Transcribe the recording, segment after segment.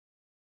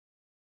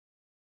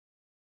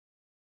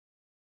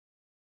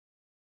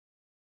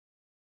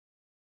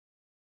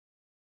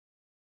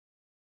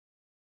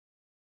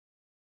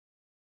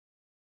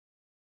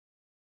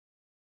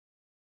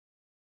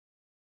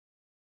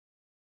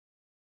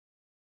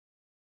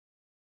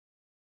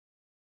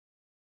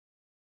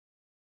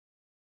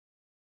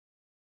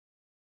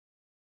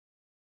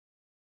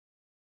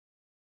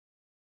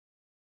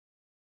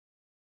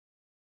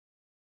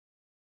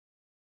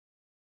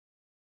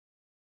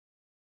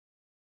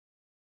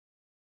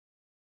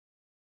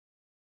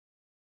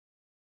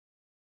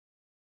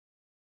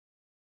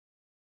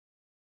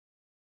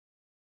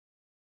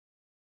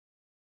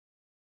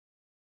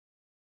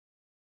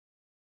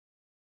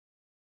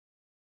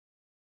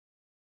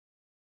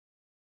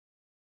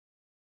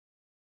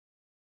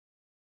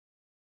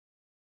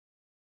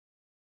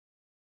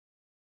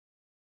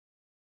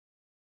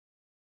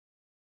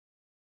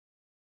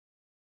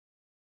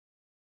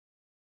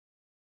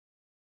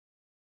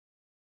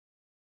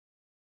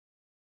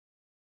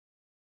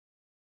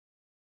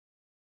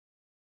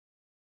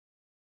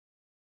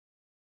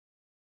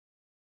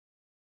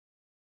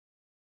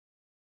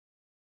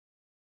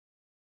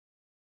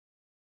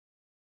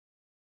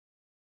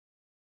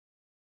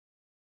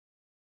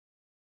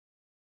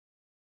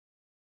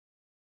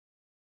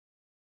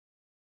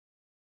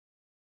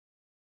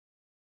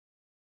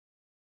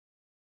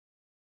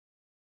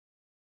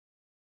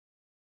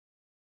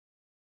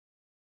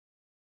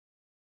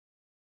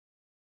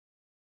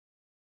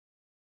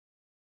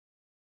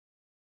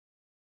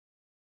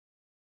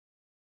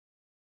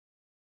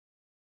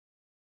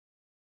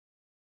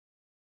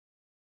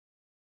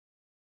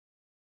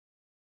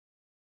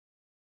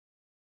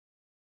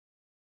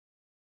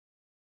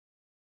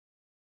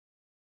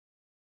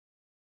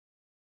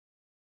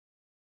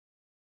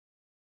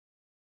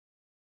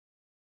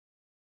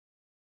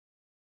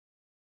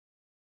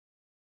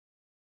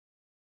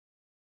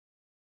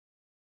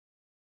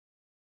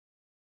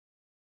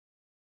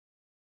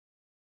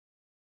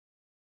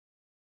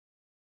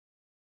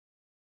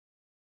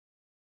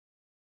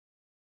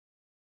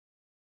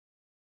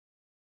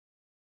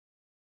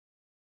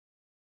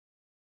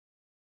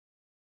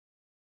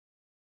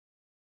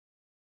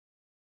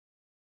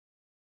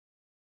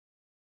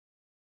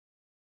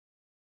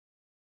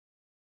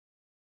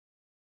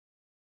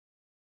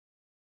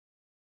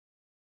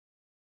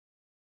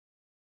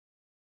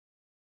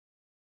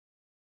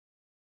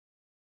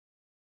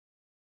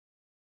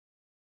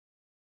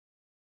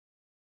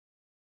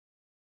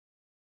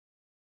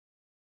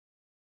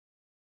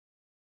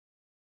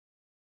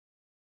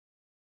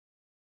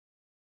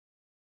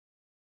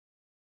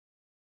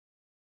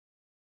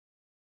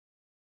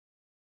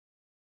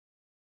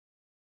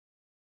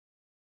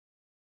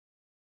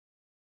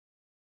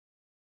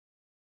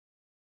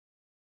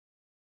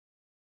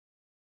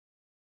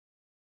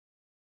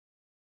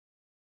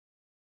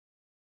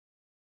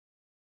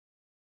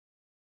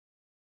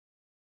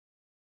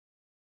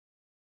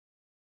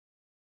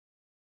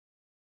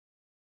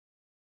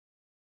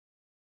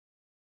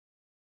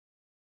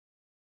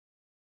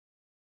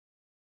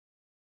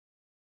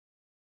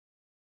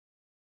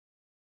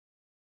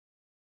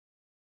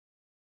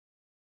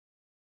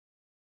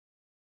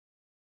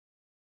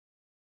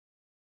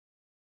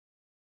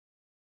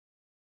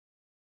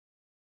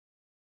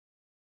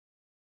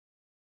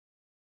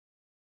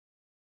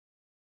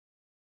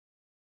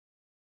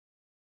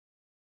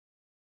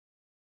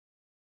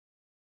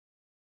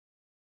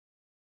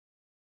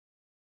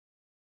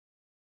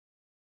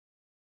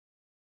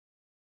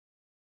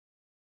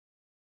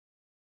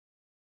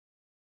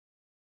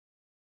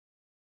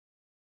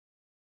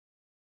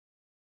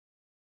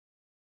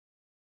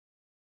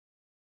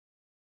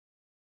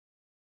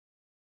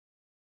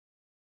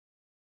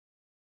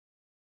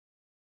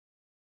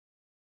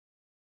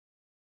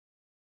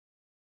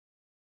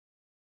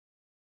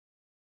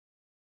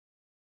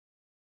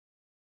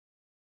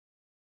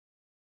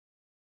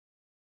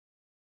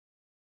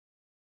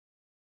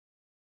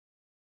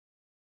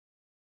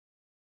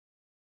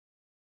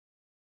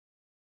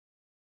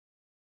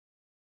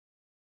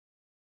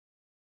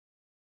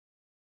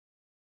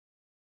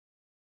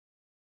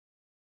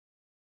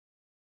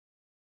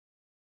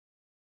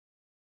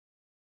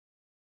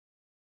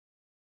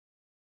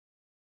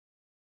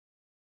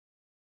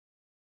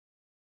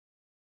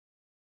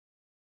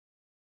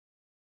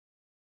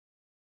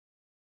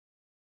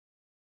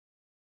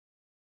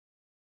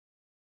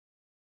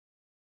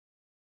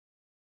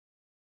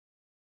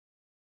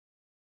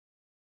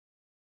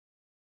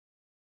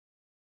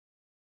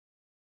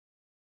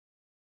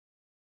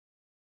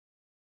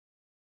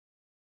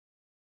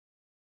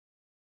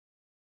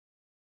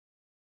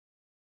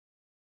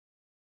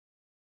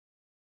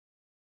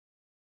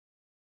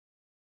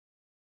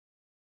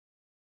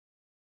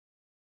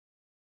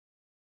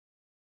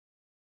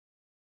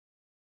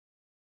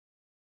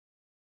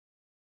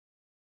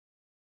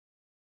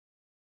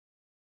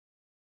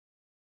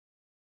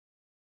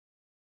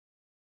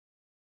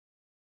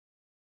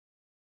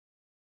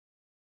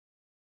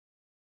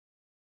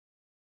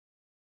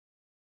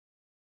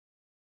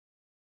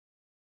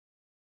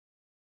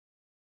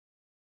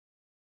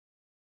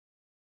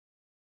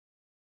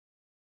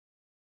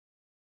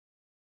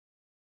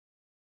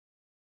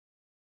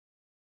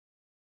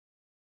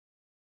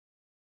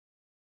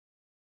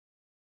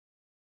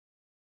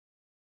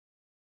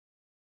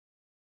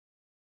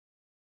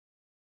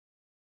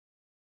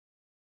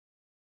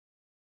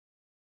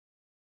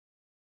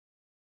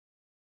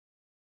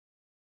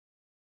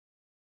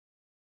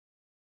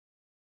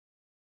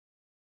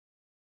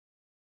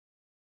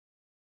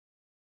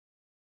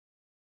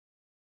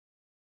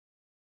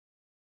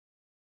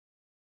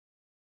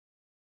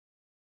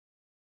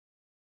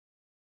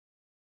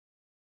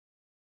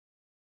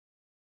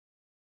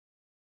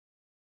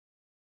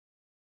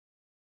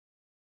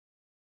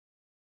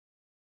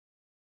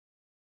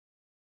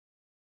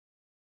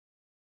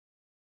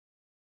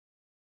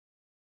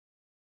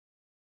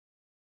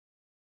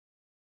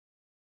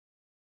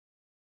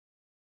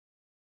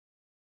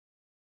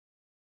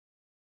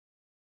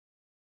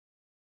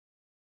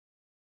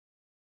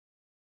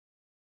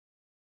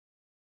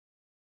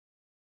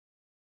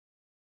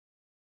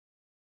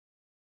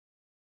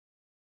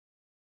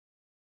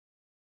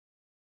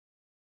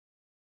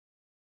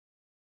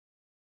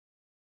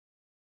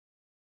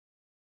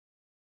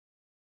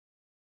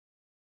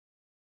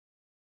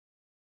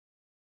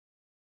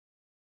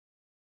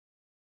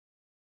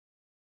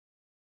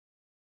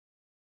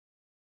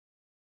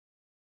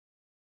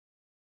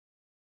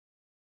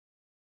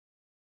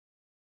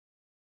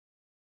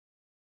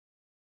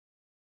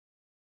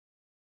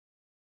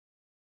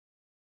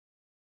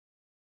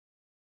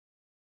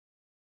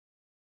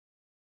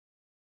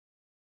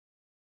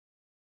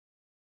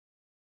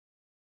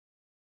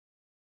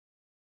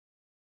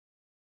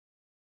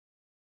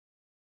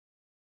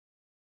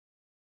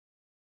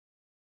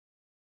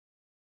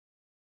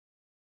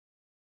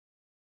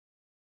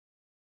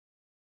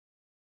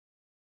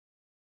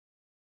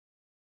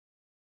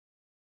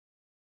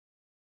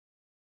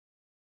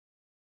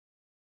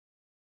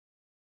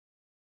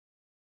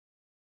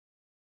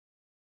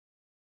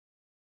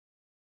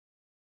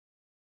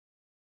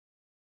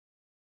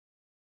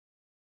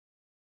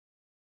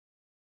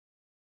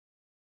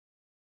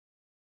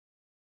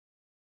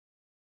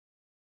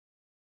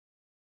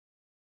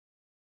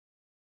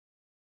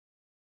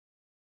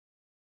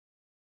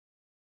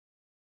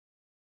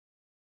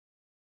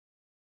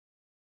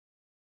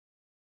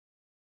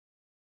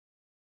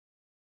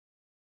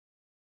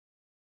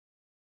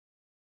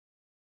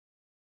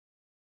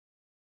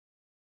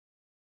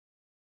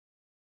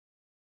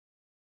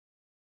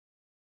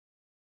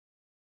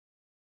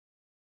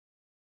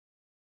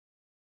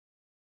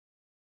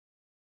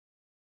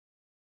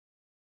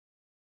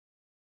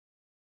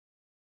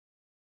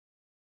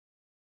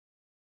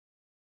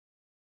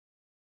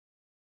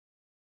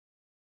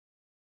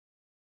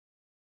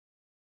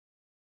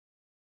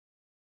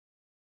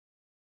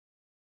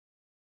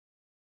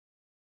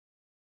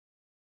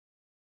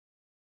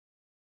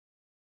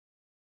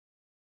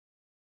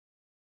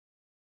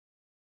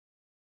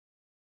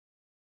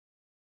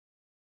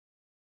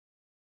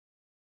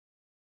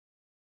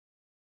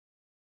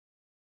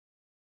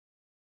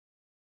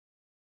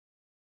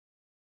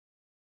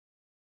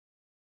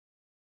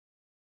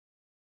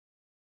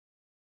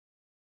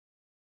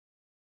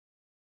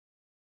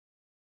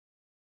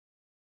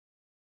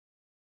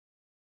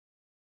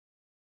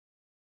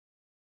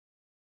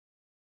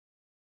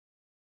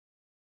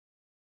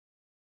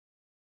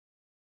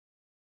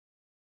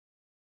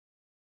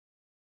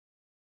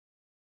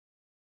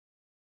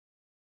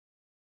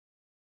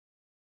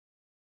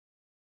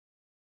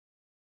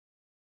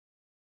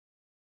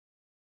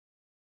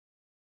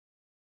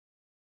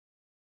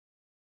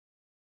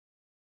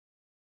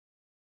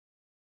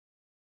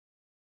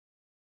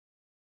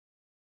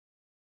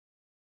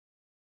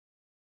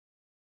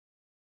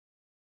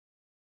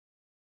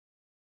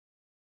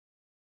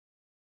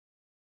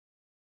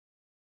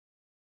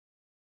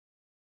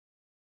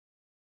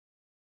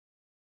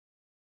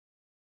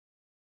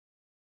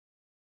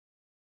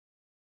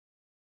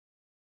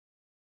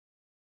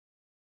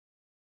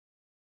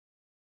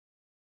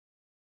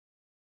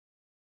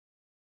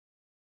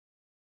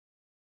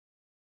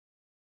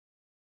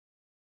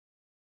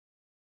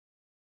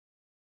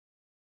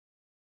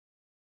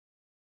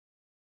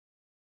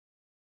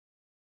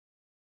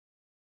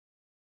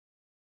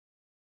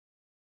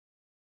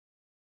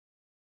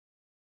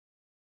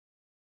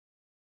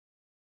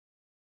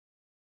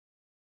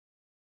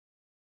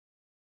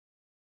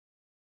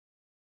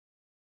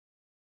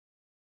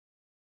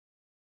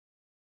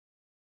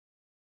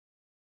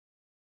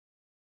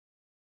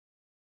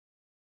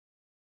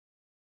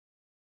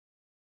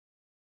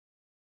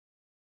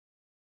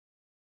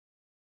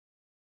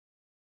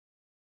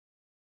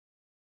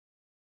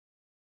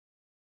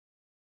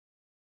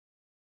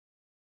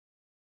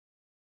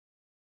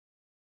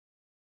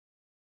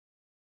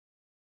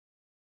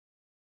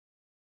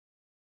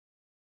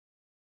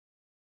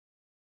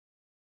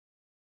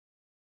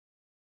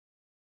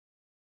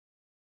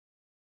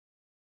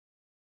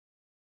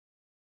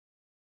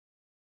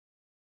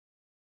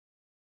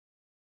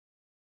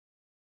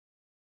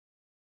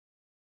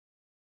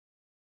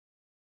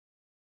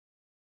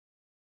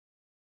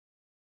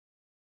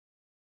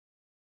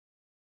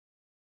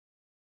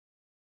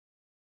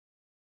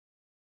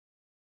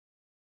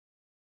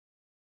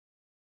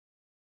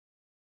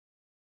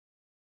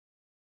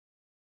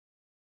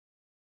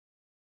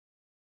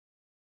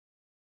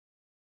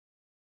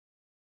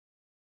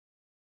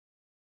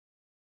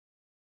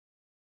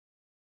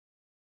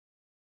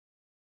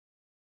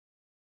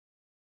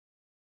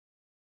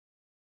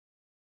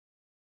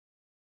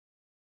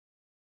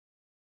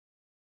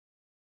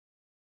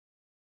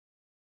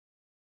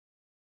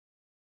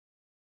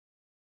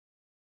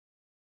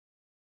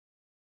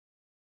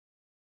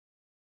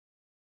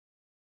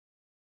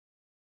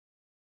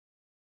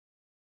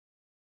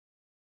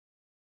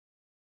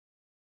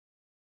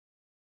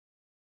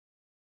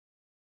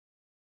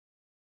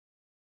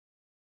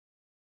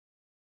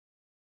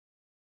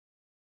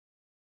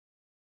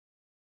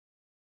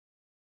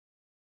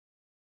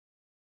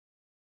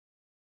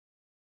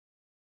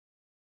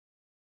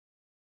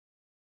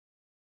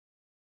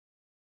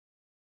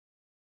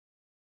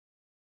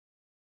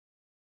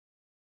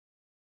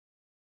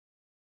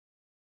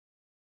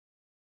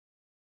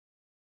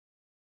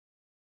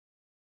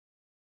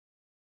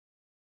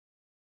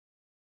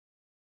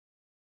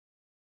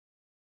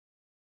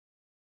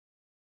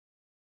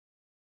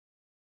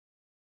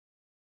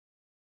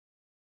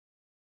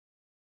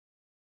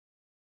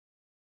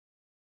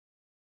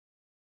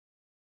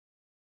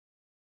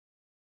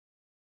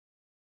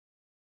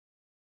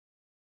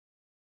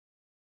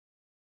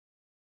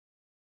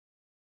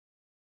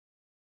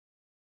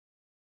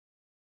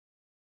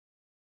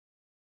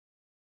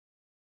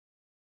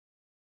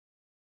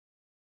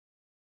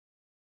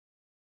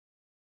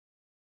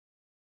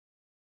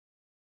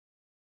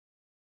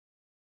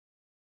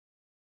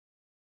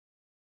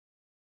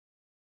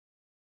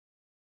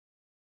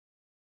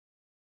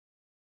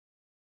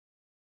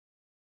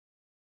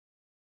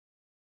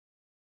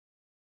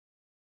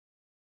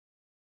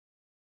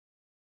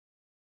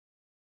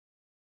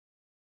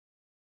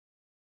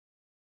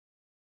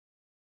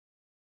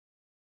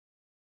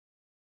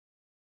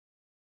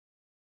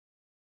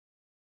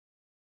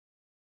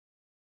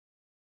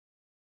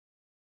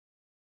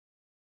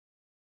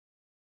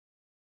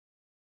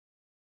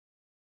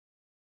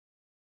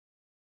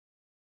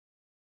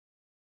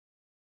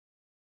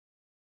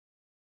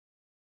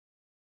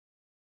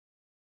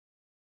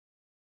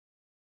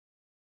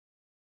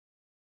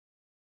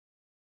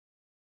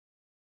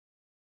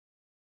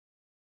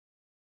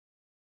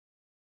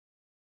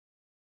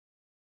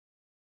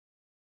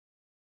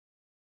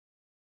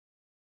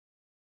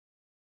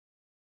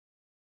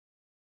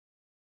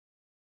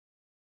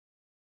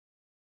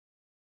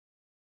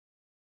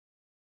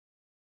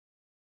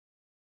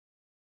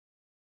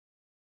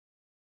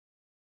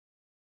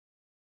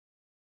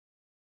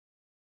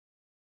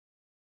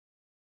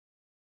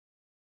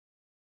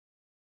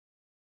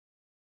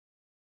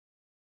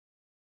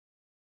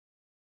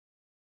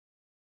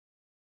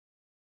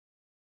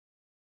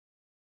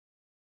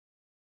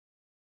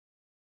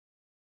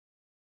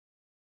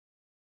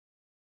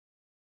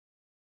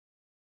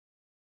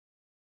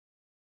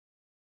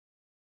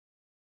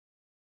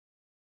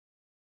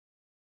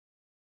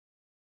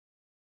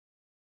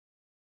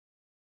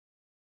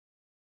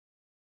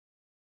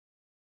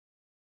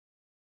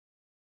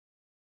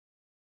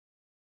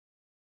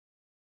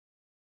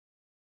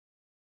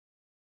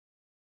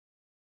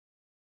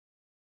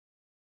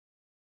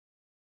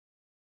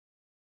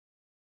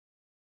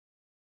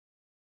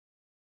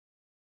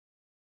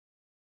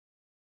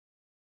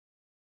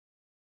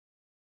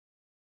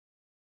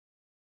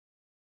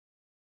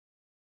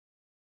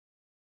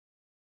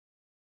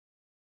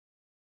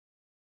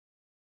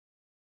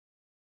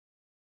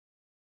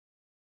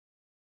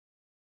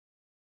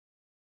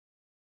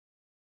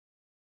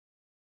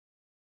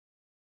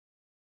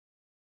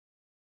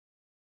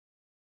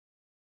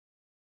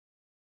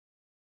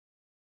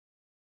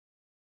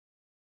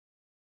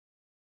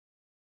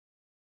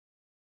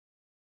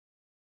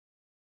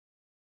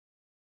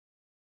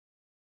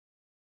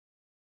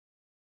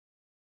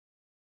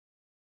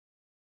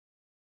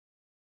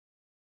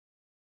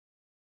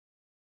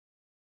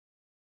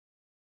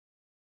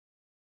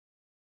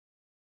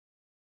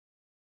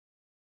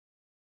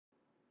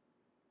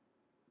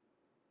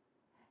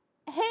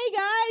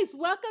guys,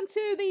 welcome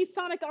to the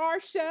Sonic R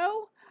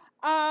show.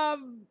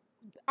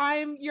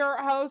 I'm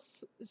your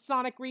host,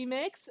 Sonic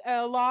Remix.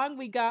 Along,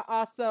 we got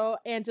also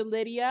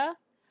Angelidia.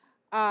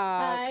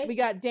 Hi. We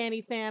got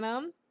Danny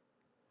Phantom.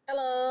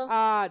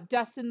 Hello.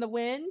 Dust in the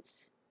Wind.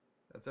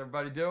 How's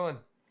everybody doing?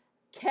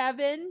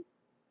 Kevin.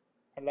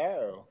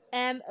 Hello.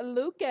 And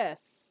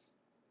Lucas.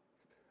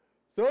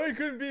 Sorry,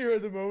 couldn't be here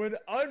at the moment.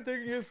 I'm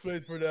taking his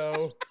place for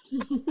now.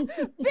 Big!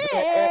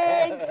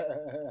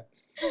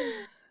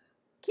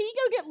 Can you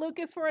go get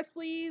Lucas for us,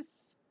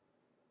 please?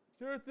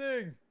 Sure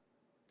thing.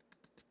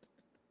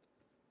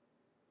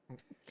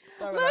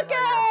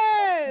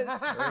 Lucas!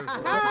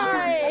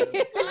 Hi!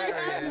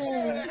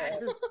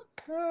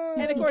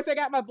 And of course, I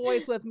got my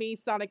boys with me,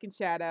 Sonic and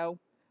Shadow.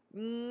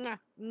 Mwah,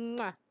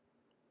 mwah.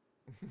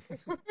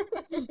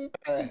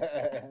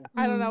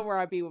 I don't know where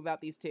I'd be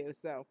without these two,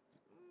 so.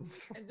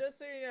 And just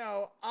so you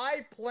know,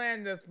 I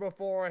planned this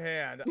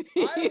beforehand.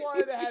 I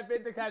wanted to have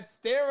Vindicat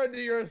stare into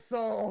your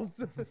souls.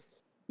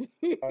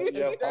 Yeah,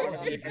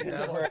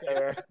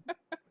 The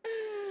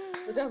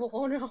devil,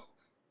 oh no.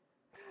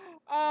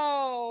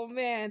 Oh,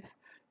 man.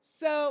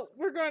 So,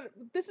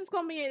 this is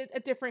going to be a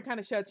different kind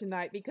of show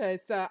tonight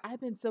because I've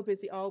been so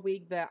busy all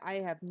week that I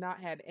have not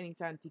had any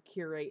time to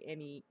curate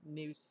any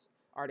news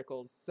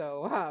articles.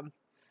 So,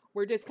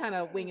 we're just kind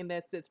of winging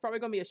this. It's probably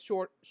going to be a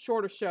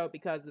shorter show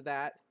because of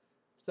that.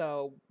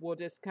 So we'll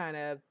just kind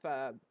of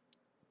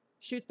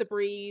shoot the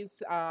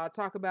breeze,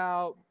 talk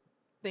about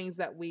things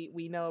that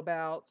we know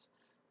about.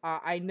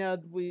 I know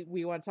we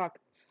want to talk.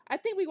 I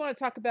think we want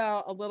to talk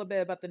about a little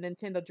bit about the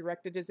Nintendo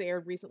Direct that just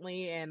aired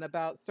recently and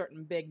about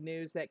certain big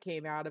news that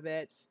came out of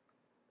it.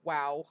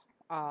 Wow.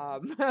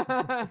 And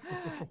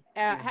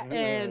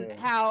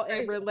how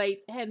it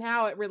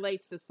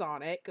relates to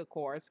Sonic, of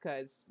course,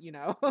 because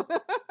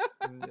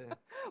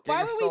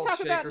why would we talk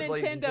about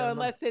Nintendo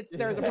unless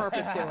there's a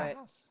purpose to it?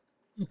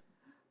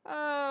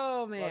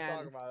 Oh man! Let's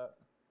talk about it.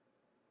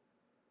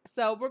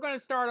 So we're going to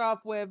start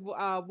off with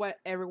what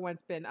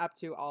everyone's been up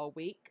to all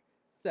week.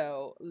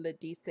 So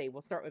Leticia,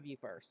 we'll start with you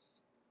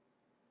first.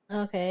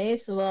 Okay,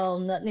 so well,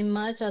 nothing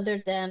much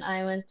other than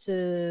I went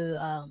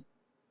to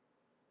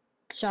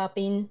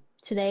shopping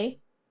today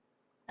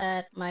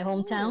at my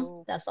hometown.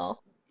 Ooh. That's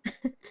all.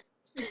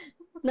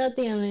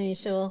 Nothing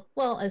unusual.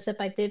 Well, except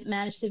I did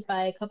manage to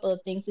buy a couple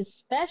of things,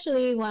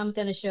 especially what I'm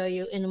going to show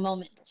you in a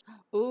moment.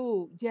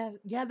 Ooh, yeah,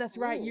 that's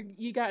right. Ooh.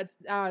 You're going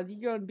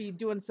to be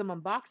doing some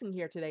unboxing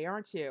here today,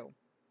 aren't you?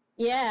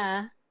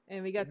 Yeah.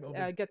 And we got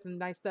some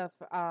nice stuff.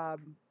 I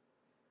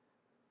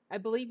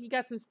believe you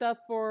got some stuff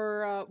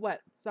for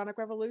what, Sonic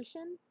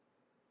Revolution?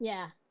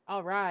 Yeah.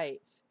 All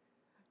right.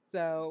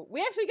 So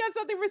we actually got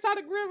something for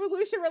Sonic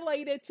Revolution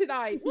related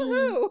tonight.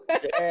 Woohoo!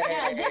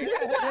 Yeah,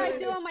 this is what I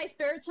do on my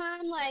spare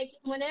time. Like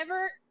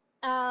whenever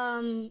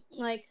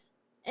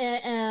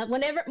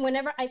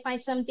I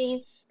find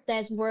something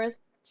that's worth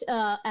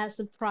as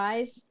a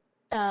prize,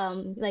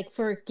 like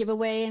for a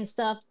giveaway and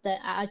stuff, that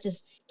I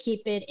just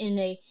keep it in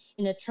a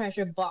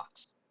treasure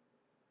box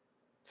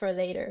for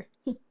later.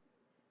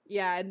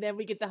 Yeah, and then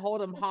we get to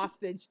hold them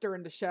hostage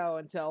during the show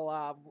until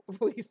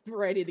we're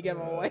ready to give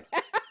them away.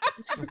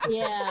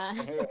 Yeah.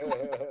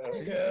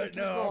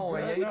 No.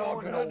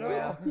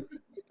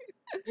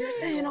 You're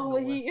saying all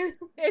the heat.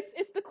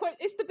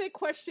 It's the big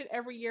question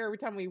every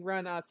time we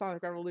run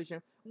Sonic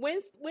Revolution.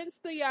 When's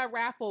the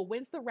raffle?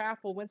 When's the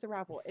raffle?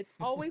 It's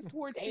always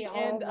towards the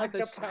end of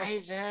the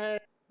show.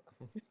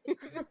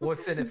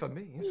 What's in it for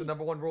me? It's the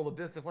 #1 rule of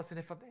business. What's in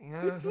it for me?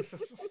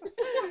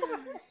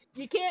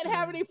 You can't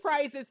have any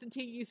prizes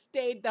until you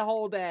stayed the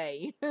whole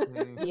day. That's a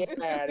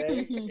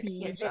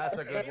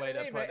good way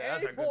to put it.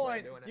 That's a good way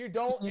of doing it. You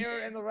don't enter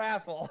in the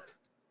raffle.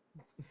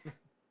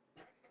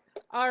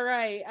 All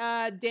right,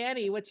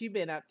 Danny, what you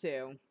been up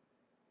to?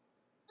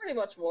 Pretty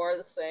much more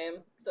the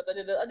same, except I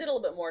did a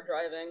little bit more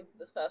driving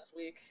this past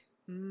week,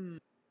 Mm.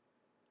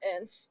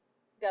 and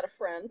got a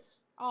friend.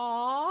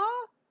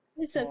 Aww,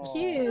 It's so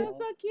cute. that's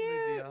so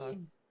cute.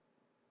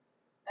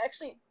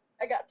 Actually,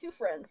 I got two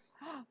friends.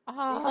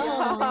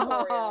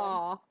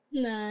 Aww.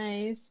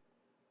 Nice.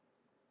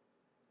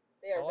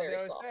 They are very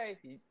soft.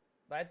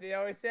 Like they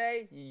always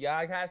say, you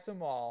gotta catch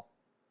them all.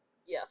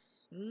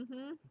 Yes,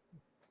 Mm-hmm.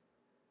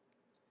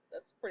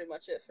 that's pretty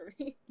much it for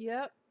me.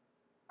 Yep.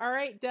 All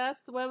right,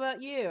 Dust, what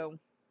about you?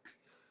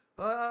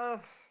 A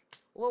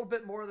little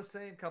bit more of the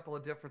same. Couple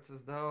of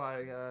differences though.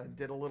 I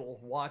did a little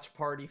watch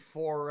party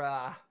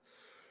for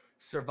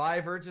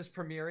Survivor just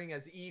premiering,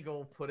 as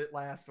Eagle put it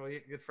last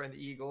week. Good friend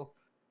Eagle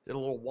did a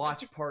little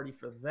watch party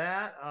for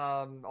that.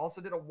 Also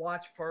did a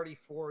watch party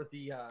for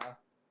the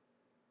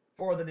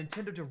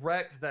Nintendo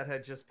Direct that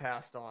had just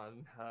passed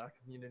on.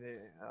 Community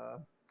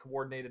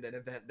coordinated an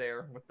event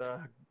there with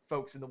the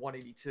folks in the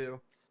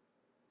 182.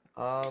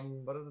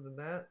 But other than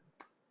that,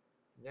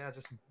 yeah,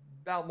 just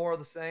about more of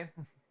the same.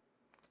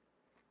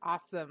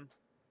 Awesome.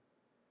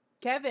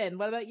 Kevin,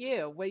 what about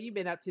you? What have you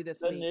been up to this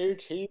The week? new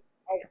team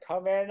has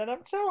come in, and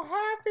I'm so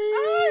happy.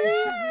 All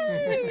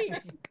right!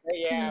 But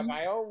yeah,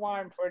 my old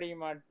one pretty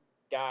much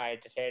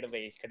died, to say the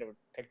least, because the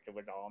picture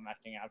was all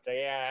messing up. So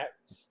yeah,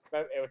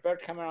 but it was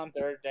supposed to come out on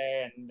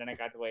Thursday, and then it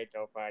got delayed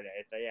till Friday.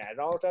 So yeah, it's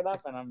all set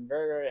up, and I'm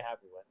very, very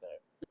happy with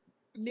it.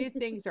 New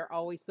things are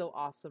always so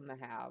awesome to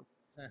have.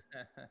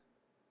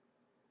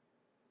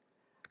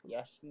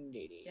 Yes,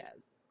 indeedy.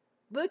 Yes.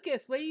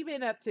 Lucas, what have you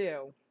been up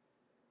to?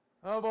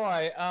 Oh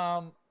boy.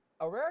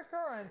 A rare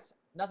occurrence.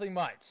 Nothing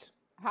much.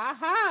 Ha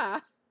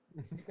ha!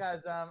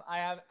 Because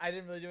I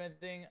didn't really do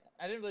anything.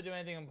 I didn't really do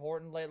anything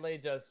important lately.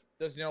 Just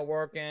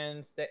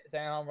working,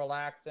 staying home,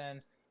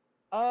 relaxing.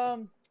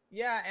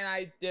 Yeah, and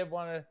I did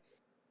want to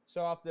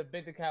show off the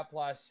Big the Cat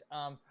plush.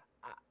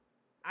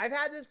 I've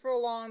had this for a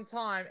long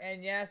time,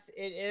 and yes,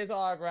 it is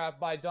autographed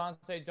by John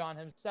St. John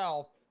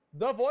himself,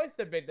 the voice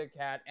of Big the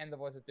Cat and the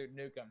voice of Duke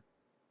Nukem.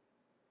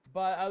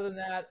 But other than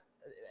that,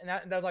 and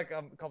that was like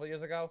a couple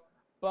years ago.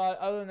 But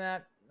other than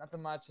that,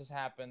 nothing much has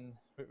happened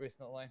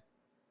recently.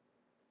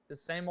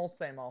 Just same old,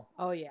 same old.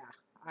 Oh yeah,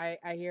 I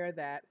hear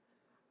that.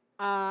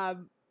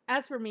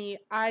 As for me,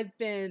 I've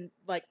been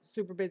like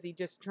super busy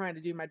just trying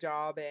to do my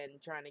job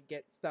and trying to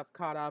get stuff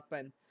caught up.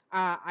 And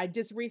I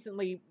just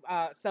recently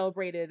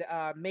celebrated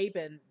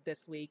Mabon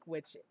this week,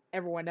 which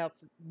everyone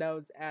else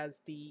knows as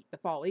the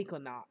fall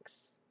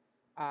equinox.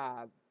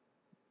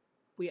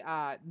 We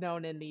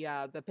known in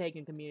the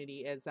pagan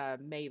community as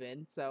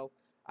Mabon. So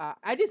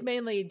I just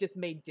mainly just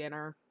made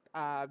dinner.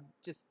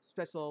 Just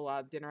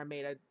special dinner. I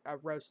made a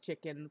roast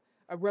chicken,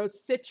 a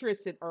roast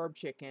citrus and herb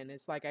chicken.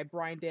 It's like I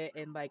brined it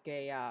in like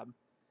a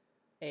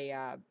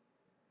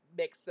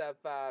mix of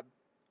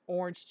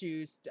orange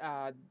juice,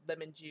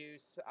 lemon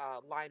juice,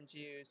 lime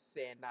juice,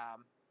 and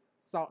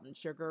salt and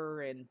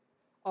sugar, and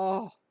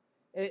oh,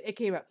 it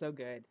came out so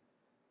good.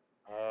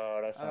 Oh,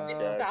 that sounds It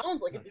good.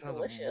 sounds like That it's sounds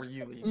delicious.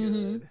 really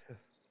Mhm. good.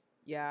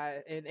 Yeah,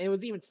 and it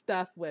was even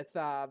stuffed with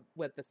the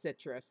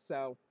citrus.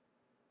 So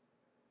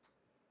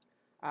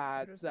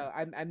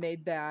I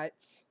made that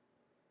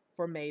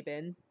for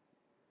Mabon.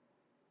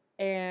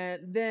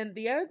 And then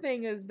the other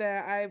thing is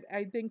that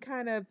I've been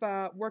kind of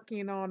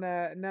working on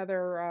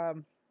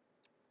another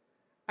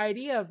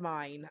idea of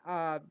mine.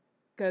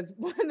 Because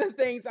one of the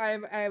things I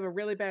have a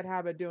really bad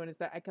habit of doing is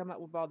that I come up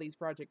with all these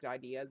project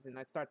ideas and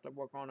I start to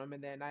work on them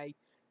and then I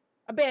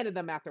abandon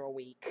them after a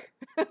week.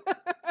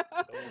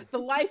 The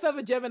life of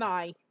a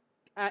Gemini.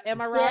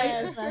 Am I right?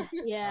 Yes,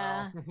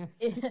 yeah.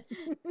 It,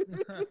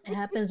 it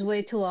happens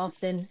way too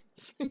often.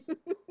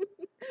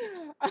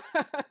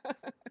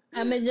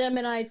 I'm a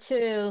Gemini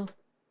too.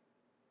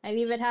 I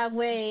leave it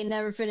halfway,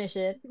 never finish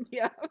it.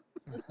 Yeah.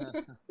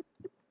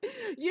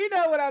 You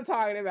know what I'm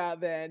talking about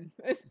then.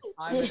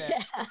 I'm an Aries.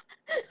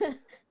 Yeah.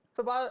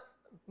 So by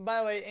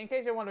the way, in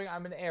case you're wondering,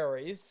 I'm an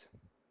Aries.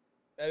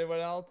 Anyone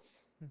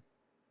else?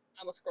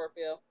 I'm a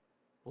Scorpio.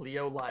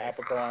 Leo life.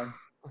 Capricorn.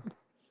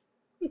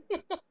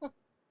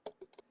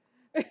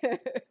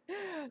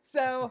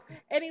 So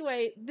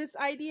anyway, this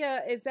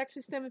idea is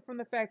actually stemming from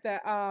the fact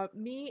that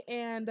me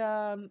and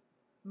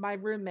my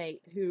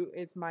roommate, who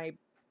is my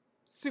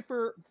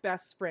super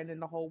best friend in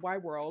the whole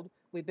wide world,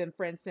 we've been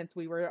friends since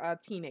we were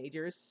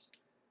teenagers,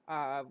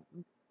 uh,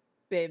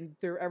 been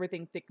through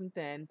everything thick and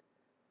thin,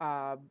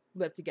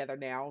 live together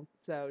now.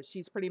 So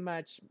she's pretty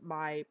much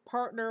my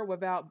partner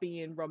without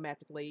being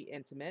romantically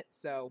intimate.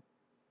 So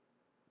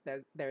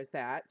there's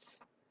that.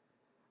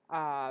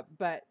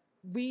 But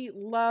we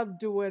love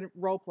doing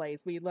role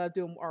plays. We love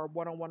doing our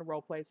one-on-one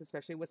role plays,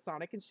 especially with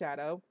Sonic and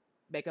Shadow.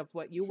 Make of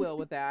what you will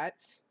with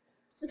that.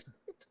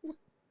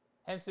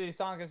 Hence the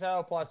Sonic and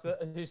Shadow plus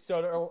you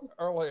showed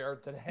earlier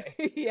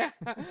today. Yeah.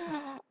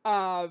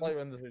 Like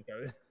when this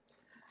started.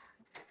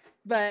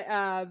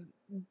 But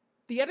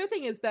the other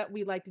thing is that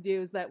we like to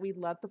do is that we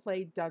love to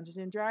play Dungeons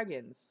and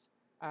Dragons.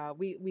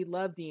 We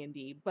love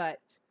D&D, but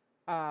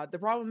the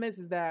problem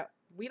is that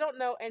we don't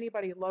know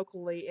anybody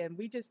locally, and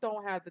we just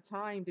don't have the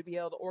time to be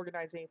able to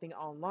organize anything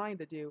online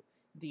to do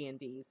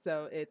D&D.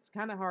 So it's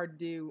kind of hard to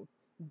do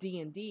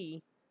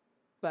D&D,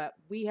 but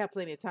we have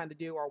plenty of time to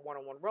do our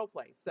one-on-one role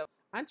plays. So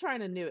I'm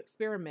trying a new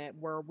experiment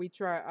where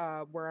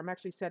where I'm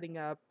actually setting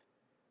up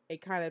a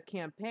kind of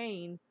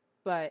campaign,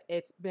 but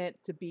it's meant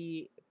to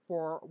be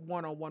for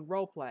one-on-one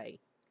role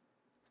play.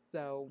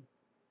 So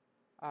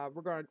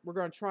we're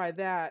gonna try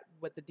that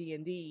with the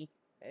D&D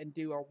and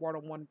do our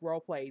one-on-one role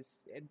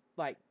plays and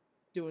like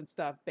doing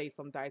stuff based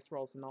on dice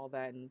rolls and all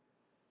that. And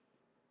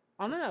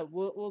I don't know.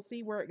 We'll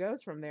see where it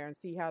goes from there and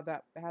see how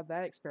that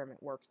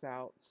experiment works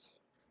out.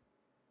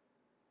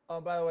 Oh,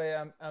 by the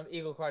way,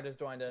 Eagle Cry just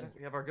joined in.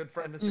 We have our good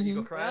friend Mr. Mhm.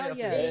 Eagle Cry. Oh, up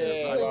yes. here.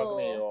 Hey, Eagle. welcome,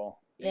 Eagle.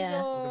 Yeah.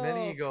 Welcome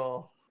in,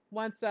 Eagle.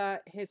 Once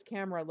his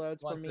camera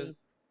loads for Once me.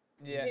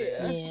 Yeah,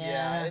 Yeah.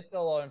 Yeah. it's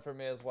still loading for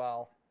me as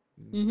well.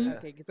 Mhm. Yeah.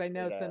 Okay, because I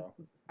know Ditto.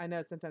 I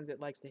know sometimes it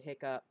likes to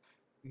hiccup.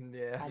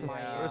 Yeah. On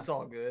my end. It's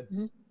all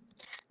good.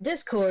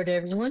 Discord,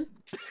 everyone.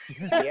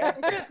 Yeah.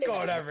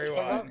 Discord,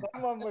 everyone.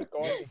 Someone was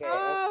going to say,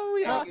 Oh,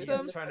 we Yeah, lost he's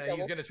him.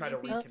 He's gonna try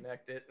to He's-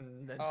 reconnect it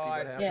and then see Oh, what I-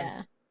 happens.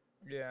 Yeah.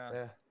 Yeah.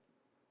 Yeah.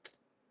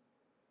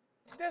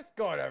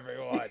 Discord,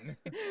 everyone.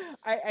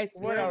 I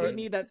swear we Whatever.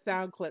 need that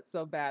sound clip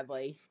so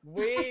badly.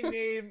 we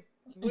need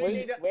We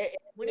need on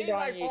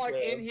Mike Pollock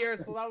YouTube. in here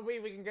so that way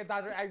we can get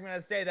Dr. Eggman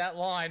to say that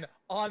line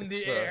on the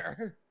It's the-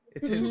 air.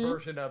 It's his Mhm.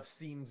 version of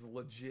seems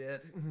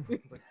legit.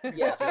 Like,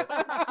 Yeah.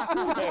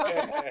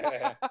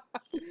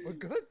 We're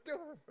good.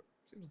 seems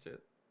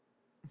legit.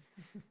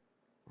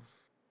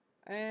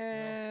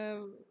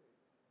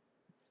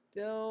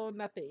 Still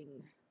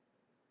nothing.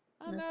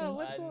 Oh no, Nothing.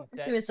 what's going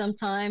Just give it some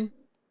time.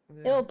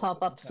 It'll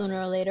pop up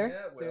sooner or later. Yeah,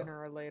 it will. sooner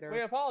or later?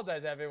 We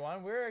apologize,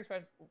 everyone. We're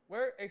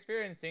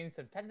experiencing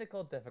some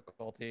technical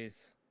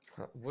difficulties.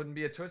 Wouldn't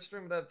be a Twitch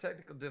stream without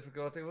technical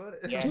difficulty, would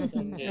it? Yes,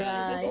 indeed.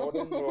 Right. The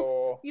golden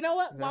rule. You know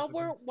what? That's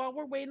While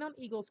we're waiting on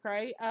Eagles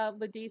Cry,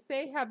 Ladise,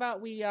 how about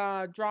we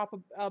drop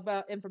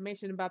about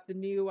information about the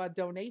new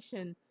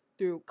donation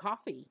through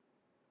coffee?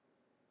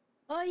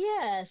 Oh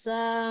yes.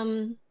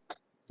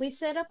 We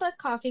set up a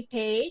coffee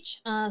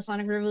page,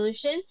 Sonic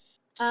Revolution.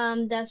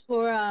 That's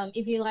for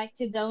if you like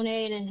to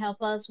donate and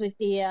help us with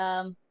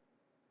the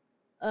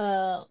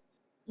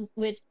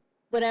with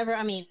whatever.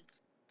 I mean,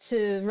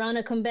 to run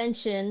a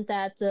convention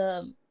that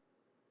that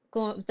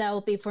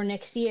will be for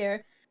next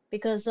year,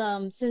 because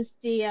since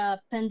the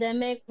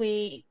pandemic,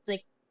 we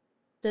like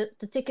the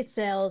ticket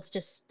sales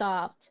just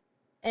stopped,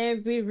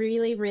 and we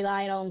really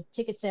relied on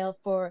ticket sale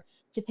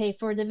to pay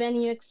for the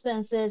venue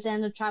expenses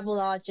and the travel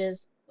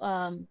lodges,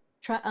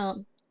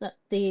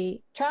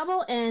 the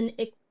travel and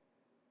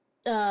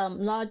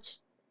lodge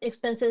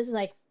expenses,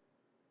 like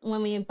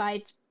when we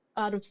invite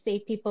out of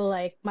state people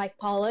like Mike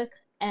Pollock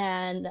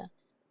and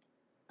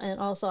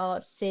also out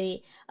of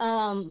city.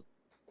 And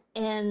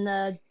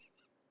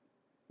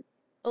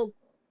oh,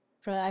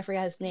 I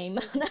forgot his name.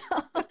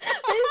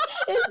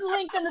 it's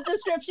linked in the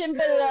description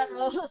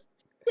below.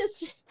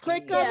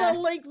 Click on the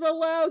link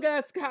below,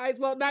 guys.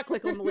 Well, not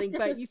click on the link,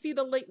 but you see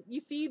the link. You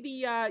see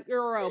the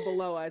URL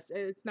below us.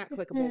 It's not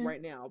clickable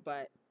right now,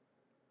 but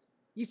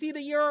you see the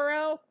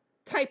URL.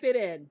 Type it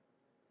in.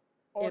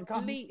 Or And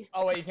please,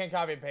 oh wait, you can't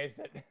copy and paste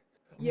it.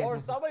 Yeah, Or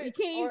somebody you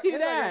can't or- even do or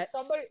that.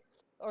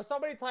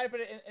 Somebody type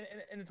it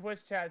in the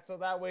Twitch chat so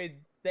that way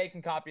they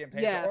can copy and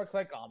paste it or Yes.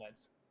 click on it.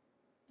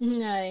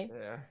 Right.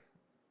 Yeah.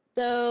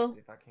 So See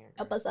if I can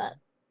help us out.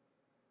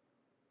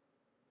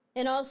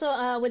 And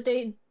also, with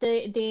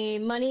the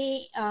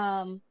money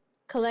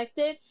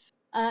collected,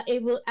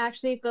 it will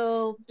actually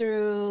go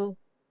through.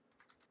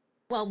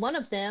 Well, one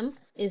of them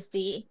is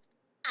the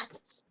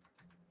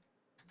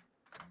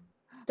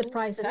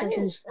prize that is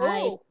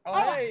inside.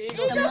 Hey,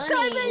 Eagle Eagles money.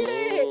 Cry made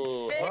it!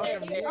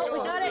 Welcome, Oh,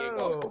 we got it.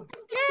 Eagle.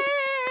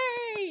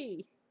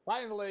 Yay!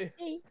 Finally.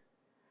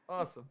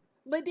 Awesome.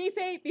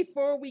 Ladise,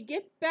 before we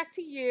get back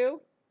to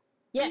you,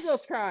 Yes.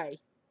 Eagles Cry.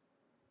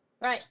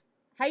 Right.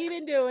 How you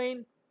been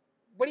doing?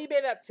 What have you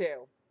been up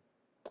to?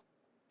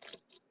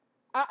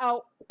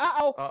 Uh-oh.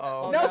 Uh-oh.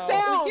 Uh-oh. No no.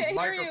 sounds. We can't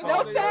hear you.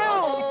 No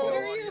sounds. We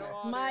can't hear you.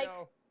 Mike.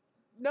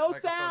 No Microphone, no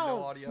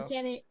sounds. audio. You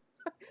can't.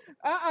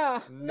 Uh-uh.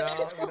 No,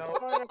 no.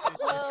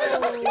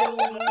 Oh,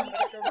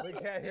 We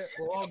can't hear.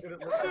 We're all good at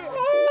listening.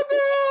 Oh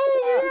no!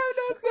 You have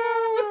no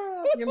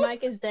sound. your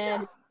mic is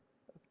dead.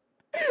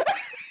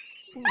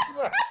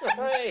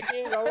 Hey,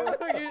 Eagle.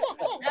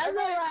 That's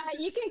alright.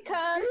 You can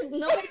cuss.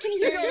 Nobody can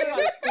hear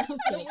you. I'm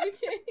kidding.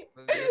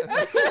 Oh,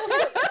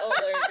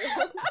 there you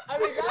go. I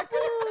mean, that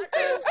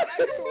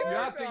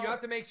could You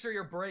have to make sure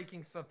you're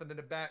breaking something in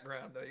the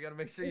background though. You got to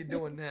make sure you're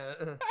doing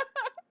that.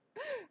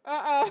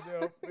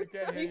 Nope, we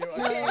can't hear you.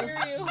 We can't hear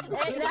you.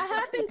 Hey, that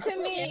happened to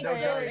me. No,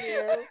 So-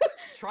 no.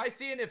 Try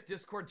seeing if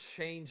Discord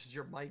changed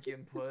your mic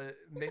input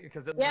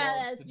because it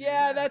Yeah, loves to do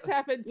Yeah, that. that's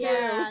happened too.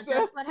 Yeah, so.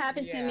 that's what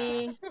happened to Yeah.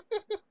 me.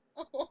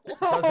 It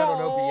does that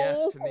on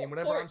OBS to me. Oh,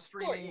 Whenever poor- I'm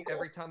streaming, Eagle.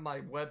 every time my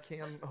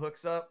webcam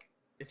hooks up,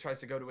 it tries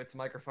to go to its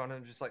microphone, and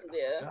I'm just like, oh,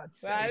 Yeah. for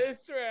God's That sake.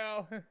 is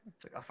true.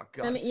 It's like, oh, for I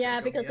God's mean, yeah,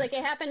 sake, because like it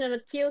OBS. happened on a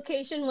few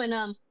occasions when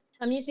I'm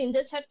using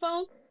this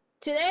headphone.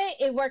 Today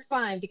it worked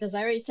fine because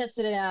I already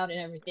tested it out and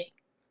everything.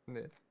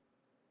 Yeah.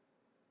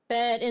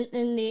 But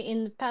in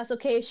the past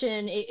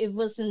occasion, it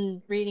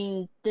wasn't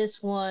reading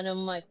this one.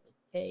 I'm like,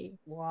 okay,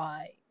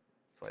 why?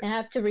 It's like, I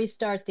have to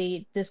restart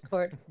the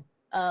Discord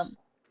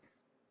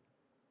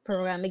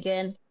program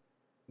again.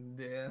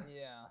 yeah,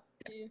 Yeah.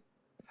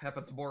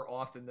 happens more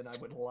often than I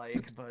would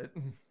like, but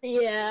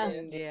Yeah.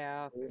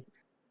 Yeah.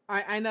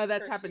 I know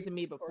that's happened to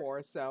me Discord.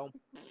 before, so.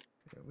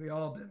 we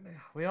all been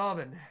there. We all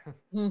been there.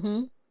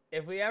 Mm-hmm.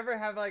 If we ever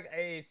have like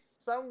a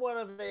somewhat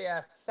of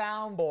a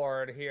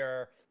soundboard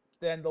here,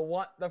 then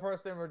the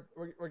first thing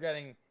we're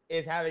getting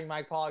is having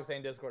Mike Pollock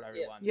saying Discord,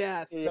 everyone.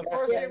 Yes. The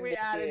first thing we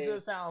added to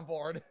the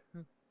soundboard.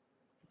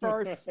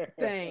 First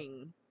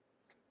thing.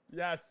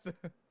 Yes.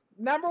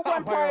 Number Top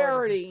one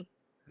priority.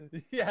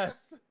 priority.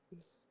 Yes.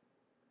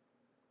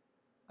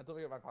 Until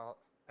we get Mike Pollock.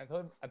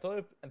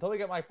 Until we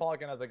get Mike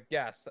Pollock in as a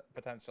guest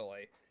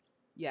potentially.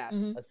 Yes.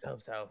 Mhm. Let's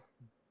hope so.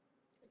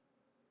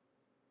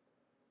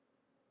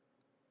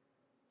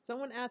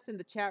 Someone asked in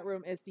the chat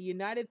room, is the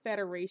United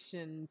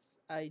Federation's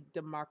a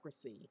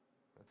democracy?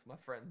 That's my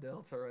friend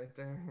Delta right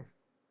there.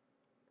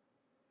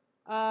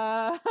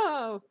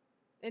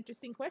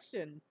 Interesting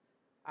question.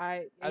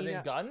 As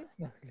in gun?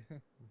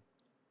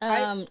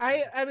 I'm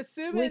We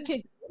assuming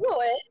could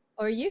Google it,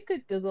 Or you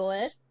could Google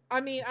it.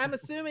 I mean, I'm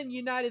assuming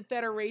United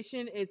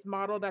Federation is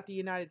modeled after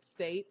United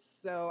States,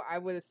 so I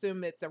would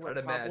assume it's a I'd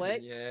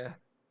republic. imagine, yeah.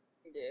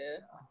 Yeah.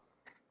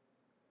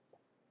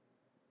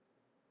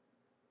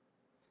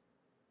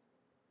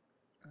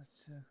 Let's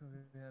check what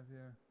we have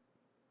here.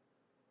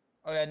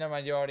 Oh yeah, never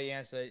mind. You already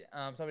answered it.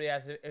 Somebody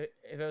asked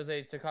if it was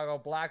a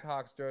Chicago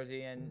Blackhawks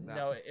jersey, and No.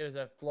 no, it was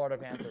a Florida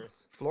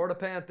Panthers. Florida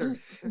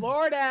Panthers.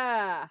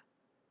 Florida!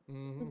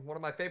 One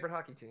of my favorite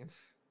hockey teams.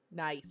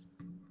 Nice.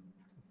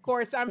 Of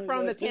course, I'm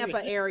from the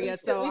Tampa area, We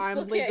so still I'm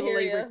can't hear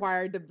legally ya.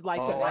 required to like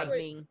the Oh, I-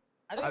 Lightning.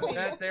 I I think we,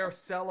 bet they're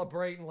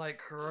celebrating like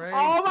crazy.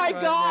 Oh my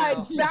right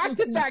god! now.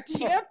 Back-to-back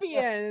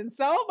champions!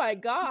 Oh my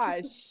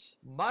gosh!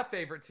 My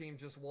favorite team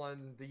just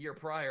won the year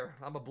prior.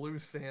 I'm a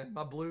Blues fan.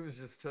 My Blues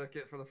just took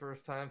it for the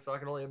first time, so I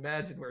can only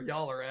imagine where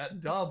y'all are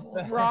at. Double.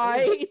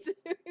 Right?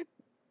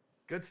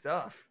 Good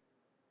stuff.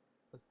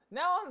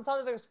 now on the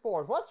subject of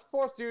sports, what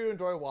sports do you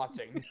enjoy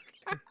watching?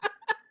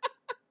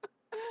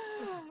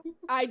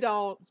 I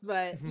don't,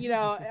 but you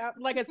know,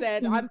 like I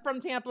said, I'm from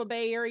Tampa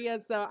Bay area,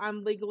 so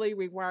I'm legally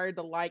required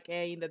to like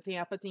the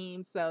Tampa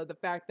team. So the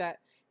fact that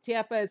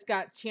Tampa has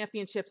got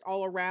championships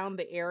all around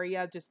the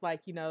area, just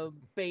like you know,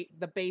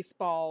 the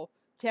baseball,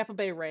 Mm-hmm. Tampa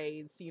Bay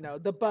Rays, you know,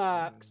 the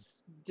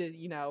Bucks,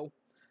 you know,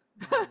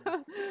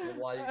 The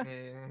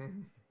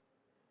Lightning.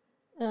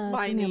 Give me a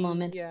Lightning,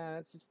 moment. yeah,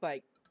 it's just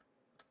like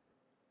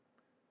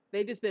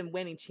they just been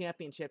winning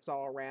championships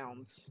all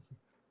around.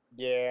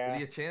 Yeah.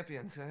 The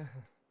champions,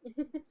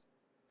 huh?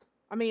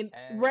 I mean,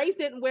 And- Rays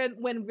didn't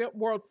win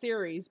World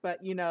Series,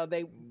 but you know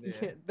they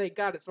Yeah. they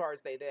got as far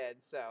as they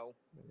did. So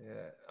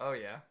Yeah. Oh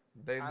yeah.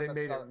 They I'm a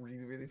made it Southern-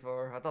 really really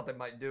far. I thought they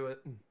might do it.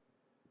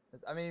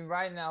 I mean,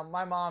 right now,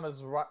 my mom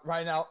is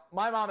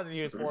a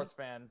huge sports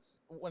fan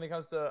when it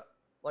comes to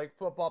like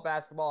football,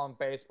 basketball, and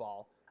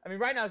baseball. I mean,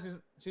 right now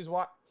she's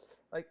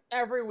like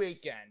every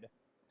weekend.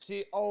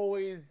 She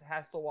always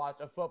has to watch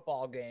a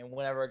football game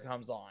whenever it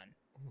comes on,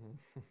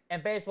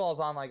 and baseball is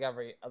on like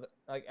every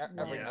every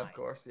Yeah, night. of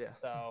course. Yeah.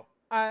 So,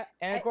 I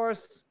and of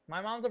course,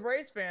 my mom's a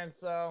Braves fan,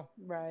 so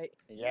right.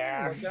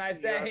 Yeah. What can I Your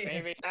say?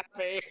 baby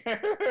happy.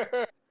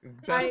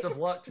 Best of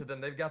luck to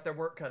them. They've got their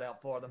work cut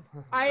out for them.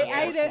 I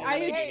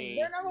Hey,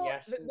 they're number one.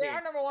 Yes, They are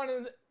indeed. number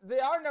one. They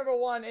are number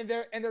one in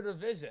their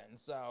division.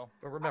 So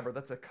But remember,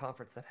 that's a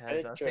conference that That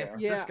has is San true.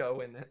 Yeah. Francisco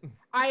in it.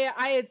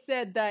 I had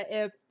said that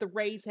if the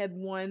Rays had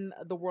won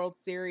the World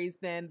Series,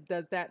 then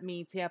does that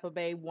mean Tampa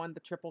Bay won the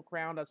Triple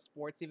Crown of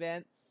sports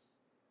events?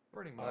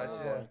 Pretty much,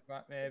 Oh,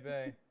 yeah.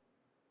 maybe.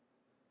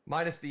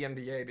 Minus the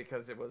NBA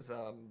because it was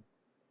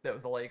that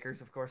was the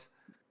Lakers, of course.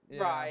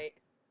 Yeah. Right.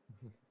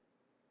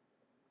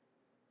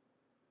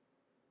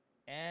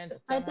 And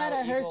I thought somehow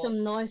I heard Eagle-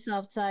 some noise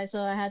outside,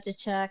 so I had to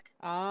check.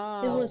 It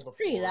Oh. was All the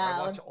pretty four. I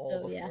loud, watch all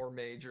so the yeah. four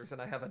majors,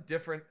 and I have a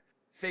different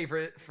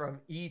favorite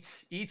from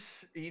each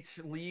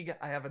league.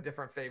 I have a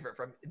different favorite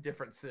from a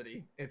different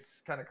city. It's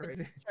kind of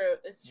crazy. It's true.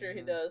 It's true.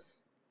 He Mhm.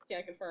 does.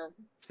 Can't confirm.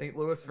 St.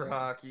 Louis for Yeah.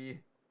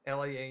 hockey,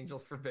 LA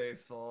Angels for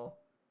baseball,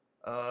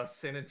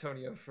 San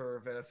Antonio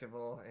for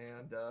basketball,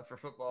 and for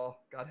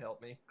football, God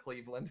help me,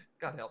 Cleveland,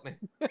 God help me.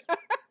 I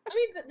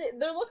mean,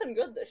 they're looking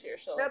good this year.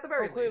 So At the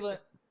very Oh, Cleveland.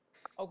 least,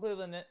 Oh,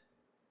 Cleveland.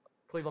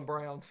 Cleveland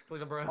Browns,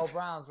 Oh,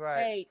 Browns, right.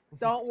 Hey,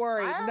 don't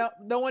worry. I No, asked-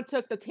 no one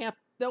took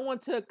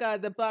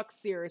the Bucks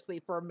seriously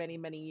for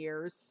many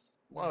years.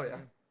 Oh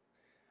yeah,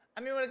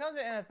 I mean, when it comes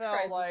to NFL,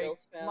 Surprising like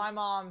Bills fan. my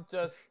mom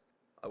just.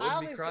 I wouldn't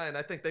only be s- crying.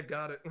 I think they've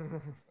got it.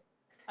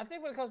 I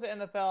think when it comes to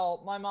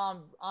NFL, my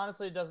mom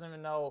honestly doesn't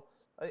even know.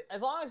 Like,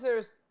 as long as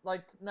there's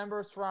like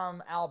members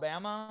from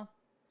Alabama,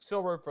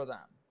 she'll root for them.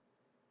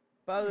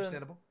 But other than,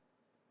 Understandable.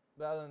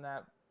 but other than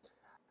that,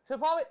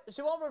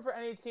 she won't root for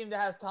any team that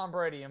has Tom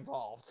Brady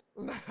involved.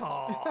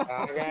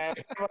 Aw. Okay.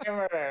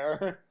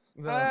 Whatever.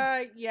 No. So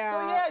Yeah.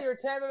 yeah, your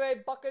Tampa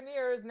Bay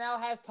Buccaneers now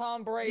has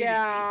Tom Brady.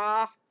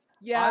 Yeah. I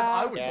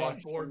Yeah. was Yeah, on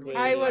board with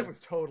I it. I was-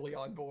 was totally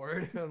on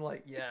board. I'm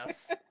like,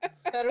 yes.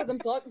 better than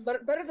Bucks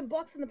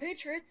and the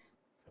Patriots.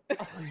 I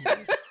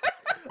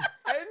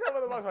didn't know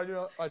about the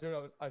Bucs. I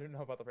do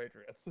know about the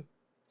Patriots.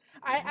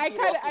 I You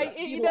kind of,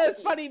 lucky. you You know, it's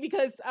lucky. funny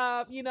because,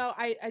 you know,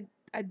 I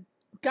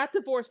got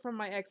divorced from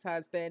my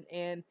ex-husband,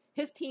 and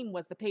his team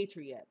was the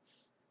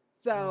Patriots.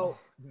 So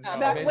No,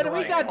 that, you when made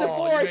we the got right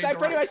call. You divorced, made I the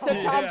pretty right much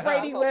took call. Tom Yeah.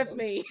 Brady with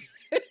me.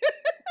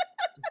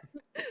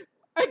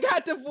 I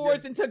got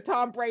divorced and took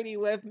Tom Brady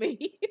with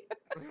me.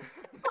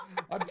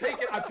 I'm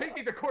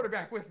taking the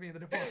quarterback with me in the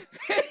divorce.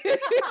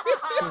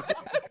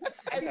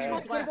 and, Okay.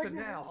 Who's laughing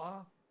now,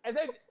 huh? and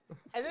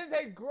then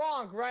take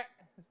Gronk, right?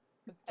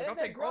 Like, And I'll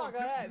then take Gronk, too.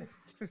 ahead.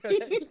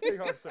 Take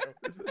Gronk,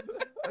 too.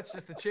 That's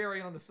just the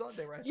cherry on the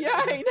sundae, right? Yeah,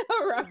 I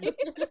know, right?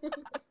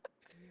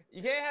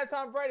 You can't have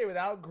Tom Brady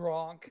without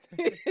Gronk.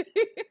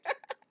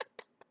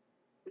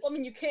 Well, I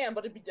mean, you can,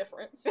 but it'd be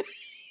different.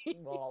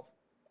 Well,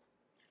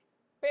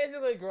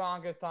 basically,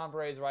 Gronk is Tom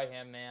Brady's right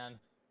hand man.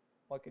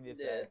 What can you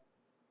say? Yeah.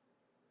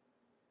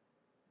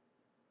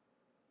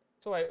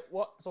 So wait,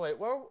 what? So what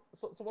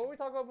were we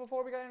talking about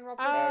before we got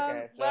interrupted?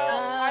 Okay, so- Well,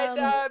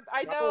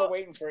 I Now know. we're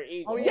waiting for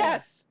Eagle. Oh, yeah.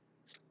 Yes.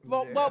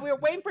 Well, Yeah. well, we were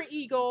waiting for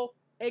Eagle,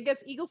 I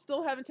guess Eagle's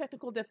still having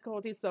technical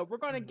difficulties, so we're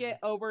going to get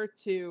over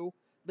to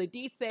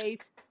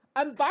Ladice's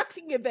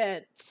unboxing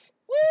event.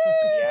 Woo!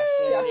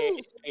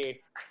 Yes, indeed.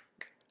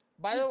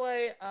 By the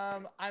way,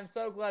 I'm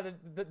so glad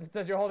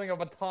that you're holding a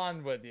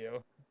baton with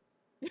you.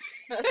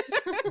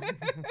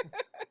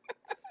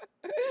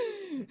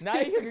 Now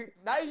you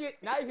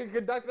can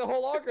conduct the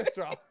whole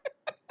orchestra.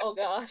 Oh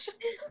gosh.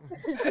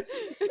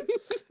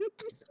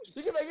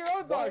 You can make your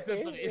own song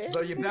symphony.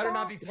 Though you better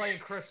not be playing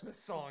Christmas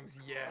songs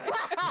yet.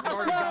 You've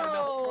already got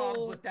enough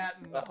problems with that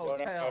in the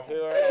hotel. Too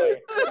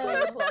early.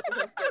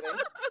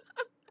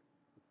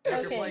 If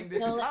you're Okay, playing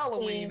This so Is let's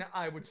Halloween, see.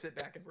 I would sit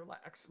back and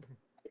relax.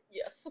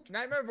 Yes.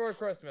 Nightmare Before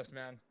Christmas,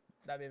 man.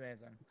 That'd be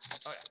amazing.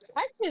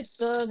 I could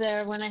go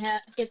there when I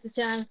get the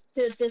chance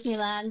to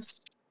Disneyland.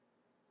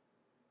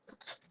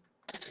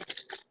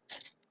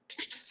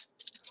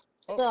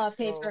 Oh,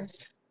 Paper.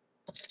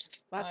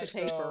 Lots of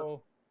paper.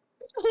 So,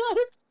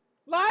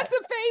 Lots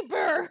of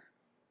paper.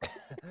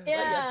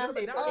 Yeah.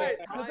 Alright,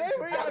 today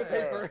we got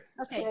paper.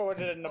 Okay.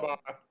 Forward it in the bar.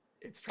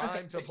 It's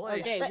time to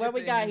play. Okay, what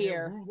we got shipping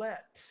here?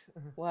 Roulette.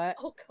 What?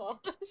 Oh gosh.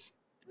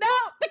 No!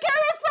 The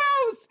camera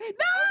froze! No!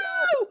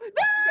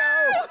 No!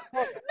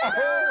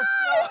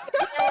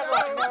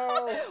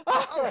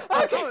 Oh,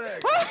 okay.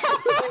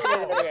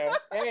 There we go.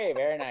 Hey,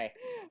 very nice.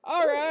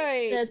 All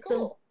right. That's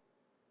Cool.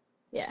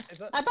 yeah. Is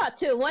that- I bought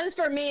two. One is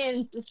for me,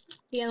 and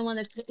the other one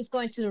is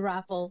going to the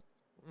raffle.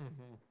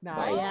 Mm-hmm.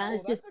 Nice. yeah, Oh,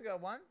 it's that's just- a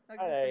good one. That's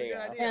Oh, a there good you go.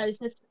 idea. Yeah, it's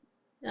just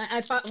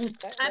I bought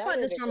That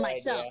this is a for good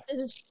myself. idea.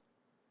 This is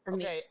for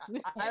me. Okay,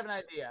 I have an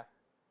idea.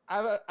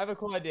 I have a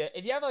cool idea.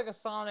 If you have like a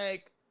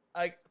Sonic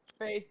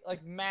face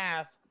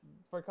mask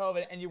for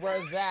COVID and you wear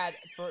that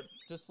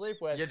to sleep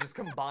with, Yeah, just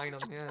combine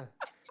them. Yeah.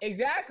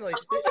 exactly.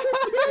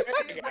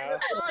 There you go.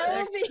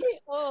 That would be-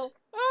 oh,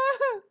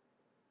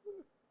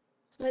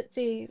 let's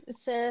see. It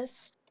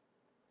says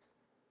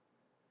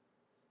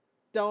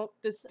Don't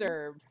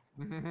disturb.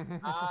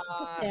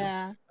 Ah,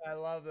 yeah. I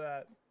love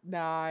that.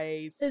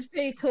 Nice. It's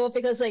pretty cool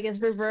because like it's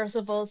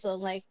reversible. So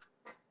like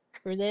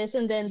for this,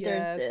 and then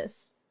there's this.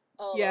 Yes.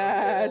 Oh,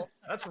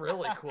 Yes. That's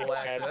really cool,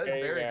 actually. That's There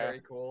you very, go.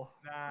 very cool.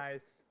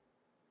 Nice.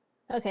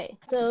 Okay,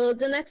 so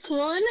the next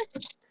one.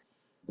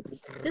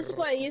 This is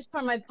what I use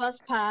for my bus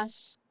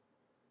pass.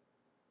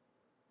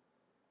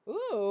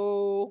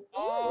 Ooh.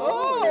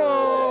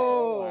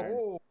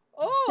 Oh.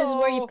 Oh. This is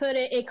where you put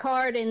a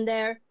card in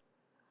there.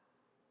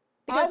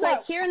 Because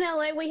like here in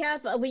LA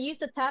we use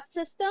the tap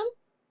system,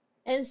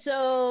 and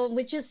so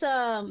we just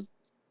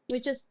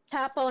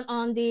tap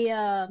on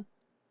the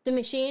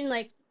machine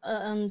like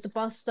on the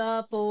bus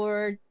stop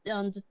or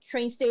on the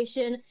train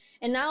station.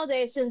 And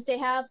nowadays, since they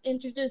have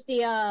introduced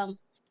the a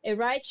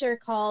rideshare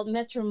called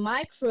Metro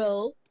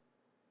Micro,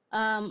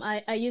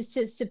 I use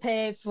this to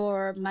pay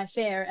for my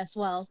fare as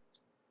well.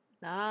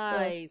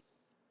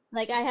 Nice.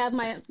 Like I have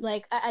my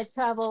I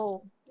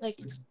travel like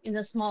in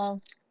a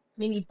small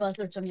mini bus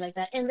or something like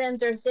that. And then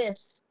there's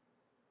this.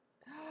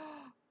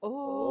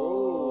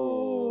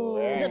 Oh.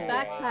 It's a very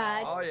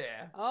backpack. Oh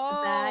yeah.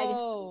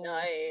 Oh.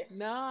 Nice.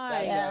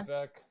 Nice. Yeah.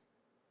 Epic.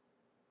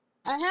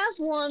 I have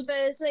one, but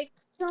it's like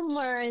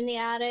somewhere in the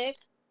attic.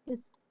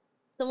 It's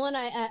the one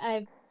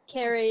I've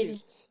carried.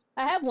 Shoot.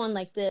 I have one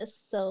like this,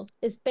 so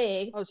it's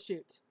big. Oh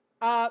shoot.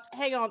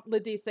 Hang on,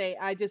 Ladice.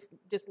 I just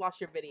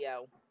lost your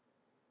video.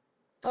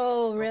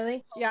 Oh,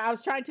 really? Yeah, I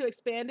was trying to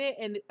expand it,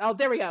 and oh,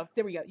 there we go.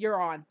 There we go. You're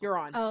on. You're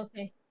on. Oh,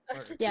 okay.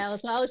 Okay. Yeah,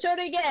 so I'll show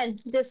it again.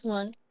 This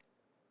one.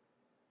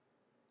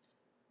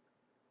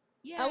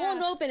 Yeah. I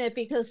won't open it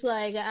because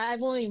like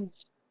I've only.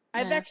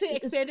 I've yeah, actually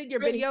it's expanded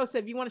your pretty- video, so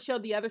if you want to show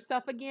the other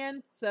stuff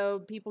again, so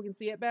people can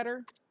see it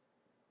better.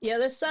 The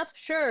other stuff,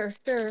 sure.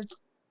 Yeah.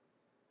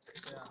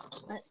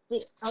 Let's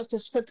see. I'll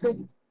just put it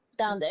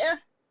down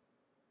there.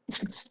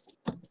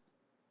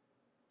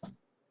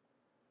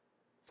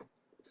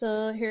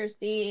 So here's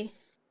the.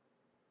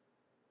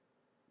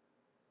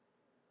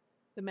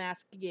 The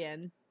mask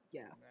again.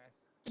 Yeah.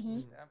 Nice.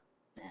 Mhm. Yep.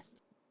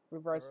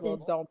 Reversible.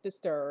 Cool. Don't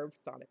disturb.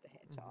 Sonic the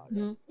Hedgehog.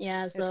 Mhm.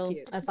 Yeah, so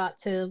cute. I bought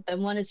two, but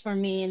one is for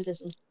me, and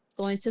this is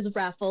going to the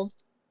raffle.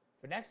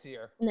 For next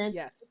year. And then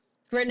Yes.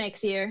 for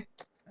next year,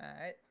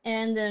 Alright.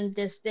 and then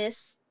this.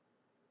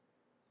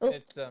 Oh.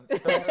 It's yeah,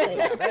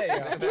 there you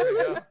go. There we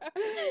go.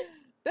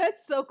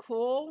 That's so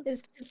cool.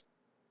 It's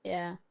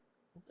yeah.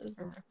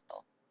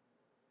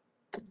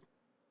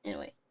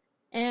 Anyway,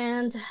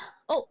 and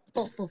oh.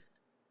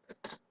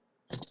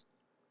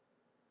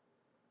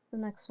 The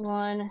next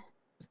one.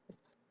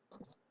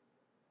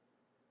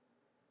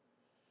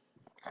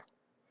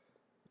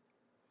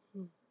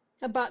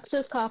 I bought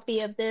two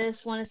copy of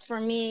this. One is for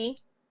me,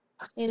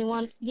 and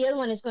the other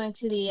one is going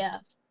to the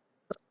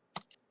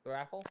The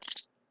raffle?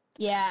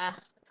 yeah.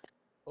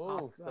 Ooh,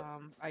 so-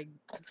 Awesome. I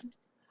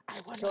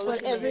wonder So what What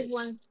this is-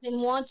 everyone's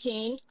been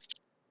wanting.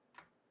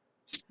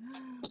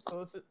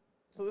 So this is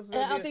And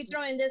gonna I'll be be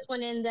throwing this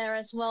one in there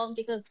as well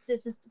because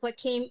this is what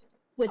came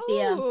with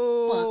the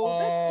Oh,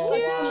 that's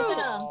cute.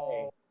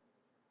 Oh.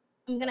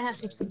 I'm gonna have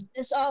to put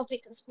this off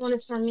because one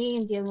is for me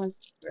and the other one's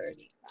for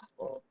the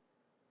raffle.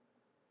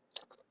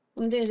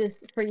 I'm doing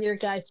this for your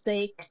guys'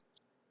 sake.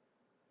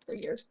 after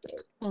yours.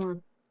 Hold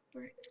on.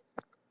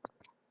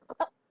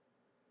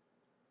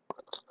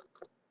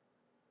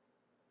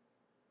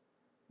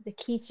 The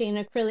keychain,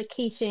 acrylic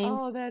keychain.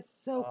 Oh, that's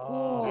so Oh,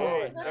 cool.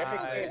 Hey, that's that's so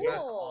nice.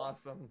 cool.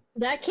 That's awesome.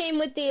 That came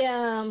with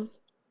the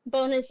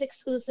bonus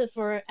exclusive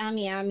for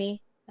Ami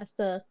Ami. That's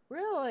the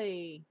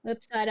Really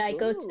website I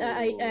go to.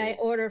 I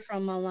Ooh. order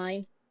from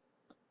online.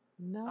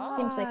 nice.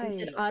 Seems like a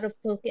good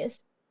autofocus.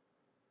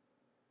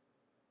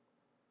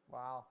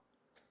 Wow.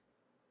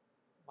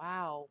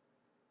 Wow.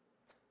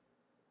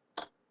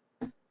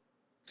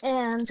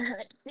 And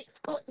let's see.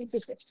 Oh, let me do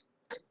this.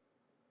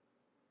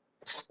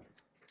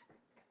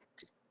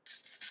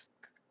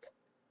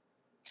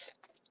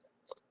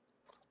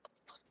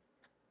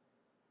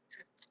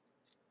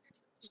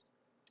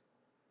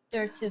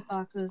 There are 2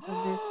 boxes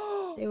of this.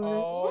 They were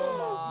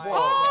Oh my Whoa.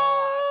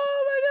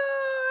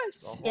 Oh The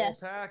my whole gosh! Yes.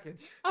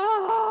 package.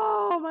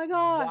 Oh my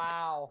gosh!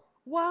 Wow.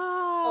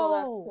 Wow! Oh,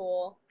 that's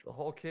cool. It's the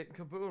whole kit and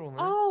caboodle, man.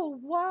 Oh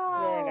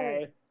wow! Very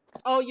nice.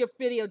 Oh, your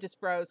video just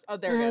froze. Oh,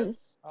 there it And-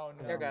 goes. Oh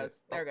no. There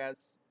goes. There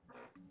goes.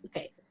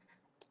 okay.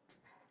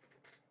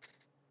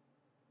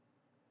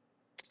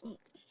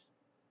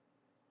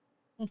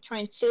 I'm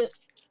trying to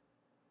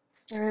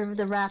remove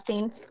the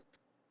wrapping.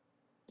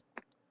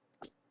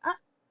 Ah.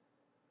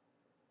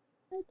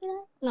 Did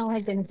I? No, I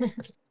didn't.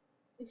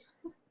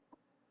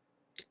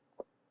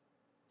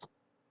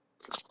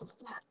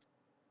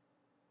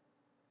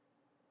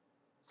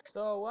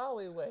 So while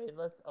we wait,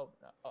 let's. Oh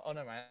no. Oh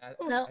never mind.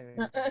 No,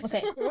 no.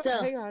 Okay, Oh,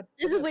 so hang on.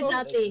 this is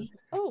without the.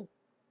 Oh.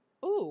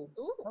 Ooh.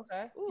 Ooh.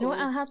 Okay. Ooh. You know what?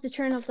 I'll have to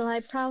turn off the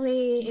light.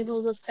 Probably it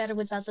will look better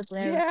without the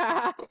glare.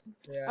 Yeah.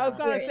 Yeah. I was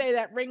gonna Here. say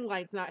that ring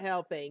light's not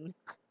helping.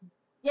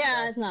 Yeah,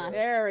 That's it's not. good.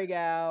 There we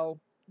go.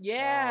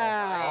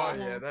 Yeah. Oh,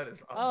 yeah, that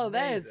is amazing. Oh,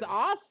 that is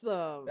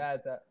awesome.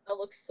 That's a, That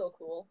looks so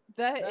cool.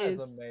 That that's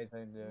is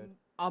amazing, dude.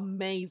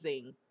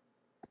 amazing.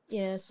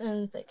 Yes,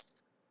 and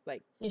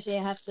Like, usually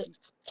I have to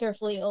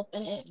carefully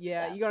open it.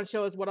 yeah, you gonna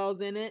show us what all's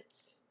in it?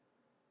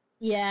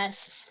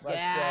 Yes. Let's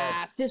go.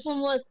 Yes. This one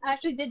was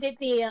actually they did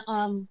the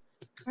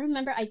I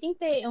remember I think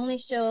they only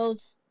showed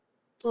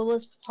what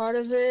was part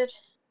of it.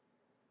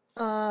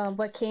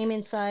 What came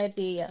inside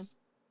the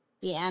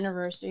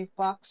anniversary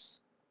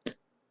box.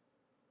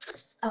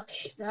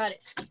 Okay, got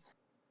it.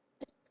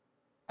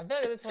 I think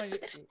at this point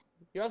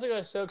you're also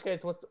going to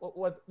showcase what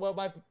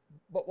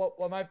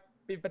might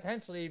be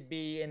potentially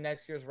be in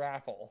next year's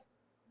raffle.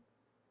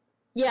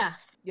 Yeah,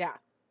 Yeah.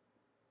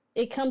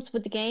 it comes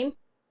with the game.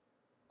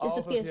 It's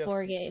a for the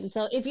PS4 game.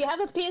 So if you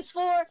have a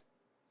PS4,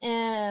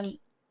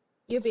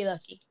 you'll be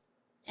lucky.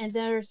 And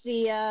there's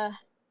the I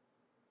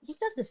think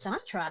that's the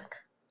soundtrack.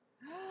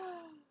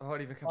 Oh,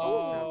 it even comes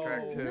Oh, with the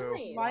soundtrack too.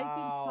 Nice. Life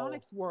Wow. in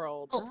Sonic's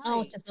World. Oh, Nice.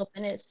 I'll just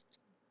open it.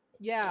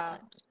 Yeah.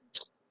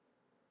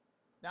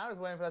 Now I'm just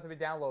waiting for that to be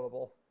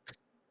downloadable.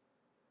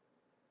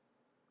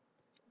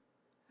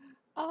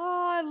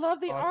 Oh, I love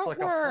the Oh, it's like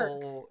a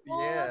artwork. full,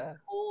 Oh, yeah,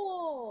 that's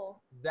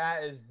cool.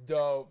 That is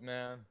dope,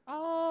 man.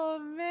 Oh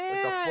like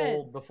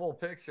man. the full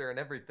picture and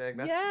everything.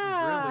 That's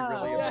Yeah.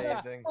 really Oh,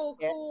 that's amazing. so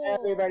Yeah, cool.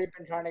 everybody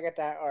been trying to get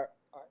that art.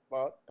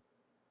 Well,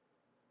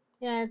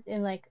 Yeah,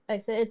 and like I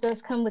said, it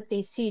does come with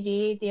the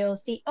CD,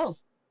 DLC. Oh,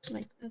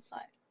 like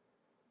inside.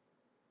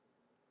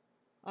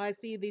 I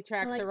see the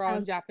tracks like are all in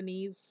how-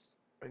 Japanese.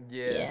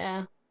 Yeah.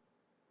 Yeah.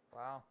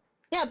 Wow.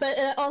 Yeah, but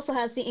it also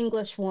has the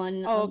English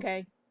one. Oh,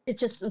 okay. It's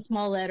just a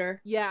small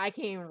letter. Yeah, I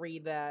can't even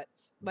read that.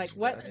 Like,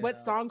 Yeah. what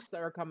songs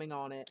are coming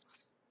on it?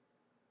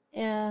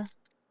 Yeah.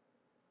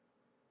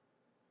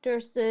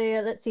 There's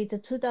the let's see, the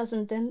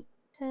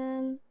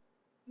 2010.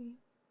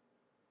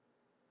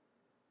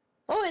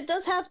 Oh, it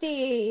does have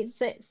the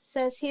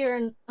says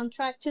here on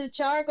track 2,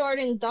 Char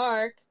Garden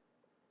Dark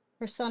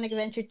for Sonic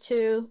Adventure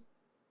 2.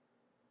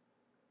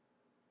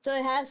 So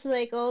it has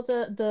like all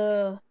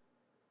the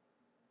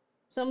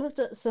some of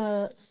the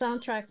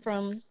soundtrack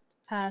from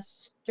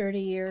past 30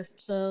 years.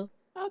 So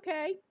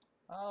Okay.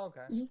 Oh,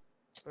 okay.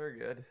 Very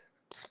good.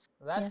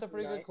 That's Yeah. a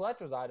pretty good Nice.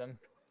 collector's item.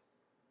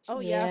 Oh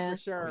yeah, Yeah. for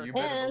sure. Oh, you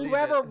better And believe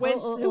Whoever it.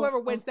 wins, oh, whoever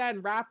oh. wins that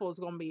in raffle is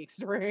going to be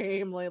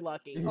extremely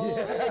lucky. Oh,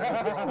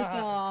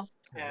 Aw.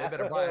 Yeah, they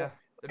better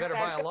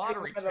buy a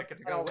lottery ticket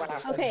to go with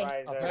it. Okay.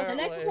 Apparently. The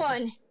next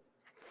one.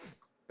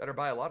 Better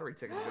buy a lottery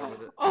ticket to go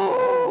with it.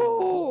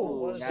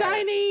 Oh, Ooh,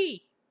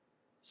 shiny,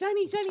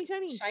 shiny, shiny,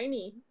 shiny.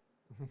 shiny.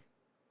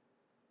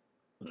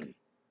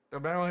 No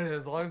matter what it is,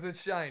 as long as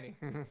it's shiny.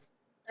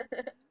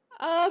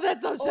 Oh,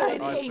 that's so Oh, shiny.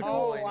 that's a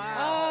Oh, coin, wow.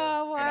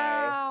 Oh A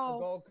wow.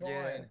 gold coin.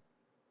 Yeah.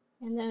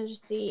 And there's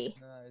the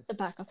Nice.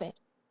 back of it.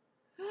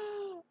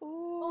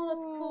 Oh,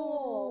 that's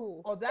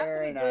cool. Oh, that's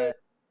Very pretty good.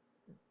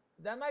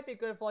 That might be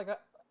good for like a.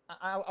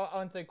 I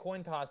wouldn't say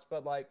coin toss,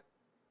 but like.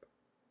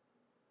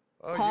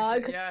 Oh,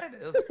 Pog. yeah, it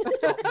is.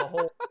 The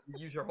whole, you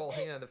use your whole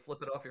hand to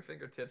flip it off your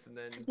fingertips and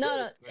then.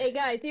 No. Hey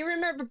guys, do you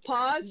remember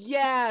Pogs?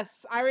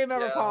 Yes, I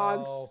remember Yeah.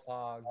 Pogs. Oh,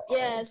 Pogs.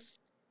 Yes.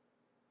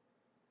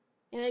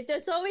 And like,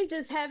 there's always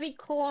this heavy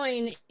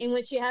coin in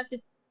which you have to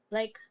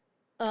like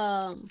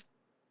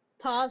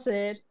toss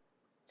it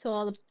to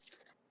all the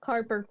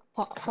cardboard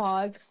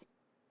pogs.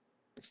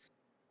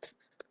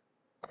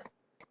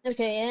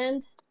 Okay,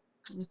 and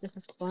this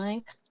is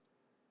blank.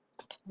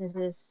 This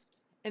is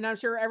And I'm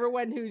sure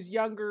everyone who's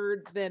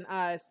younger than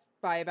us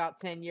by about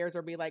 10 years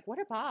will be like, what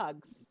are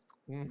pogs?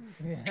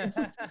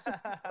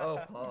 Oh,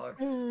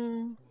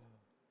 Pogs.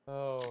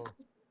 Oh.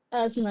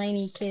 us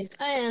 90 kids.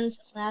 And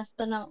last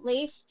but not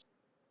least,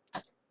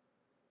 the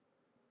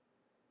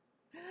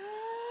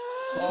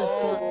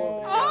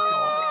book. Oh!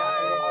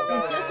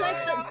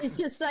 It's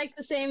just like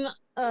the same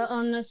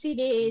on the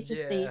CD. It's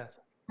just the Yeah.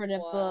 printed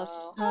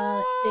book.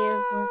 Wow.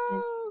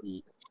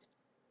 See.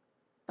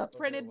 The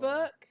printed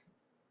book?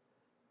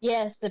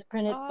 Yes, the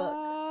printed book.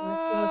 Let's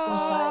see what's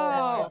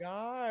Oh inside my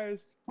gosh.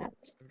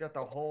 We've got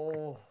the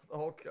whole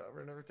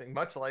cover and everything,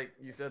 much like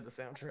you said, the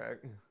soundtrack.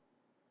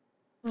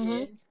 that.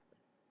 Mhm.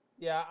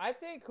 Yeah, I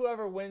think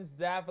whoever wins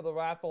that for the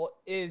raffle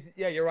is,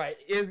 yeah, you're right,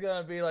 is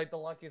gonna be like the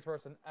luckiest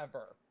person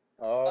ever.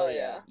 Oh, Oh,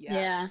 yeah. yeah.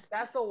 Yes.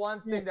 That's the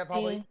one thing that Let's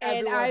probably see.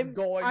 And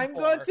everyone's I'm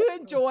for. going to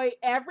enjoy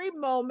every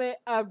moment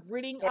of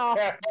reading off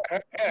that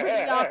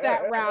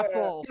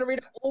raffle. I'm gonna read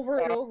it over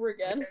and over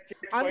again.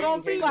 I'm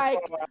gonna be like,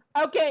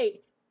 okay,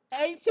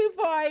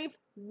 825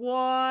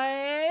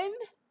 1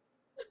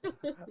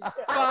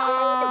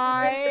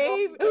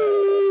 5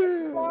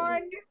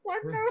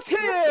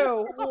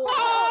 2.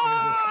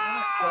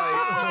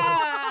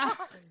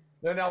 Ah!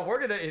 No, now we're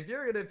gonna if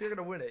you're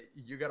gonna win it,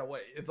 you gotta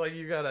wait. It's like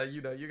you gotta This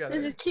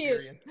is cute.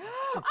 experience.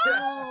 Oh,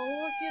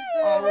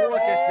 Oh, look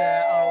at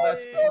that! Oh,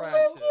 that's It's so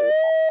precious. cute.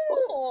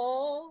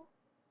 Aww.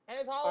 And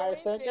it's I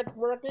Halloween. think themed. it's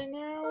working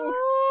now.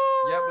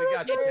 Yep, we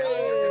got you,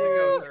 Kelly. You're good to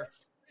go, sir.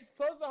 It's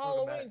close to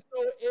Halloween, so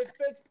it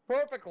fits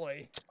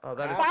perfectly. Oh,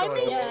 that is Find so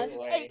me, Yes.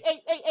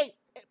 hey,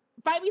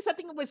 find me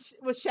something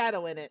with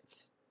shadow in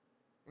it.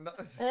 No,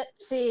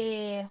 Let's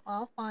see.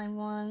 I'll find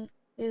one.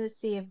 Let's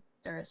see if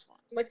there's one.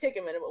 It might take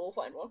a minute, but we'll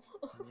find one.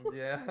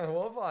 yeah,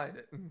 we'll find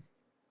it.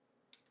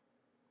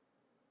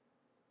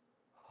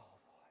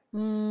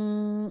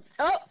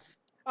 Oh,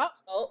 Oh,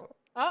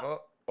 Oh,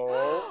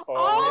 Oh,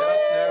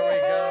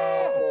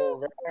 Oh,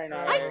 very I've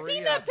nice.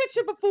 seen that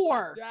picture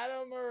before.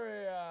 Shadow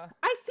Maria.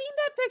 I've seen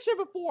that picture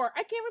before.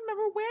 I can't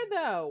remember where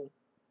though.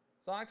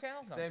 Sonic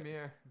Channel? No. same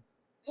here.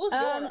 it was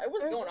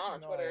there's- going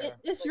on Twitter.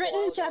 it's like, a written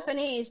while in ago.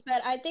 Japanese,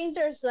 but I think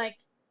there's like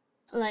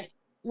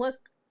what,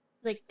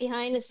 like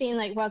behind the scene,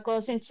 like what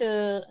goes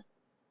into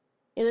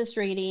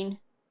illustrating.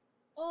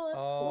 Oh, that's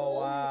Oh, cool.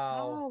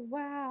 wow. Oh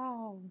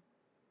wow.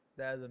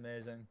 That is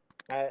amazing.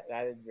 That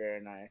is very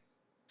nice.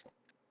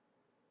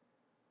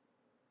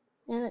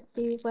 And let's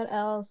see what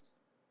else.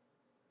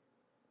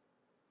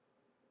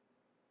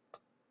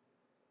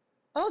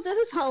 Oh, this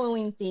is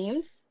Halloween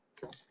themed.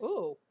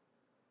 Ooh.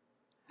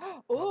 Ooh.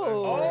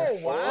 Oh,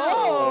 wow.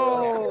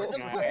 Oh. Nice.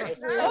 Yeah, that looks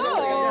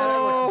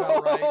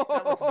about right.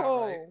 That looks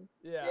about right.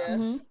 Yeah. Yeah.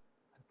 Mhm.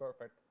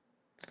 Perfect.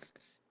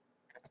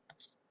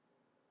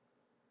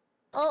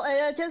 Oh,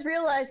 and I just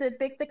realized that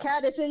Big the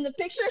Cat is in the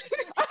picture.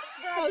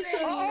 I'll show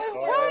you.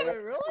 Oh, wait,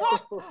 really?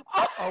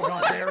 Oh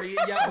god, there he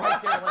yeah,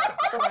 right there, like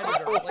the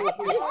predator.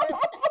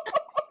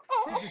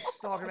 Like, he's just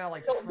stalking out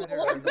like Don't predator.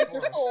 let in him the take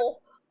your forest.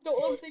 soul.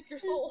 Don't let him take your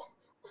soul.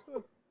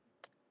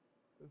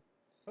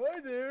 Hi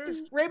there.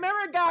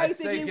 Remember, guys,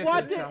 say if you get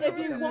want the to, tough if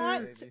you guy,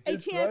 want baby. a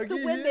It's chance to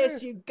Froggy win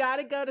this, here. you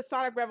gotta go to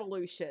Sonic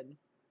Revolution.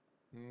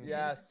 Mhm.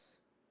 Yes.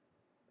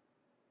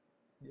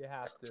 You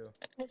have to.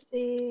 Let's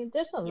see.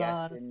 There's a Yes,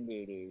 lot.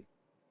 indeed.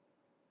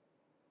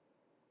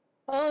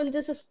 Oh, and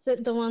this is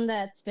the one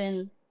that's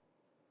been.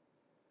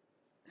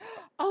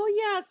 Oh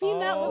yeah, I've seen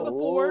that one Oh.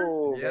 before.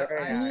 Ooh, Yeah,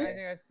 very I nice.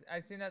 think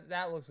I've seen that.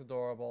 That looks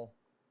adorable.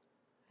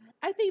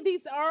 I think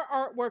these are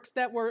artworks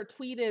that were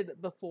tweeted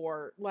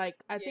before. Like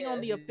I think on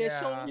the Yeah.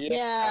 official.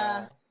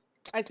 Yeah.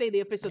 I say the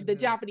official, the Mhm.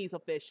 Japanese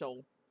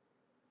official.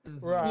 Mhm.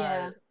 Right.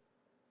 Yeah.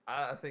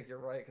 I think you're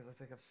right because I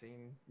think I've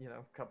seen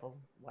a couple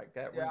like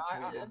that Yeah,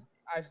 retweeted.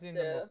 I've seen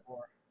Yeah. them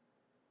before.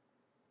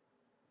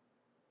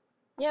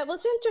 Yeah,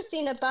 what's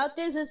interesting about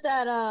this is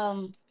that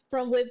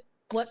from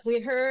what we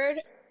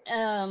heard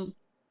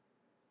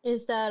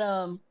is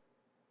that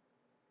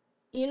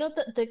you know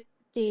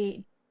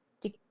the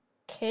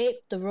cape,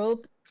 the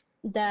robe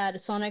that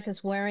Sonic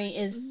is wearing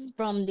is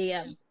from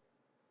the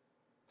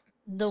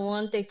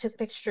one they took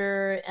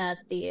picture at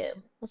the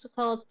what's it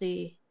called,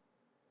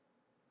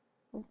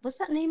 what's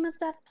that name of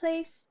that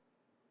place,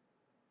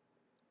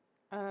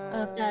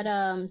 of that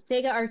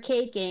Sega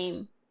arcade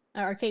game,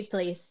 arcade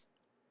place.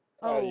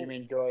 Oh, you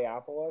mean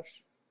Joyopolis?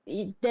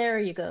 There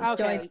you go.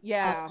 Okay,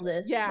 yeah.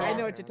 Joyopolis. Yeah, I Yeah.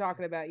 know what you're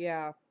talking about.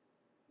 Yeah.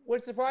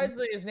 Which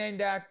surprisingly is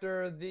named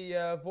after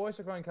the voice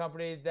recording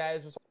company that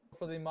is responsible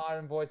for the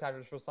modern voice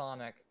actors for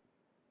Sonic.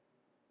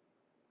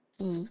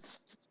 Mm.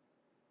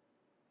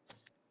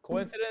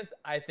 Coincidence?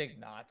 I think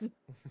not.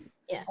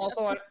 Yeah.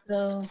 Also,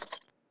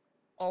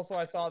 So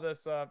I saw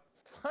this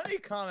funny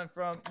comment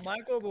from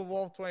Michael the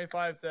Wolf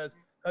 25 says,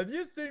 "Have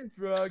you seen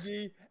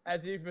Froggy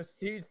as he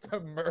proceeds to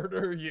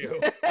murder you?"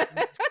 okay.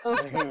 That's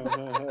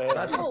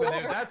Oh,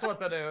 what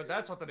the Lord. new.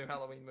 That's what the new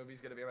Halloween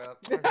movie's gonna be about.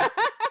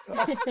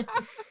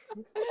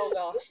 Oh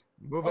gosh.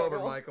 Move Oh, over,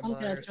 no. Michael I'm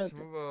gonna Myers. throw it.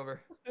 Move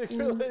over. They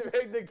really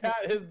make the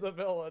cat is the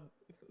villain.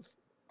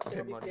 I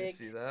didn't want you to big.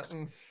 see that.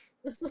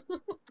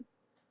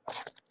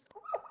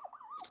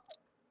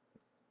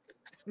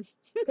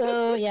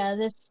 So yeah,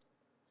 this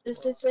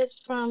is it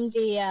from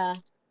the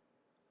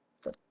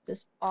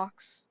this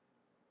box.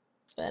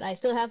 But I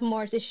still have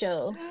more to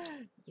show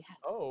Yes.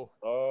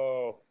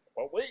 Oh,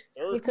 but wait,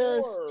 there's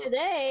because more.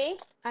 today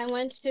I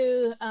went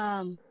to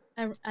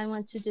I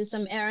went to do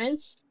some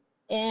errands,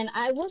 and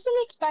I wasn't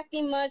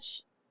expecting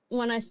much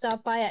when I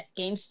stopped by at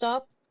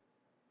GameStop.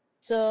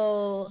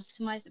 So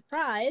to my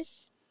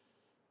surprise,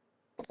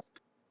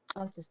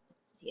 I'll just put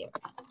it here.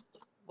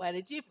 What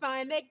did you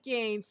find at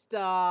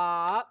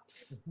GameStop?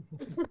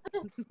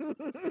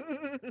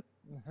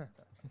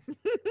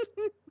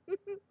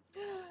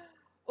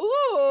 Ooh.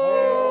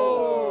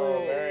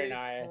 Oh, very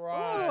nice.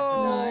 Right.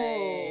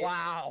 Ooh.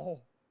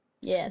 Wow.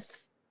 Yes,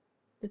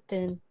 the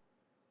pin,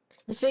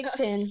 the fig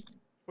pin.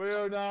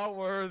 We're not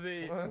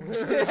worthy. And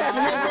then there's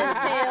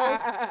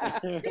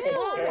tails. There's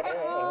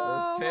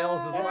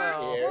tails as That's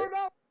well. cute. We're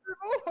not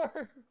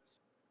worthy.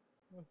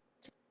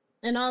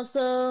 And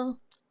also,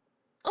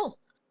 oh,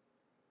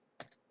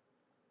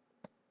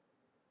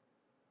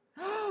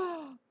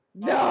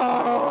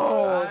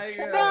 No!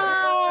 Tiger. No!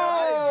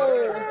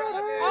 Tiger.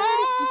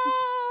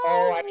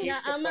 Oh, I Oh! used yeah,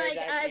 to I'm play like,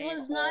 that I game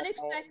was not all the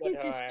expecting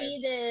to time. see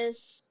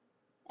this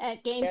at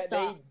Yeah, they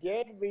GameStop.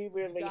 did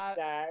re-release Got-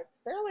 that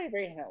fairly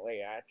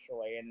recently,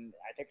 actually, and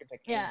I think it's a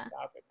Yeah.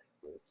 GameStop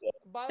exclusive.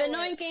 By But the way,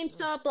 knowing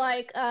GameStop,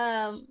 like,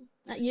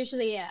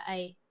 usually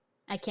I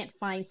can't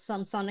find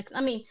some Sonic.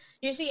 I mean,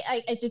 usually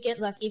I do get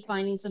lucky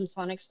finding some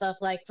Sonic stuff.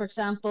 Like, for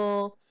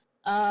example,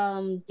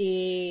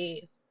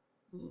 the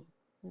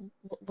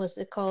what's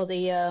it called?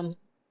 The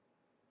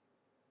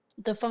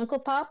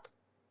Funko Pop.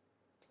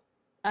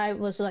 I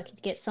was lucky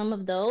to get some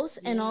of those,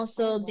 and Yeah.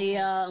 also Oh, the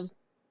wow.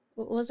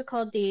 what was it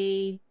called?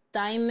 The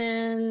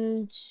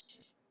Diamond.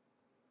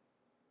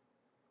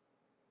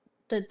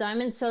 The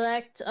Diamond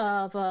Select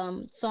of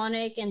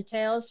Sonic and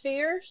Tails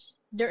spheres.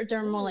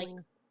 They're more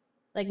Ooh.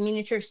 like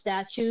miniature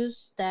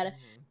statues that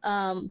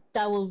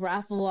that will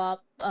raffle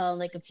up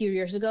like a few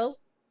years ago.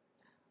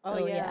 Oh,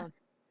 So, yeah.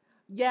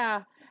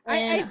 Yeah.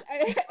 And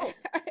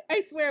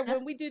I swear,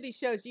 when we do these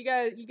shows, you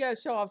gotta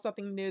show off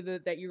something new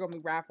that you're gonna be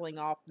raffling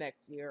off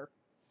next year.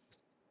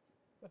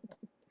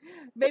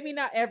 Maybe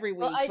not every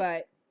week, well,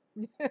 but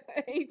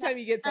anytime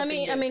you get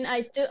something new. I mean,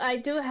 I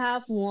do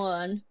have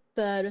one,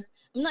 but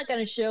I'm not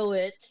gonna show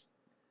it.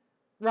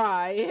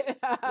 Right. And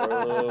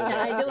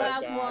I do I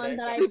have got one it.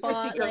 that I Super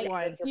bought secret like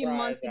one. a few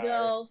months Surprise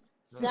ago.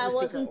 Super That secret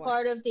wasn't one.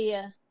 part of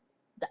the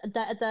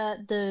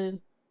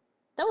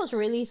that was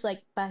released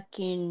like back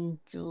in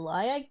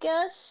July, I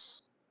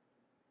guess.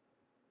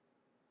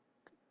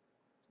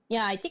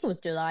 Yeah, I think it was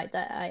July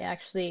that I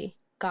actually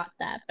got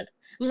that, but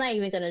I'm not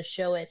even gonna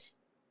show it.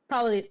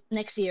 Probably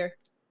next year.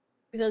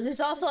 Because it's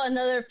also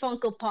another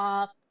Funko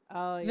Pop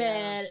Oh, yeah.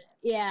 that,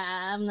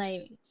 yeah, I'm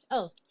like,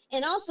 oh.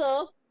 And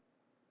also,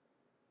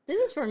 this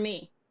is for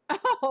me.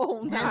 Oh,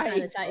 Hand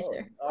nice.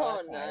 sanitizer. Oh,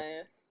 that's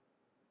nice.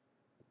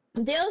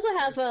 nice. They also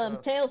have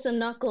stuff. Tails and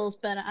Knuckles,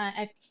 but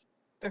I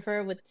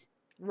prefer with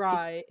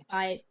Right.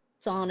 by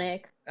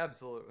Sonic.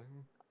 Absolutely.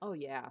 Oh,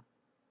 yeah.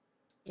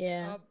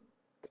 Yeah.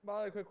 by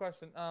the way, quick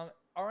question.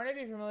 Are any of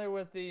you familiar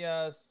with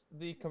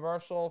the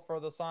commercial for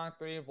the Sonic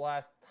 3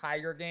 Blast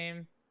Tiger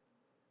game?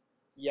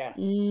 Yeah.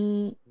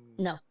 No.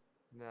 No.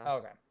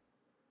 Okay.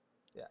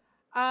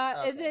 And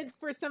Okay. then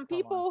for some Come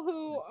on. people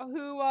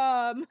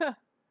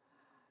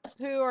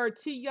who are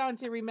too young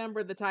to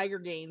remember the Tiger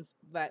games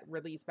that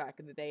released back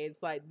in the day,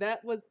 it's like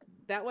that was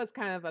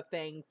kind of a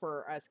thing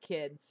for us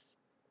kids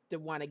to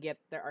want to get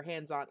our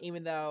hands on,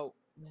 even though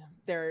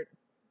they're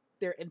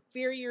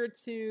inferior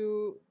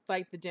to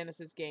like the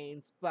Genesis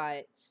games,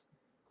 but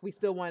we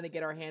still wanted to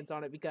get our hands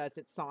on it because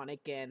it's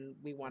Sonic and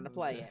we want to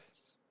play it.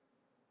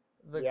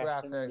 The Yes,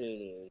 graphics.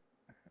 indeed.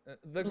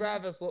 The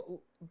graphics.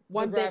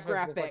 One bit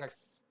graphics look like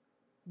graphics.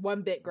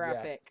 1 bit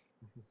graphic.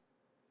 Yes.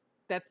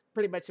 That's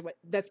pretty much it.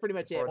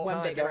 For a 1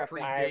 time bit that graphic.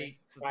 predates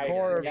I the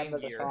remember Game the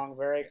Gear. song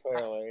very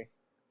clearly.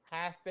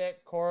 half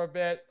bit, core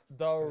bit,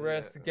 the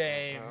wrist Yeah.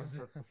 games.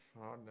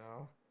 Oh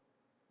no.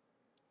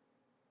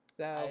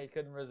 So I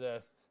couldn't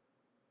resist.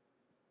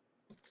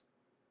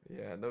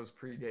 Yeah, and those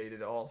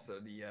predated also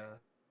the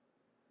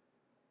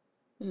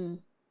Hmm.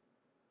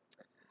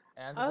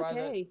 And I'm surprised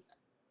that okay.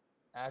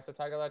 after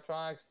Tiger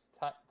Electronics,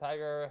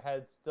 Tiger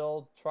had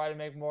still tried to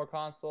make more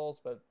consoles,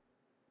 but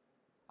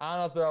I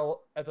don't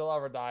know if they'll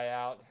ever die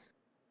out.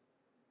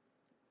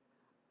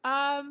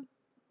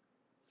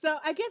 So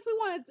I guess we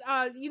want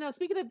to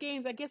speaking of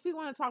games, I guess we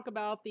want to talk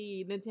about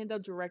the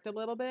Nintendo Direct a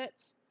little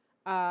bit.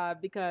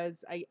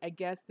 Because I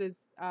guess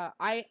this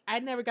I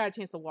never got a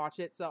chance to watch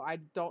it, so I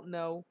don't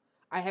know.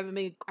 I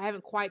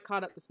haven't quite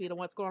caught up the speed of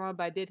what's going on,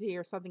 but I did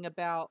hear something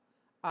about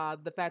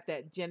the fact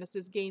that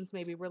Genesis games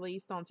may be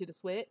released onto the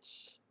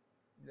Switch.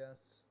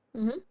 Yes.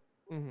 mm-hmm.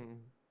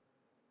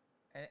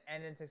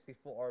 And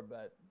N64,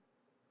 but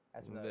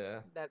that's another Yeah.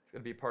 thing. That's It's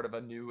gonna be part of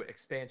a new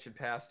expansion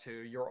pass to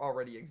your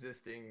already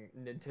existing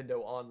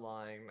Nintendo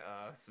Online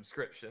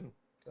subscription.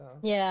 So.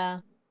 Yeah.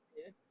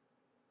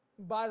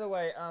 By the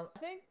way, I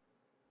think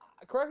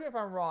correct me if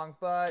I'm wrong,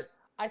 but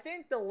I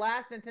think the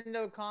last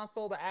Nintendo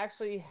console that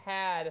actually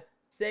had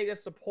Sega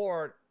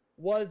support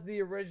was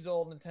the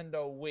original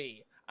Nintendo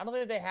Wii. I don't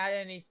think they had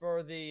any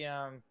for the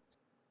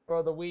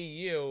Wii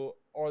U,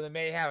 or they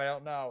may have, I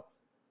don't know.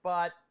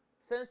 But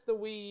since the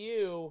Wii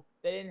U,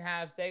 they didn't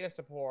have Sega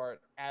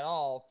support at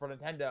all for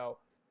Nintendo.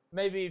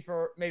 Maybe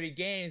for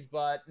games,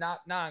 but not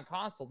on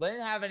console. They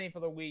didn't have any for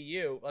the Wii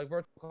U, like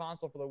Virtual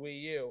Console for the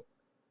Wii U.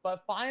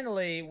 But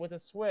finally, with the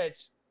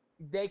Switch,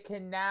 they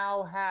can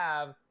now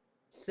have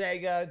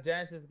Sega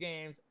Genesis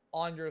games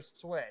on your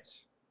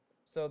Switch.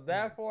 So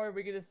therefore,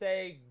 we get to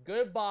say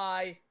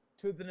goodbye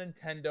to the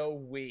Nintendo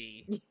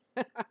Wii.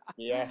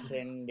 Yes,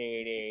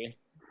 indeedy.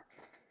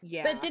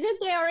 Yeah. But didn't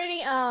they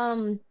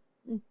already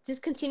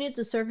discontinue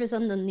the service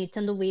on the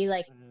Nintendo Wii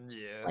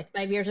Yeah. like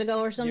 5 years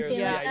ago or something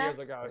Yeah. like that? Years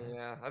ago.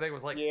 Yeah, I think it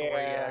was like Yeah.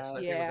 3 actually. I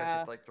think it was Yeah.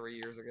 actually like 3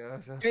 years ago.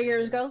 So. 3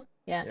 years ago?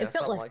 Yeah, Yeah, it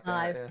felt something like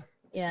that, 5.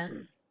 yeah. Yeah.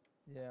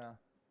 Yeah.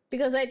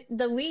 Because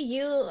the Wii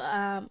U,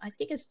 I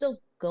think it's still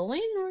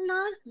going or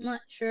not. I'm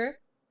not sure.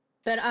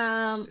 But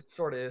It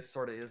sort of is,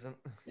 sort of isn't.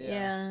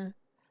 yeah.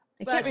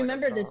 I But- can't Like a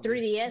remember the zombie.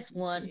 3DS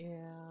one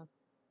Yeah.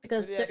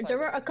 because 3DS there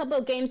were a like- couple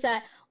of games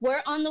that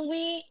were on the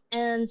Wii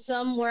and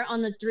some were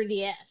on the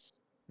 3DS.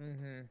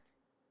 Mm-hmm.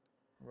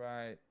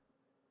 Right.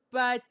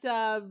 But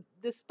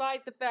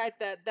despite the fact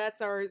that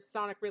that's our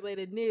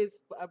Sonic-related news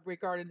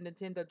regarding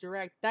Nintendo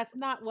Direct, that's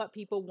not what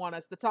people want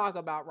us to talk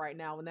about right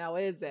now,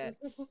 is it?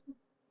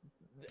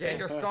 Get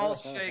your salt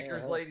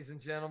shakers, ladies and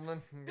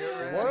gentlemen. Get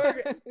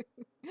ready.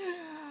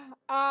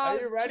 Are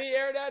you ready,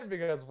 Airhead?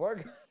 Because we're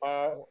gonna.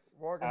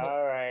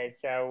 All right,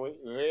 so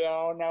we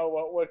all know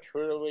what we're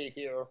truly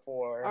here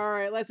for. All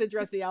right, let's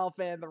address the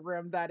elephant in the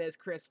room. That is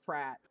Chris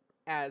Pratt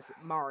as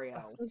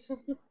Mario.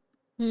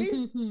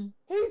 He's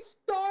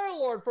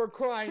Star-Lord, for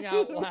crying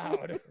out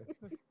loud.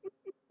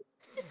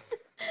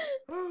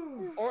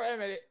 or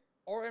admit,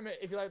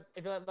 if you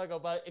like Lego,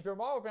 but if you're a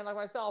Marvel fan like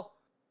myself,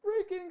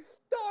 freaking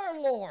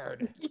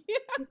Star-Lord.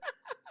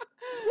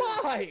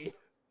 Why?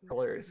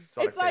 Hilarious.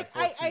 It's like,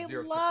 I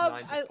love-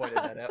 just pointed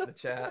that out in the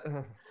chat.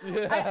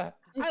 Yeah.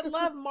 I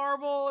love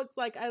Marvel. It's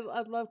like I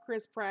love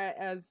Chris Pratt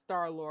as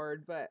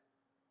Star-Lord, but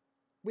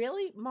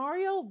really,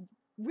 Mario,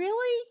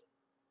 really?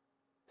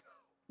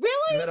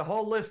 You had a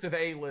whole list of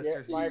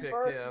A-listers my you picked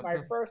first, him. my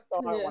first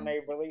thought Yeah. when they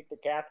released the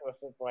cast list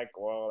was like,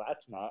 well,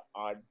 that's not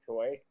odd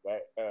choice,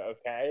 but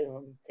okay,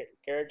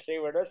 can't see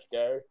where this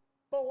goes.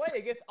 But wait,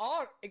 it gets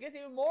odd. It gets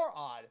even more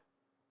odd,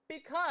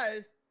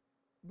 because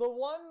the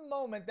one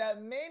moment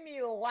that made me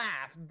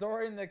laugh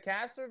during the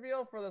cast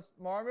reveal for the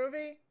Mario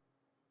movie,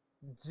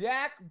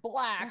 Jack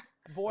Black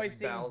voicing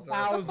Bowser.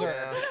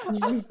 Yeah.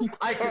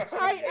 I could see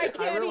I it.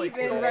 can't really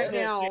even could. right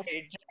now.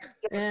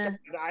 Yeah.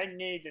 I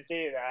need to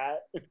see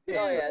that. Oh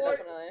yeah, voiced-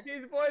 definitely.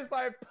 He's voiced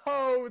by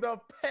Poe the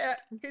pet.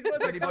 He's voiced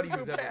by Anybody Kung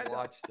who's Fu ever Panda.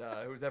 watched,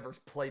 who's ever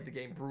played the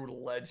game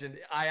Brutal Legend,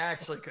 I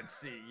actually could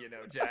see,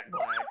 Jack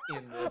Black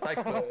in this.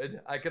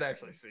 I could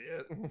actually see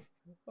it.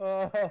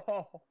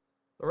 Oh.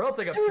 The real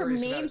thing I'm There were curious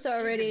about memes is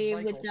already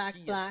with Keegan-Michael Jack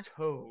Key as Black.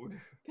 Toad.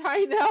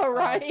 I know,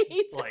 right?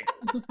 Like,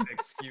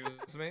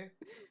 excuse me?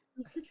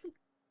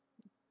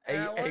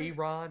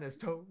 Aaron as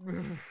Toad?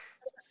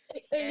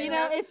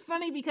 It's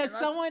funny because and that's-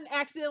 someone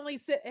accidentally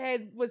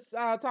was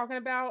talking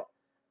about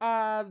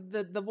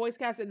the voice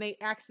cast, and they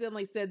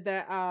accidentally said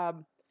that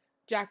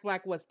Jack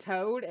Black was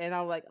Toad, and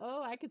I'm like,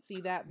 oh, I could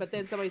see that. But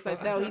then somebody's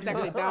like, no, he's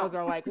actually Bowser.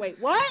 I'm like, wait,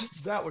 what?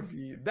 That would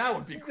be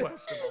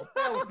questionable.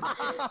 That would be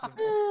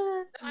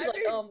questionable. I'd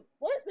be like,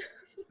 what?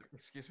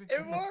 Excuse me?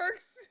 It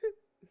works.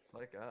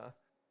 Like,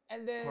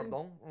 And then,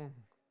 pardon?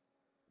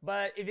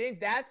 but if you think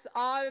that's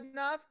odd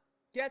enough,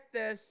 get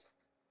this: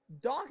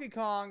 Donkey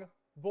Kong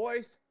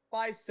voiced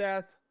by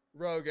Seth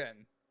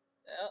Rogen.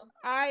 Yeah.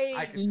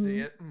 I can see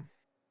it.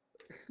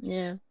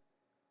 Yeah.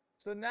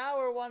 So now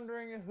we're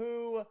wondering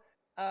who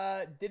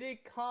Diddy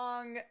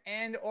Kong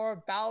and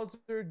or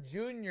Bowser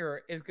Jr.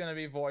 is gonna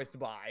be voiced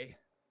by.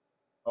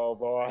 Oh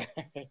boy.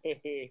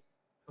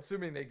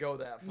 Assuming they go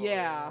that far.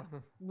 Yeah.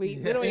 We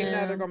don't even know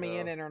Yeah. they're gonna be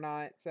in So- it or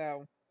not.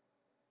 So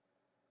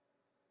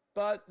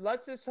But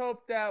let's just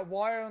hope that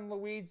Wario and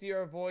Luigi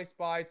are voiced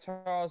by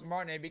Charles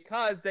Martinet,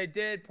 because they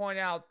did point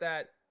out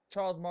that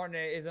Charles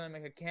Martinet is going to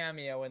make a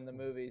cameo in the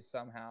movie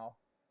somehow.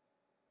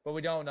 But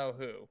we don't know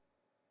who.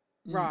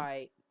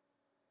 right.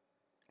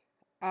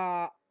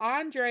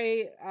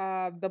 Andre,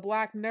 the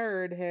black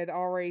nerd, had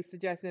already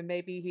suggested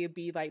maybe he'd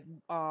be like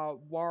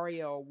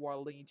Wario or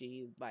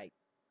Luigi, like.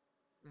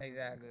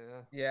 Exactly.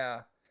 Yeah.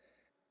 Yeah.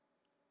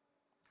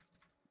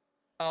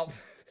 Oh,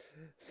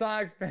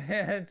 Sonic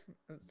fans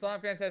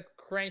says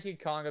Cranky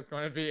Kong is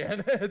going to be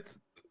in it.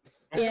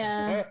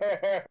 Yeah.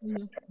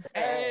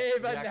 Hey,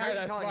 but Yeah, now Cranky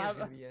that's Kong is live.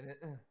 gonna be in it.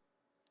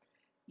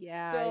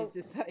 Yeah, So- it's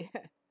just like.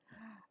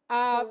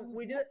 So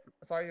we did.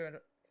 Sorry, you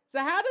interrupted. So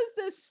how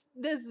does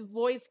this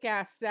voice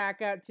cast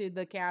stack up to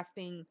the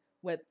casting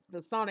with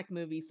the Sonic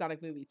movie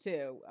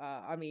 2?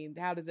 I mean,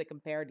 how does it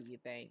compare, do you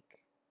think?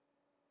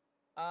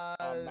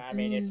 I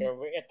mean,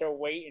 it's a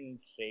wait and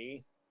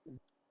see.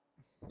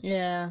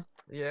 Yeah.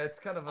 Yeah, it's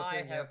kind of a I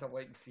thing. You have have- to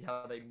wait and see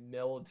how they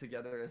meld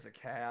together as a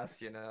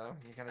cast. You know,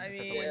 you kind of I just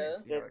have to wait mean,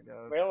 and see how There's it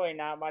goes. really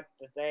not much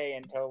to say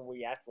until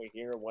we actually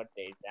hear what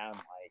they sound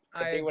like.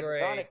 I If it was a agree.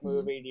 Sonic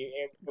movie,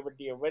 it was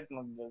the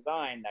original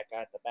design that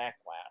got the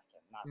backlash,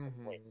 and not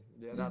the Mm-hmm. Wii.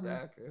 Yeah, not the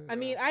Mhm. accurate. I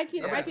mean, yeah. I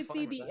can Yeah, I it's can see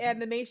fine with the that.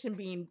 animation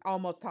being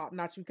almost top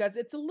notch because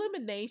it's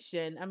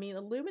Illumination. I mean,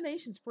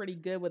 Illumination's pretty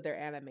good with their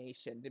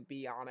animation, to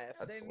be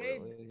honest. They made-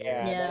 Absolutely.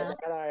 Yeah, Yeah.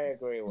 that I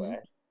agree with.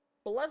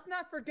 But let's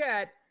not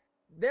forget,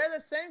 they're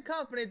the same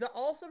company that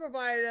also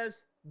provided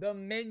us the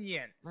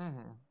Minions.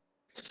 Mm-hmm.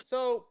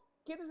 So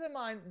keep this in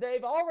mind.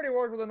 They've already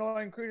worked with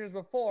annoying creatures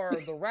before,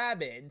 the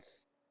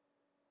Rabbids.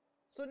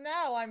 So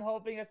now I'm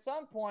hoping at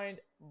some point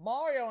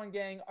Mario and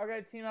gang are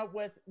gonna team up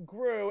with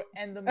Gru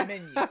and the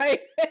Minions. I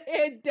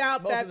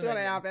doubt Most of that's the gonna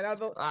Minions. happen. I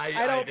don't.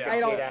 I don't. doubt I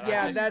don't. that.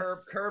 Yeah, I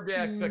that's. curb the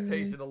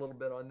expectation a little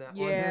bit on that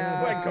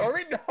Yeah. Wait, one.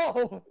 Gurry?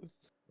 No.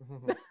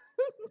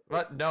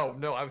 But no,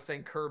 I was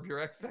saying curb your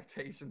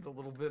expectations a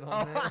little bit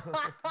on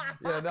that.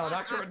 Yeah, no,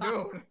 not curb.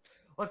 No,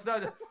 let's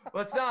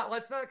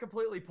not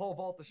completely pole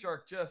vault the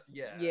shark just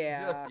yet.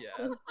 Yeah. Just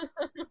yet.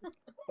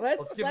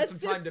 Let's Give it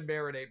some time to just.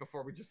 marinate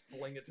before we just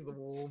fling it to the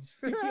wolves.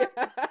 Yeah.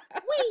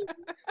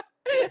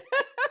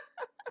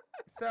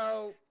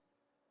 So,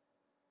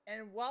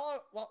 and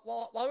while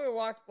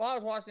I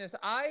was watching this,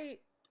 I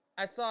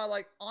saw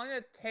like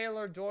Anya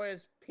Taylor-Joy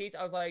as Peach.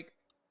 I was like,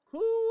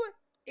 who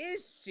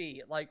is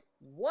she? Like,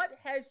 what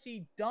has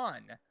she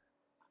done?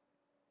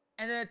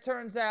 And then it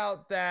turns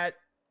out that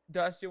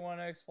Dust, you want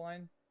to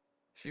explain?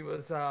 She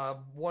was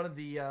one of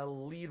the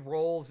lead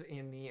roles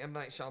in the M.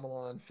 Night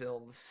Shyamalan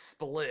film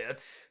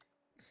Split.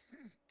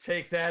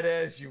 Take that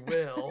as you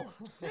will.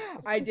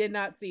 I did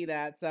not see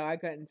that, so I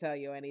couldn't tell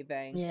you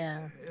anything.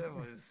 Yeah. It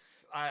was.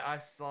 I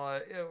saw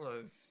it. It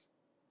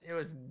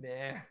was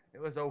meh.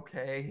 It was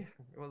okay.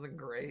 It wasn't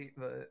great,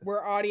 but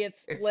We're audience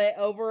split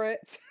over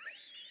it.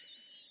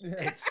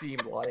 it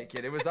seemed like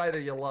it. It was either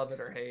you love it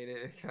or hate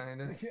it,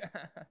 kind of. Yeah.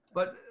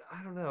 But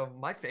I don't know.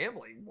 My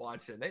family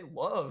watched it. They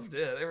loved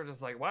it. They were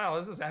just like, "Wow,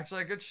 this is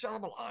actually a good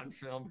Shyamalan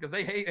film," because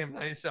they hate M.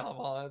 Night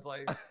Shyamalan. It's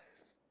like,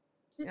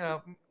 you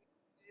know,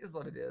 it is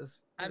what it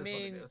is. I It is what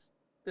mean, it is.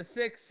 The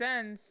Sixth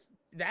Sense,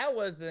 that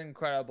was an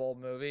incredible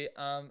movie.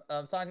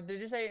 Sonic, did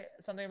you say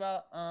something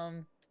about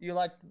you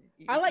like?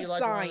 I like you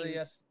liked one of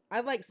Signs. the, I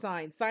like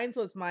Signs. Signs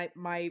was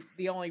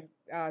the only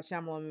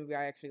Shyamalan movie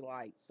I actually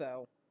liked.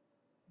 So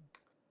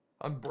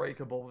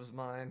Unbreakable was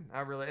mine.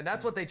 And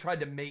that's what they tried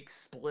to make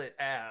Split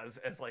as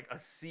like a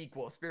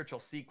sequel, a spiritual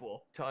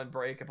sequel to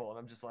Unbreakable. And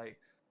I'm just like,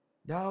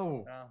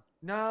 no,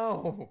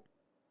 no,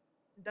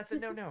 that's a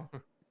no.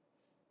 If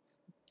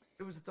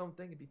it was its own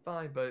thing, it'd be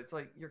fine. But it's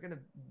like you're gonna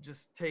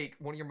just take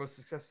one of your most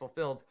successful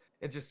films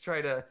and just try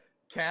to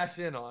cash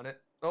in on it.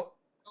 Oh,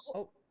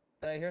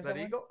 did I hear is that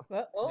something? Eagle?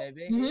 Oh,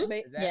 Maybe. Mhm.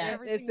 Is that Yeah.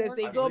 everything it says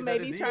working? Eagle, believe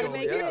that maybe is trying to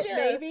Eagle, make yeah.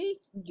 it, maybe.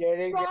 Get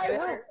it.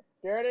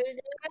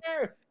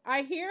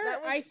 I hear,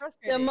 That was I The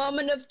frustrating.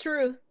 moment of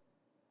truth.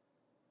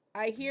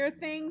 hear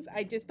things.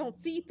 I just don't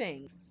see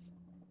things.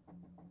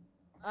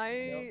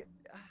 I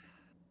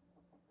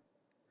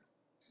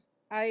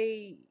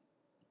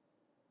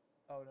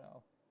Oh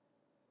no.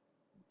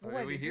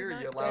 Okay, we is it hear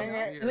not you going loud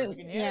out? and clear. We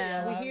can hear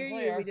Yeah. you. we loud hear and you.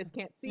 clear. We just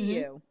can't see Mhm.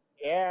 you.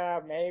 Yeah,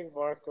 maybe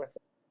work with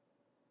it.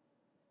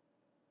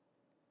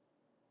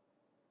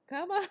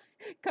 Come on,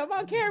 come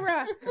on,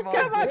 camera. Come on,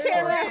 Come on, Discord,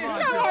 camera. come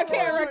on, Come on, Discord.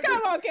 camera.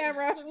 Come on,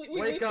 camera.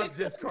 Wake up,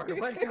 Discord.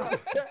 Wake up.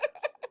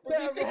 We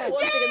fixed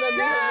one thing and then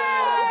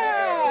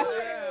Yeah!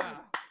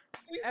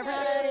 Yeah.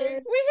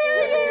 everything We hear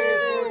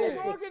It's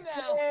you. broken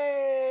now.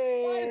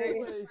 Yay!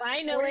 Finally.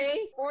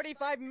 Finally.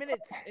 45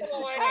 minutes into the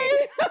Boy.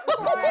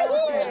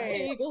 show.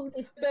 Yay! Eagle.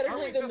 Better Are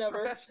we late than just never.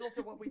 professionals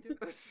at what we do?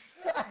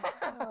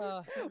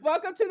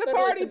 Welcome to the Better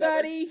party, late than never.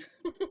 buddy.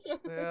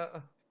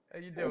 Yeah. How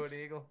you doing,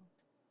 Eagle?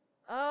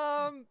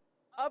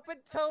 Up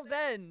until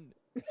then,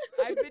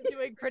 I've been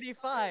doing pretty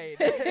fine.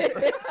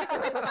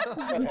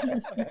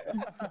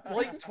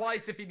 Blink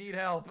twice if you need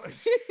help.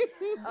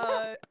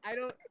 I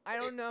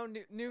don't know.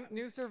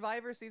 New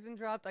Survivor season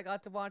dropped. I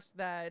got to watch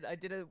that. I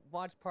did a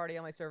watch party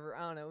on my server.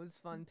 I don't know. It was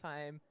a fun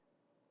time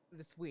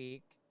this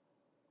week.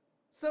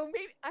 So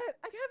maybe I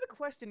have a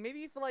question.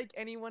 Maybe if like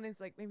anyone is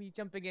like maybe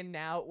jumping in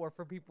now, or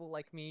for people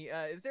like me,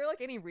 is there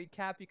like any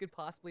recap you could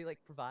possibly like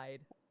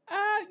provide?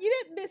 You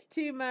didn't miss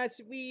too much.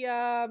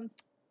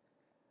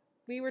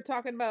 We were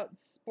talking about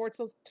sports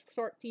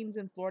short teams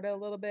in Florida a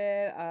little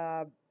bit.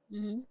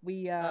 Mhm.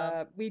 We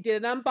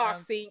did an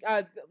unboxing.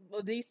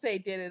 Lise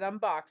did an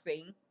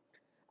unboxing.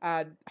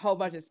 Whole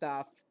bunch of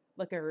stuff.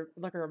 Look at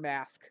her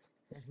mask.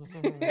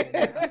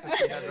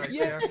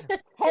 Yeah.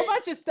 Whole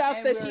bunch of stuff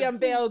And that she we're-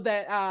 unveiled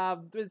that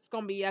it's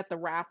gonna be at the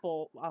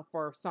raffle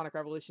for Sonic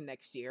Revolution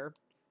next year.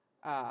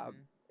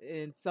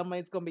 And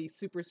somebody's gonna be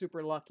super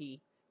super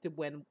lucky to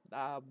win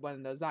one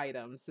of those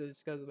items. So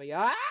it's gonna be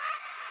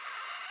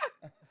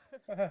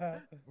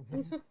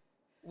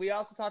We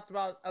also talked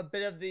about a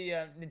bit of the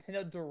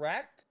Nintendo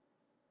Direct,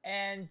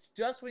 and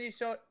just when you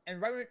showed,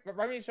 and right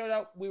when you showed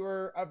up, we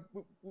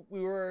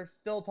were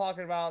still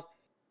talking about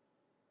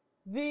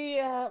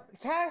the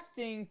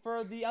casting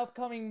for the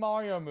upcoming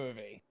Mario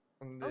movie.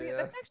 Oh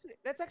yeah,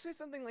 that's actually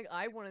something like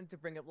I wanted to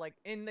bring up, like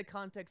in the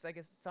context, I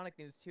guess, Sonic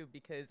news too,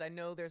 because I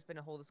know there's been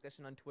a whole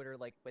discussion on Twitter,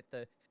 like with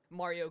the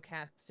Mario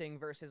casting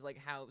versus like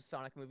how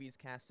Sonic movies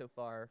cast so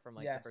far from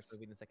like the first Yes.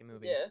 movie and the second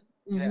movie. Yeah.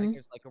 And I think Mhm.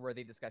 there's like a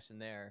worthy discussion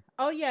there.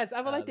 Oh yes,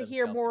 I would like to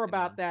hear themselves more to hit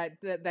on.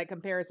 about that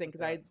comparison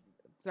because Okay. I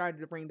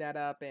started to bring that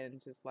up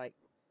and just like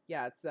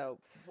yeah.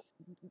 So,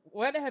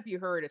 what have you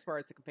heard as far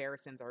as the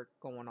comparisons are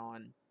going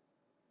on?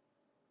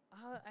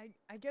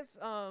 I guess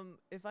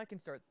if I can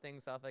start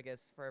things off, I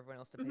guess for everyone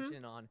else to pitch Mhm.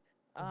 in on.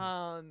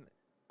 Mhm.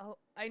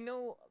 I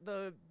know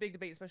the big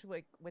debate, especially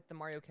like with the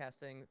Mario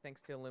casting,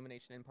 thanks to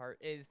Illumination in part,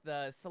 is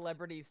the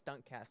celebrity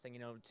stunt casting. You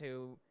know,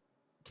 to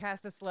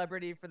cast a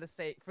celebrity for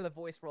the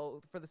voice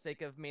role for the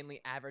sake of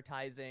mainly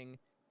advertising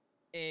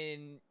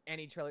in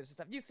any trailers and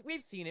stuff.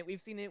 We've seen it.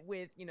 We've seen it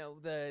with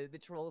the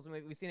Trolls, and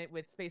we've seen it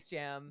with Space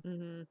Jam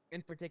Mm-hmm.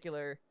 in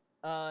particular.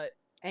 Uh,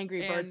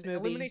 Angry Birds and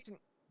movie. Illumination,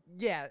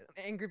 yeah,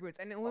 Angry Birds,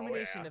 and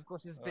Illumination, yeah. of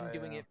course, has Oh, been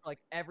doing yeah. it for, like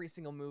every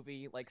single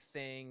movie, like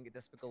Sing,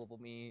 Despicable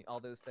Me, all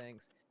those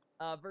things.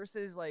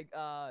 Versus like,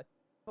 but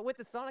with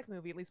the Sonic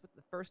movie, at least with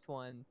the first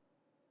one,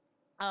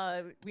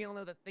 we all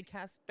know that they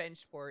cast Ben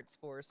Schwartz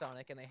for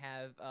Sonic, and they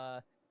have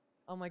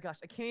oh my gosh,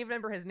 I can't even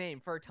remember his name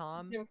for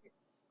Tom.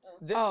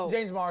 Oh.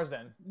 James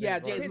Marsden. Yeah,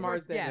 James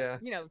Marsden. Yeah,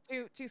 you know,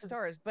 two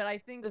stars, but I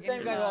think The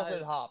same guy who also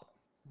did Hop.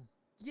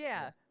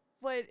 yeah,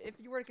 but if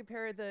you were to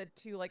compare the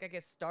two, like, I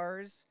guess,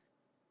 stars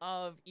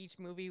of each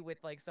movie with,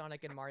 like,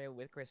 Sonic and Mario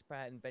with Chris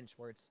Pratt and Ben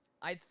Schwartz,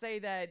 I'd say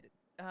that,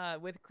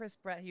 with Chris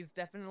Pratt, he's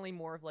definitely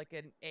more of, like,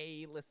 an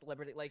A-list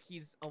celebrity. Like,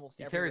 he's almost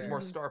He everywhere. carries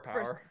more star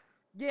power.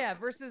 Yeah,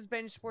 versus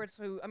Ben Schwartz,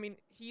 who, I mean,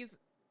 he's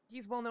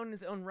well known in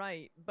his own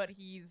right, but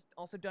he's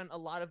also done a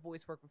lot of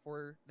voice work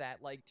before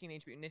that, like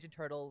Teenage Mutant Ninja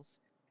Turtles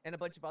and a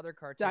bunch of other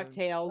cartoons.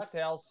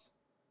 DuckTales.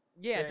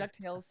 Yeah, Thanks.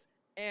 DuckTales.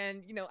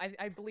 And,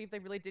 I believe they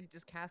really did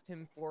just cast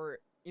him for,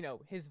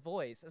 his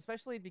voice,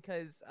 especially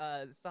because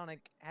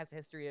Sonic has a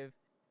history of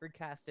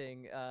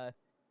recasting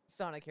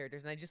Sonic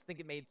characters, and I just think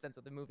it made sense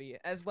with the movie,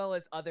 as well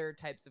as other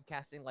types of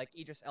casting, like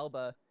Idris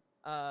Elba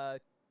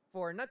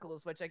for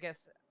Knuckles, which I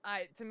guess,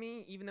 to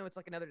me, even though it's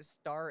like another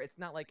star, it's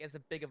not like as a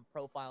big of a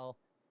profile,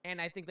 and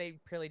I think they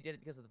purely did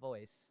it because of the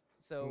voice.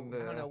 So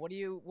I don't know. What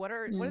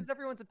is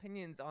everyone's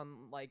opinions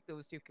on like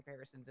those two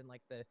comparisons and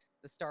like the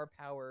star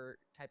power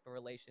type of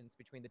relations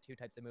between the two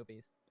types of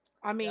movies?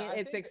 I mean, Yeah, I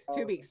it's think,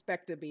 to be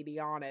expected, to be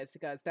honest,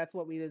 because that's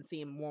what we've been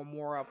seeing more and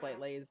more of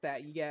lately. Is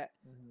that you get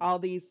all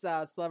these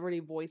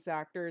celebrity voice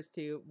actors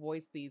to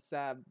voice these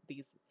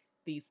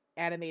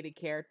animated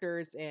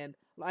characters, and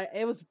like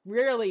it was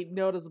really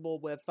noticeable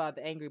with the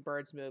Angry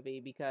Birds movie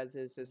because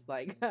it's just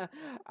like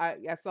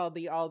I saw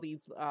all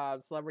these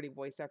celebrity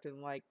voice actors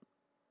and like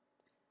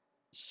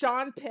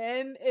Sean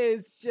Penn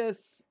is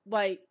just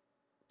like.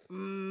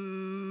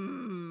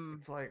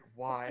 It's like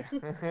why?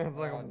 It's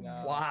like Oh,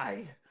 no.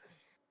 why?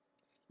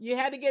 You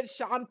had to get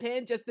Sean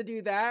Penn just to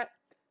do that.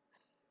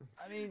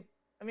 I mean,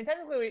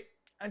 technically,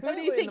 Who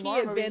do you think he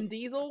is, Vin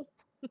Diesel?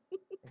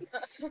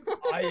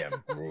 I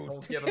am Groot.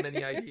 Don't give him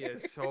any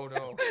ideas. Oh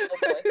no.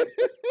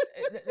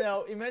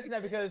 No, you mentioned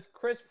that because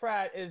Chris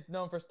Pratt is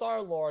known for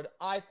Star-Lord.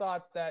 I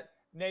thought that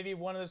maybe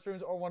one of the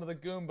streams or one of the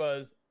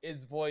Goombas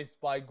is voiced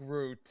by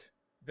Groot,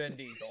 Vin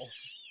Diesel.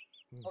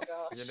 Oh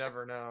gosh. You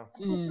never know.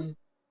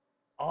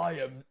 I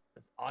am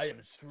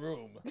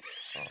Shroom.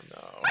 Oh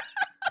no.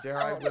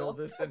 Dare I will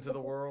this into the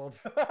world?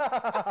 What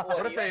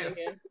if are you they?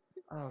 thinking?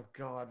 Oh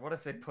god, what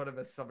if they put him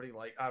as somebody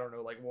like, I don't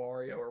know, like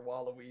Wario or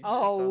Waluigi?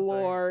 Oh or something?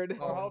 Lord.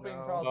 We're hoping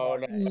Charles Oh,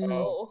 Martinet.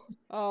 No.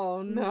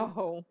 Oh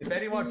no. If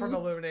anyone from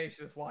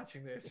Illumination is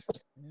watching this,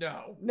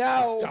 no.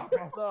 No. Stop.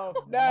 So,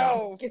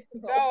 No. Kiss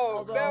them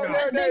No. both. No. No.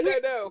 No. No. No.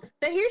 No.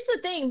 But here's the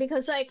thing,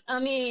 because like I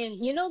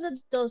mean, you know that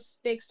those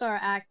big star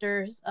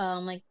actors,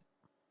 like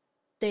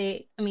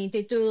they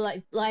do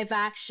like live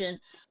action,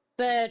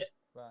 but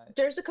right.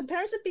 there's a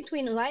comparison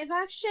between live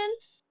action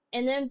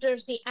and then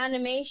there's the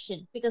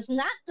animation because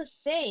not the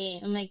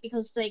same. Like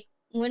because like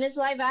when it's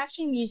live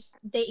action,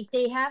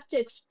 they have to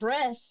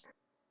express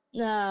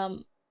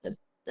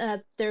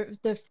their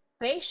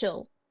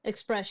facial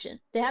expression.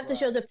 They have to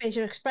show Right. their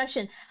facial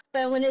expression.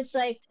 But when it's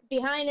like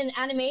behind an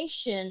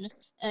animation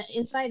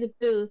inside the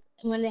booth,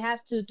 when they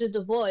have to do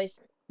the voice,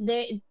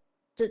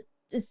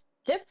 it's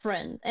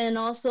different, and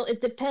also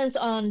it depends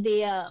on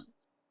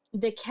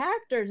the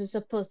character they're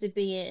supposed to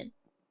be in.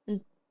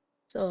 And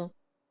so,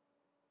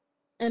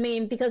 I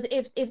mean, because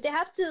if they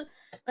have to,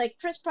 like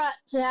Chris Pratt,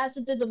 who has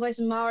to do the voice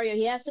of Mario,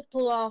 he has to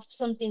pull off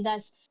something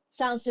that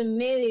sounds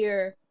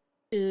familiar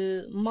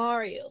to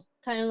Mario,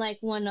 kind of like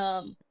when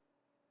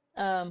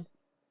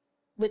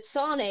with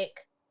Sonic,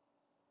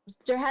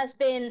 there has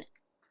been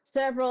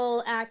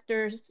several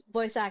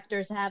voice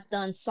actors have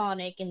done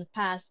Sonic in the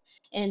past,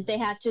 and they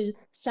had to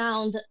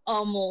sound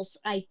almost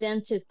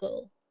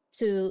identical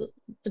to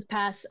the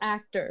past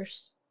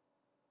actors.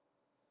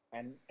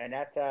 And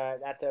that's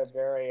a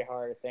very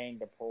hard thing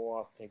to pull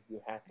off. If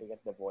you have to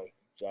get the voice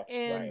Yes,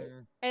 And right.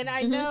 and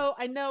I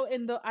Mhm. know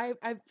in the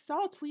I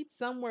saw a tweet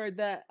somewhere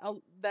that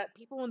that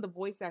people in the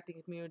voice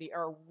acting community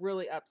are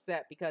really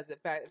upset because in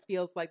fact it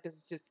feels like this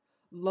is just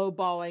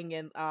lowballing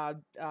and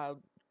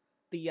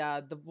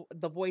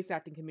the voice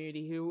acting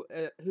community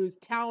whose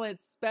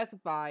talents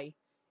specify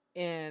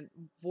in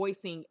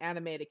voicing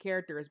animated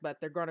characters, but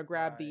they're going to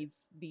grab Right.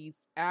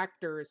 these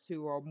actors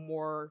who are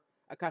more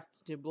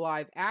accustomed to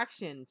live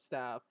action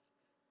stuff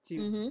to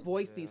Mhm.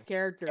 voice Yeah. these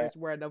characters,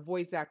 where the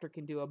voice actor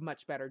can do a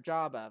much better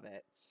job of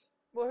it.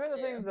 Well, here's the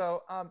Yeah. thing,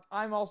 though.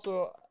 I'm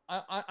also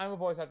I'm a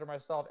voice actor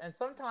myself, and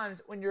sometimes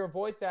when you're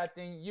voice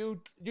acting,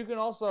 you can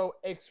also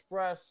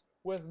express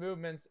with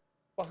movements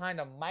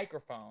behind a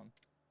microphone.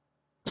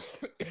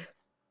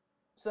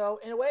 So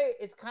in a way,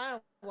 it's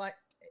kind of like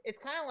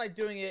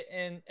doing it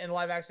in a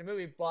live action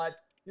movie, but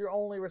you're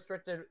only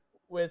restricted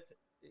with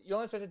you're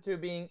only restricted to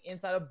being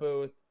inside a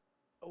booth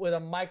with a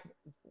mic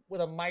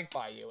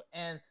by you.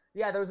 And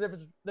yeah, there's a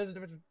difference.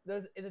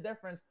 There's a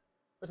difference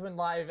between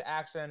live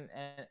action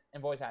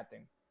and voice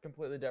acting.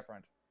 Completely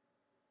different.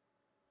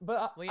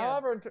 But Well, yeah.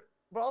 however,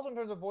 but also in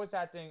terms of voice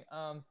acting,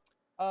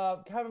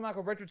 Kevin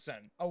Michael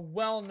Richardson, a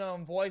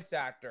well-known voice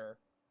actor,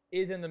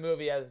 is in the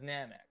movie as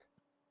Namek.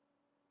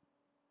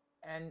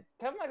 And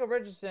Kevin Michael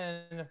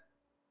Richardson,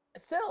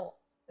 still,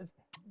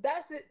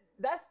 that's it.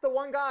 That's the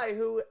one guy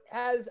who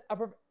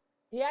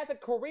he has a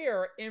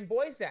career in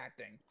voice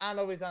acting. I don't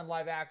know if he's done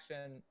live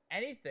action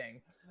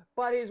anything,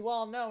 but he's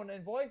well known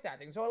in voice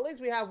acting. So at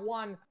least we have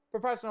one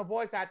professional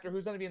voice actor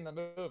who's going to be in the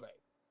movie.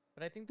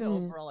 But I think the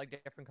Mm. overall like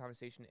different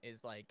conversation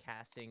is like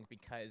casting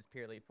because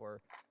purely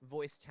for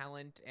voice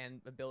talent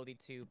and ability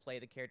to play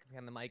the character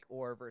behind the mic,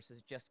 or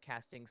versus just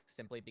casting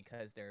simply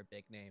because they're a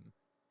big name.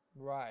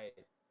 Right.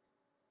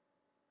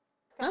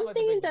 I'm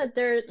thinking Big that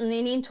they're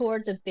leaning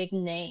towards the big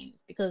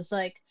names because,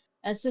 like,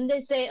 as soon as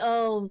they say,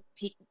 "Oh,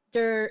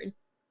 they're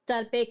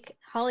that big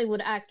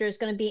Hollywood actor is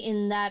gonna be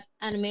in that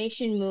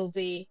animation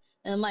movie,"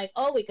 and I'm like,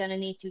 "Oh, we're gonna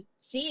need to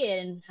see it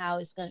and how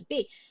it's gonna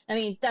be." I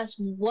mean, that's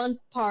one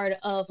part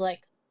of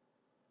like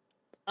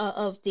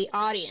of the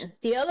audience.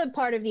 The other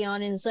part of the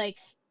audience, like,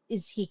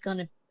 is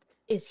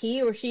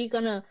he or she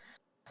gonna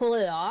pull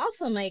it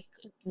off? I'm like,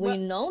 we But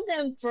know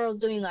them for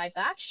doing live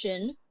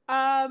action.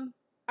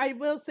 I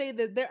will say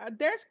that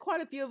there's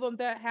quite a few of them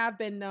that have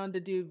been known to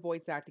do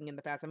voice acting in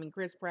the past. I mean,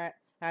 Chris Pratt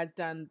has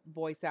done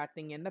voice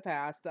acting in the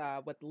past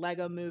with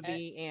Lego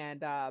Movie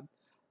and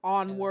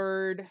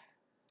Onward.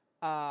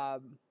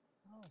 Um,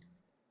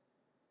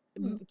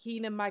 Hmm.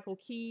 Keenan Michael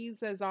Keys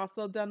has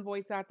also done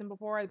voice acting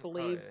before. I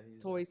believe yeah,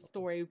 he's Toy also-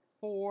 Story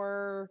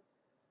 4.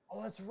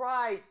 Oh, that's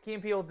right. Key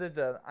and Peele did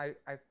the. I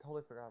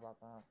totally forgot about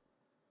that.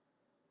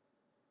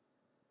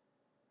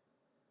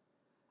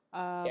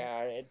 Um,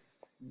 Yeah,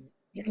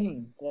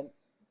 excuse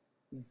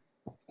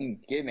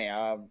me.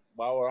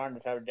 While we're on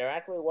the subject, there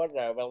actually was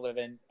a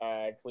relevant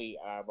tweet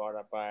brought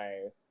up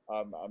by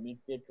a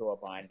mutual of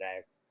mine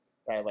that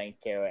I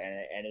linked to,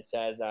 and it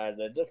says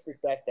the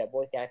disrespect that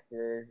voice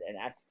actors and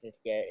actresses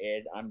get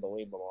is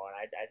unbelievable,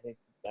 and I think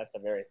that's a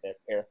very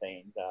fair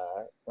thing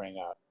to bring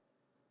up.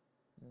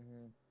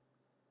 Hmm.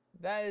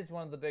 That is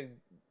one of the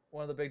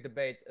big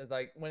debates. Is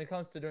like when it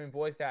comes to doing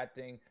voice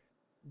acting,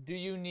 do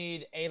you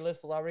need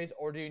A-list celebrities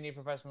or do you need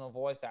professional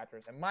voice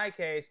actors? In my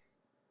case,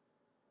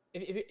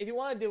 if you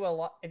want to do a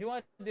lot, if you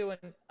want to do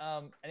an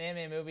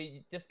anime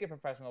movie, just get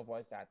professional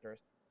voice actors.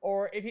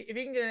 Or if you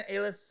can get an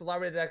A-list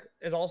celebrity that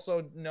is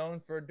also known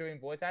for doing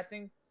voice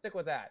acting, stick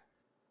with that.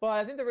 But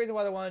I think the reason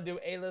why they want to do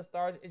A-list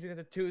stars is because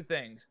of two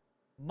things: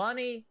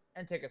 money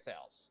and ticket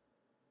sales.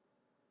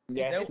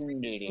 Yes, They,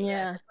 indeed.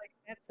 Yeah.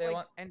 That's They like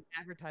want- an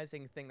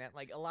advertising thing that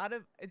like a lot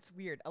of it's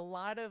weird. A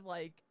lot of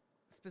like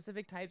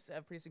specific types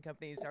of producing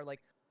companies are like,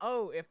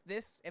 oh, if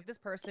this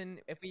person,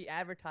 if we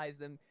advertise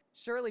them,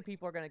 surely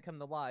people are gonna come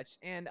to watch.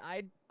 And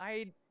I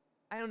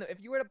don't know,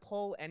 if you were to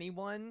poll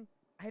anyone,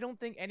 I don't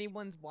think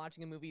anyone's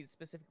watching a movie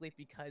specifically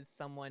because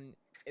someone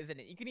is in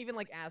it. You can even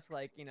like ask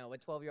like, you know, a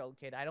 12-year-old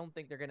kid. I don't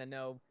think they're gonna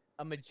know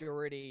a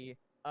majority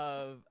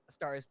of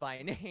stars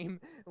by name,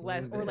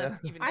 less Yeah.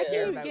 even I care can't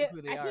even about get who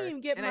I they can't are.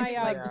 even get And I my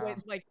think like Yeah.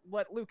 like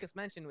what Lucas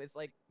mentioned was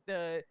like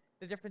the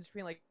difference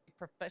between like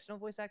professional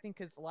voice acting,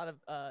 because a lot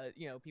of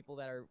you know, people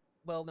that are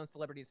well-known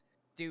celebrities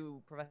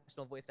do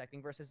professional voice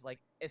acting versus like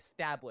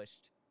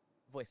established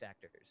voice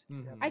actors. I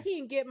Mhm. can't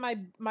even get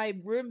my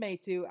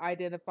roommate to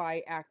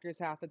identify actors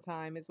half the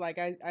time. It's like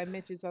I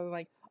mentioned something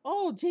like,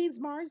 "Oh, James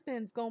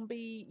Marsden's gonna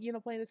be, you know,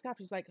 playing this cop."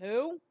 She's like,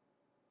 "Who?"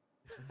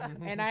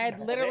 And I had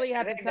literally I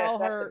had to think tell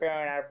that's the her feeling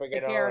I the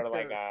forget over.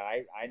 Like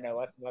character. I know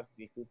less about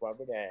these people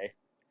every day.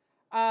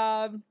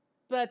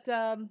 But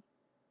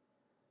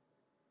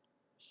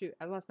shoot,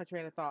 I lost my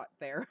train of thought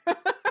there.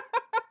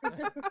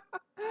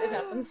 It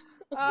happens.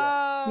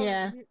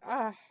 Yeah.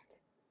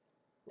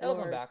 It'll come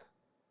Lord. back.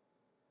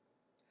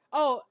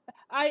 Oh,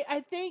 I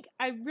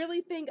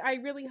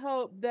really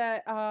hope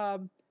that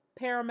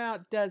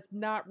Paramount does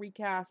not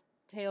recast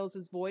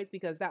Tails' voice,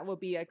 because that would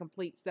be a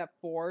complete step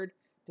forward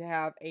to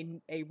have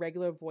a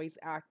regular voice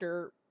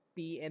actor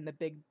be in the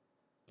big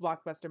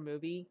blockbuster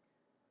movie,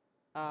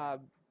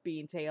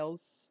 being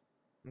Tails.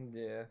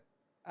 Yeah.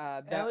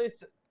 And That at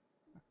least,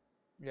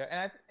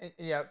 yeah,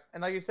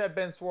 and like you said,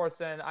 Ben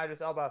Schwartz and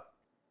Idris Elba,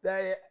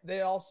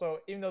 they also,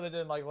 even though they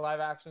did like live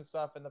action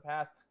stuff in the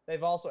past,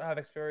 they've also have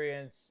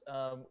experience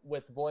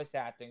with voice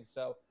acting.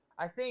 So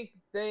I think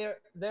they're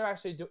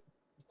actually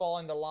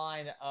following the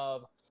line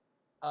of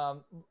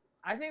um,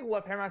 I think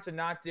what Paramount should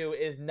not do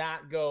is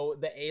not go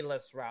the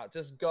A-list route.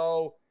 Just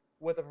go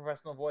with the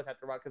professional voice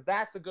actor route, because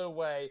that's a good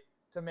way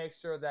to make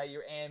sure that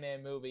your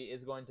anime movie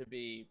is going to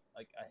be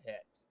like a hit.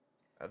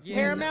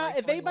 Absolutely. Yeah, not Paramount. like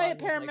If going anybody along at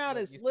with, like, Paramount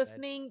what is you said.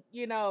 listening,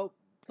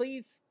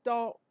 please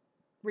don't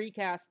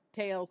recast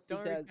Tails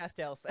Don't because recast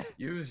Tails.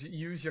 Use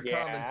your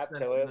Yeah, common sense in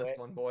this absolutely.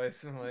 one,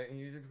 boys. Like,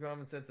 use your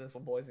common sense in this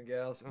one, boys and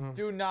gals.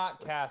 Do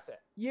not cast it.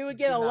 you would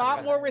get Do a not lot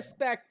cast more it.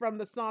 respect from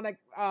the Sonic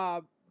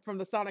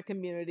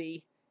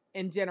community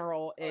in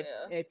general Oh, if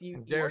yeah. if you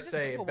Dare Or just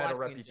say a people better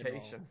watching in general.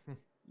 reputation.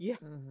 yeah.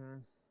 Mm-hmm.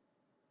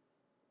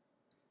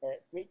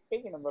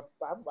 Speaking of,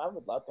 I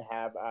would love to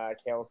have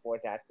Tails voice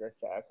actress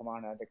come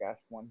on as a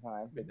guest one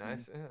time. Be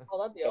nice. Yeah. Oh,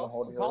 that'd be Get a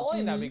hold awesome. of her.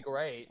 Colleen, that'd be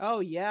great. Oh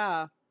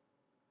yeah.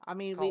 I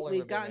mean, Colleen would be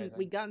we've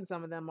amazing. gotten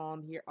some of them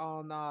on here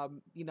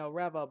on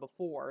Reva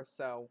before,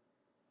 so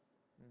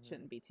Mhm.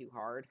 shouldn't be too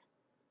hard.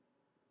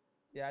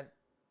 Yeah,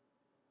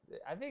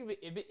 I think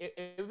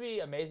it would be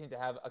amazing to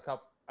have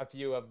a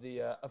few of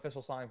the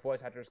official Sonic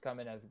voice actors come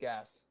in as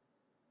guests.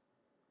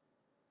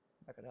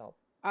 That could help.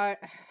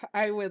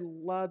 I would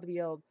love to be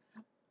able.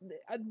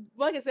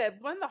 Like I said,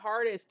 one of the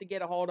hardest to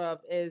get a hold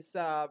of is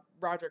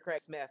Roger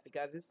Craig Smith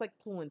because it's like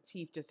pulling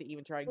teeth just to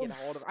even try and get a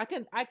hold of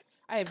him. I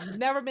have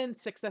never been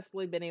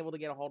successfully been able to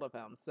get a hold of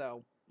him.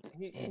 So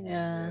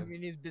Yeah. I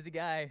mean, he's a busy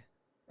guy.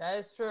 That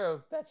is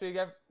true. That's what you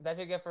get. That's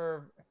what you get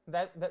for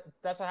that.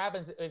 That's what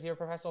happens if you're a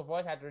professional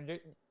voice actor.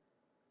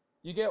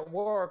 You get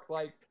work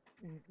like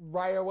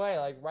right away,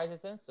 like right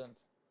this instant.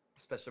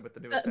 Especially with the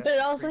new But Assassin's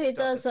also Creed he stuff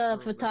does that's really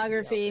ripping me out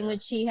photography, in there.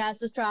 which he has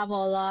to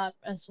travel a lot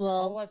as Oh,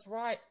 well. that's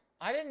right.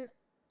 I didn't.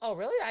 Oh,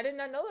 really? I did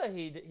not know that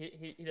he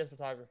does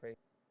photography.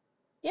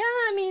 Yeah,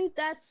 I mean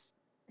that's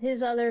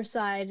his other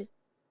side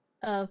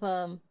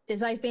of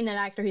besides being an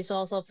actor, he's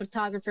also a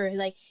photographer.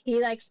 Like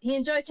he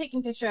enjoys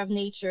taking picture of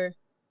nature.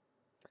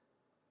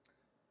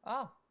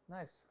 Oh,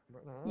 nice.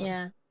 Right on.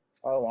 Yeah.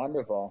 Oh,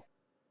 wonderful.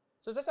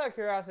 So just out of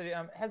curiosity,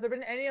 has there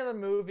been any other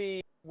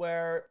movie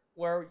where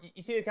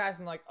you see the cast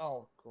and like,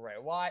 oh,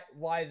 great,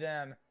 why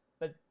them?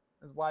 But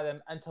why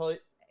them until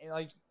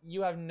like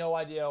you have no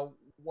idea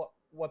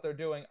what they're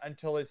doing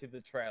until they see the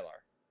trailer.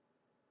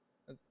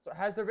 So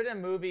has there been a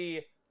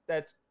movie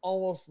that's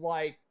almost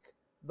like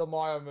the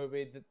Mario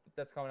movie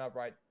that's coming up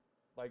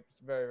like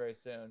very very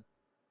soon?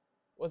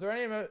 Was there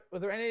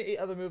any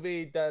other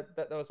movie that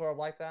was sort of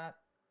like that?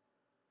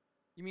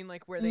 You mean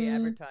like where they Mm.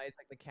 advertise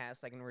like the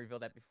cast, like and reveal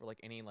that before like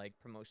any like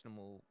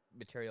promotional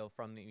material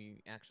from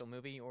the actual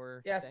movie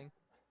or Yes, something?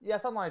 yeah,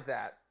 something like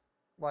that.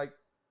 Like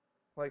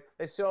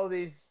they show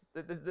they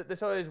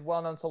show these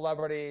well-known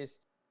celebrities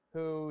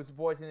who's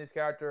voicing these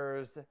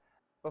characters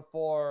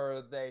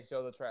before they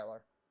show the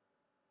trailer.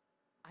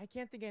 I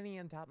can't think of any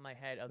on top of my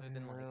head other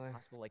than like Really?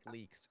 possible like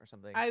leaks or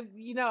something.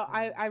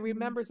 I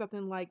remember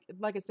something like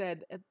I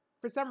said.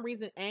 For some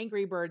reason,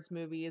 Angry Birds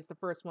movie is the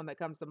first one that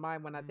comes to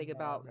mind when I think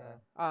about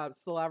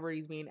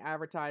celebrities being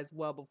advertised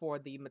well before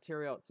the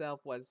material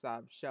itself was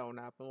shown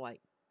up. I'm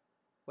like,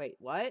 wait,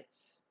 what?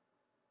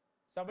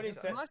 Somebody Yeah.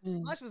 said,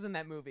 Smosh was in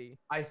that movie.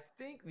 I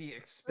think the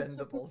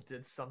Expendables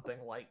did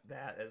something like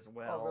that as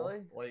well.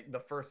 really? Like the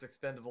first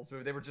Expendables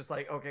movie, they were just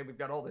like, okay, we've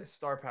got all this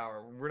star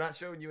power. We're not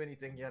showing you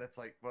anything yet. It's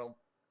like, well,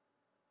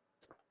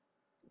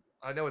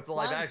 I know it's a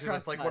live Clowns action. But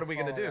it's trust like, what are us. we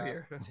gonna Oh, do yeah.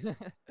 here? Yeah.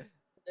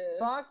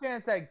 Sonic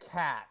fan said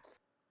cats.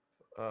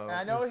 And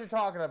I know what you're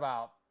talking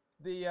about.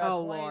 The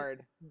Oh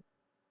Lord,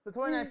 the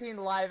 2019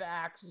 live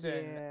action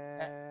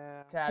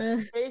yeah.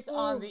 Cats based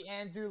on the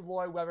Andrew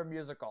Lloyd Webber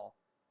musical.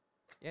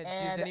 Yeah,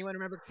 And- does anyone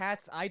remember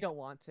Cats? I don't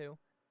want to.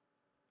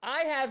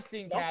 I have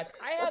seen Cats.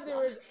 I have the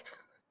original.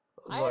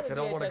 Look, I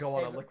don't want to VHS go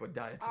on a tape. liquid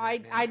diet I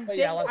tonight, man. But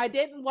yeah, I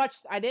didn't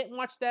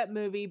watch that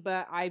movie,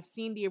 but I've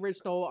seen the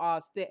original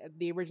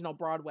the original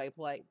Broadway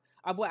play.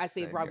 I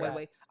say Same Broadway here.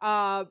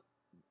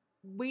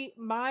 way.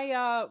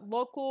 My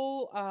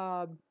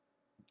local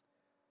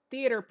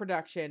theater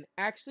production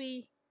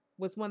actually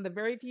was one of the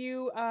very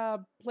few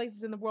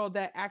places in the world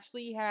that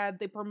actually had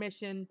the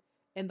permission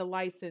and the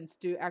license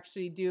to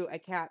actually do a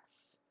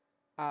Cats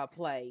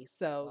play.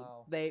 So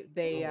Wow.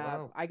 they Oh,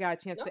 wow. I got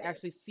a chance to Nice.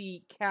 actually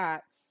see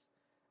Cats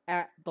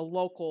at the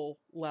local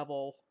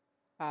level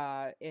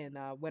in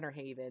Winter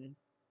Haven.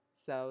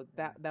 So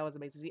that was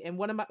amazing. And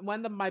one of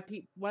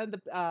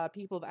the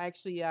people that I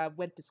actually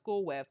went to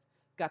school with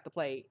got to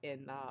play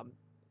in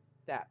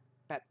that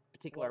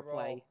particular What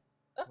play. role?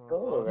 That's Oh,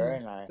 cool. Oh, very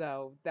nice.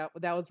 So that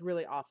was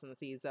really awesome to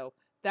see. So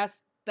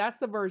that's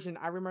the version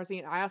I remember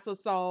seeing. I also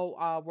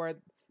saw where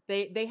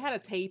they had a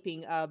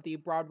taping of the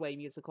Broadway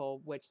musical,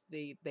 which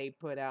they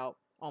put out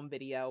on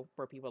video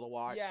for people to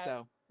watch. Yeah.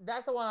 So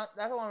That's the one.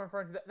 That's the one I'm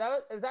referring to.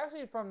 It was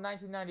actually from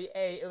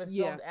 1998. It was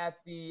Yeah. filmed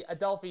at the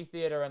Adelphi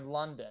Theatre in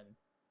London.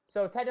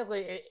 So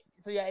technically,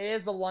 So yeah, it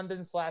is the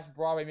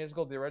London/Broadway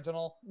musical, the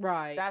original.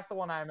 Right. That's the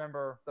one I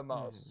remember the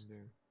most.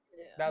 Mhm.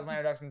 Yeah. That was my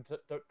introduction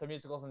to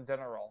musicals in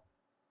general.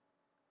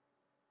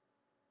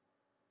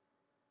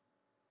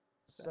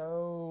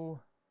 So,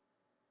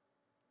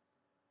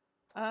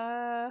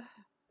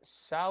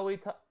 shall we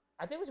talk?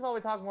 I think we should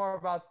probably talk more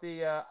about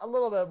a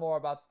little bit more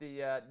about the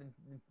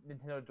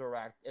Nintendo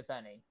Direct, if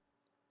any.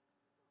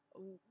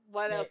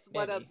 What else?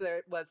 What maybe. else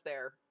there was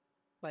there?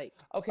 Like,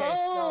 Okay,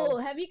 Oh, so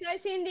have you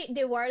guys seen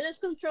the wireless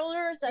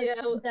controllers? That, Yeah,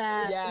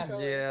 that yes, Yeah,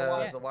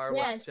 Yeah. the wireless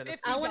yes,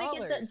 Genesis. I want to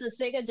get $50. the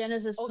Sega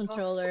Genesis Oh, God.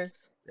 controller.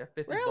 Yeah,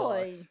 $50.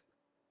 really?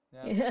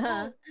 yeah.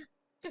 Yeah.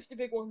 50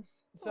 big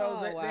ones. So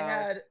Oh, they wow.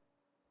 had.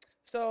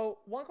 So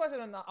one question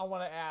I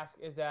want to ask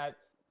is that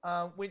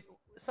we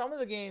some of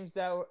the games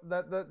that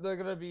they're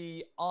going to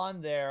be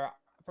on there,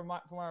 from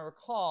what I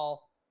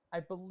recall,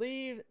 I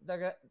believe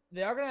they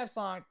are gonna have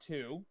Sonic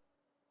 2.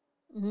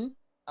 Hmm.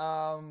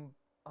 Oh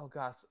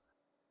gosh.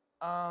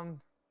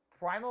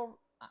 Primal.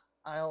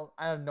 I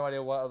have no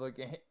idea what other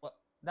game.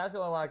 That's the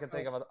only one I can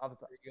think of.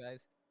 You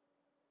guys.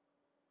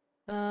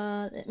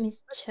 Let me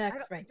check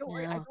right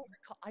don't now.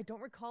 I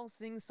don't recall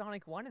seeing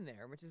Sonic 1 in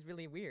there, which is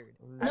really weird.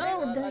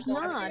 No, there's I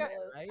don't not. think it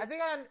was.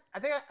 I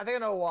think I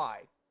know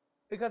why.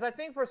 Because I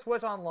think for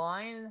Switch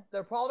Online,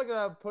 they're probably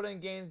gonna put in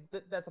games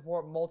that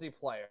support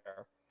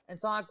multiplayer, and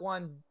Sonic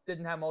 1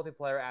 didn't have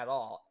multiplayer at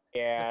all.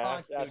 Yeah,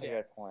 Sonic that's 2 a did.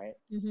 good point.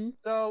 Hmm.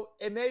 So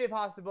it may be a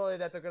possibility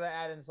that they're gonna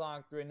add in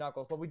Sonic 3 and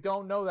Knuckles, but we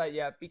don't know that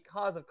yet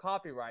because of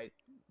copyright.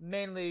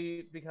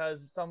 Mainly because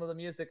some of the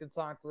music in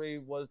Sonic 3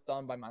 was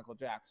done by Michael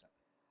Jackson.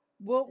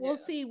 We'll Yeah.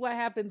 see what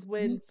happens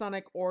when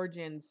Sonic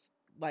Origins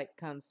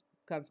comes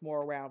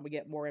more around. We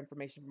get more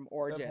information from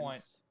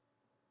Origins.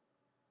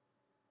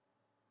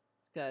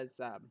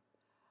 Because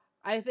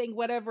I think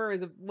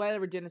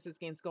whatever Genesis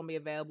game's gonna be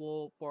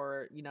available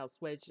for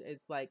Switch,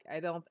 it's like I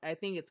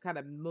think it's kind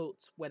of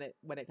moot when it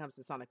comes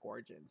to Sonic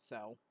Origins.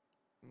 So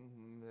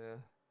Yeah.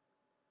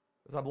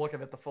 As I'm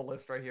looking at the full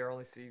list right here, I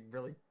only see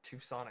really 2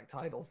 Sonic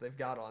titles they've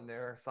got on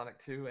there. Sonic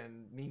 2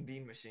 and Mean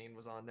Bean Machine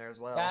was on there as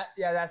well. That's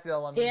the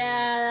other one.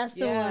 Yeah, that's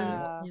the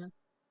Yeah. one. Yeah.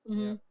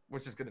 Hmm.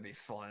 Which is going to be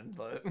fun,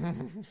 but...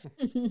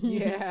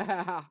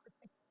 yeah.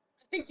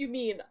 I think you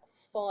mean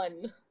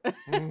fun. Yeah,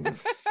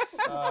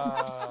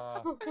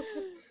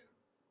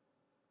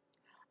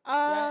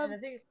 and the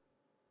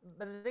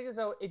thing is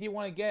though, if you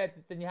want to get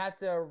it, then you have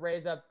to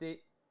raise up you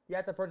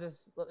have to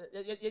purchase,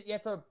 you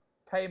have to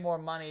pay more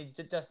money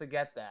just to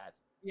get that.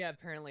 Yeah,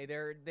 apparently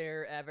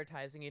they're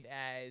advertising it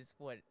as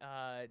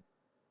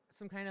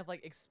some kind of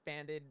like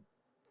expanded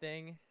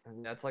thing.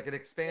 And that's like an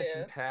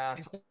expansion Yeah.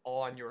 pass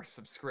on your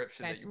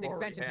subscription that you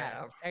already Expansion pass.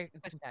 have.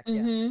 Expansion pack,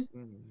 yeah. Hmm.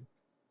 Mhm.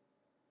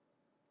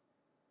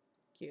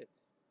 Cute.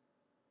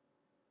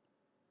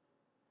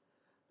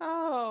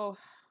 Oh,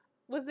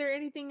 was there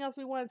anything else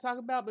we want to talk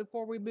about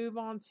before we move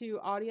on to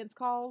audience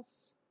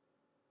calls?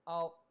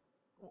 Oh,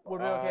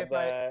 would it be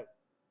okay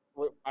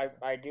if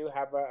I do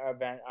have an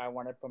event I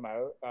want to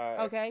promote.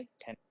 Okay.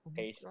 Can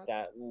paste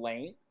that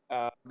link.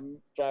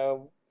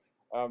 So,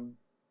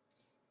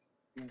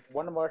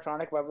 one of our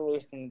Sonic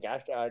Revolution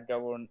guests,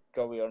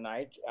 Jovial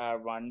Knights,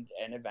 runs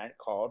an event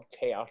called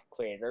Chaos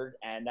Creators,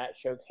 and that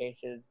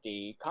showcases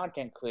the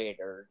content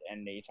creators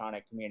in the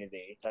Sonic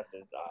community, such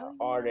as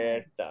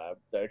artists,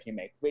 those who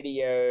make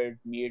videos,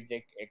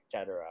 music,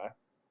 etc.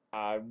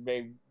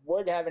 They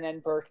would have an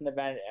in-person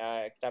event,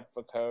 except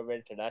for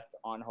COVID, so that's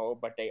on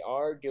hold. But they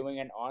are doing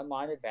an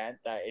online event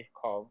that is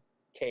called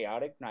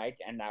Chaotic Nights,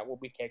 and that will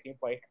be taking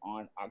place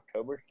on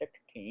October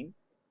 16th.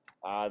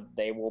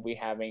 They will be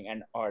having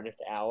an artist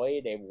alley.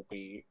 They will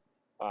be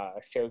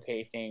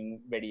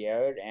showcasing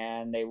videos,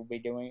 and they will be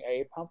doing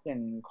a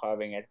pumpkin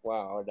carving as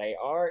well. They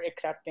are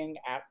accepting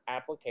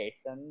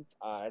applications.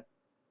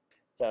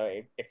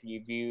 So if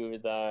you view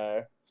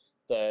the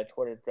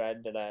Twitter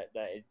thread that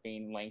is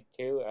being linked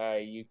to,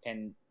 you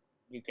can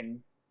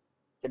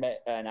submit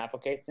an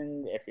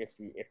application if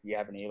you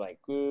have any like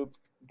groups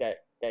that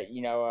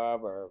you know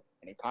of, or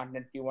any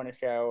content you want to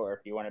show, or if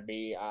you want to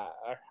be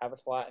have a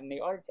slot in the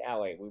art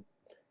alley.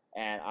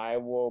 And I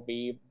will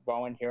be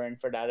volunteering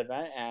for that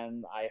event,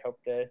 and I hope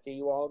to see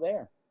you all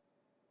there.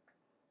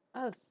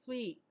 Oh,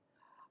 sweet.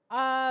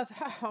 Oh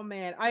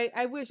man,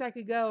 I wish I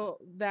could go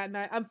that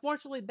night.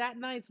 Unfortunately, that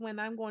night's when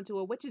I'm going to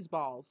a witch's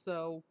ball,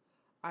 so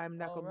I'm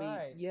not gonna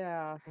Alright. be.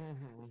 Yeah,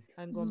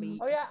 I'm gonna be.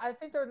 Oh yeah, I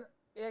think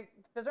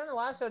because during the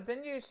last show,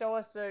 didn't you show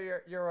us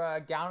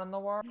your gown in the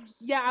works?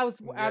 Yeah, I'm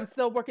Yep.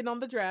 still working on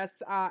the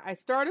dress. I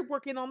started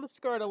working on the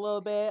skirt a little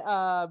bit.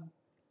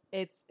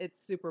 It's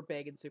super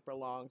big and super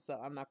long, so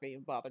I'm not going to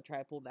bother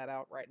trying to pull that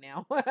out right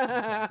now.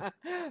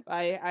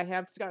 I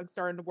have gotten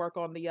starting to work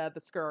on the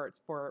skirts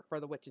for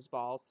the witch's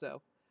ball,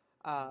 so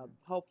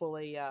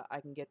hopefully I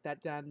can get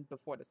that done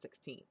before the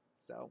 16th.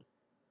 So,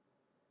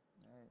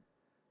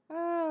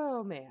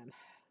 oh man.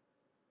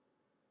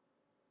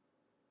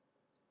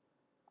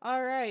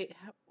 All right.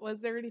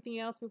 Was there anything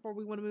else before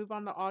we want to move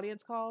on to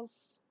audience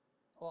calls?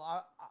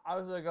 Well, I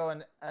was gonna go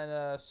and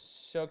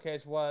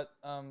showcase what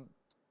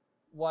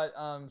what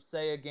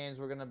Sega games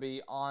were gonna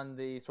be on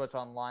the Switch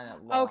Online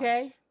at launch.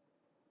 Okay.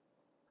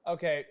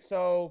 Okay,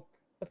 so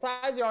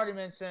besides the already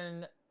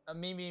mentioned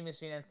Mimi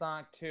Machine and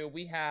Sonic 2,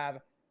 we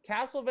have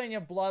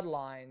Castlevania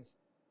Bloodlines,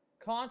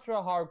 Contra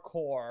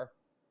Hardcore,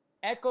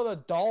 Echo the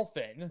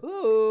Dolphin.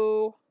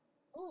 Ooh.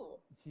 Ooh.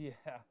 Yeah.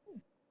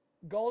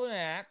 Golden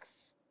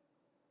Axe,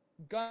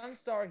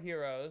 Gunstar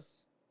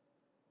Heroes,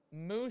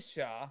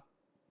 Musha,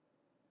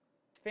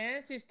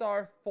 Phantasy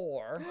Star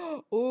 4.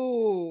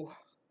 Ooh.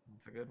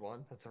 That's a good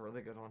one. That's a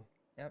really good one.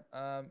 Yep.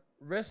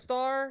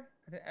 Ristar.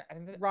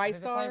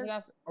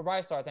 Rystar?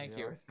 Rystar, thank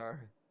you. Star.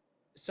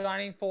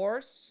 Shining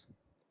Force.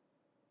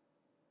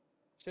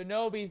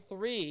 Shinobi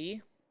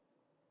 3.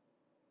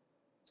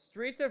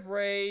 Streets of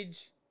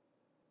Rage,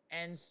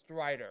 and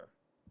Strider.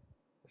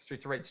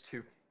 Streets of Rage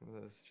 2.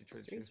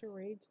 Streets of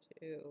Rage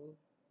 2.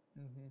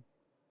 Mm-hmm.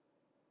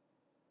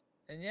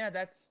 And yeah,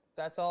 that's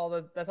all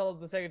the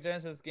Sega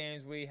Genesis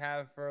games we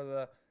have for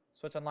the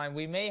Switch Online.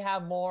 We may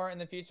have more in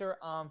the future.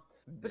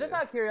 But just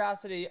out of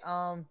curiosity,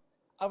 of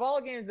all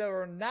the games that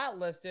were not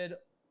listed,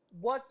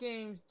 what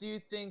games do you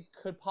think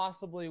could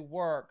possibly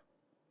work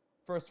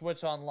for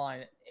Switch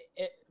Online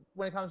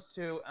when it comes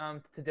to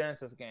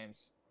Genesis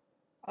games?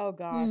 Oh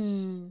gosh.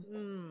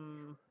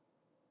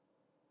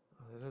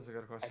 That is a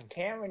good question. I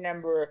can't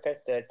remember if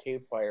it's a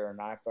 2-player or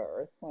not, but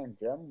Earthbound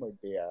Jim would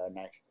be a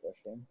nice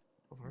addition.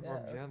 Yeah.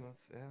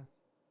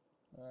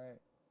 Right.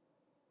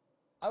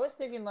 I was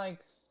thinking like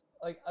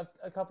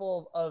a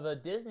couple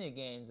of Disney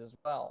games as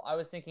well. I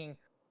was thinking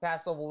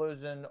Castle of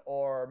Illusion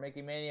or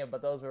Mickey Mania,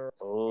 but those are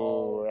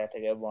Oh, that's a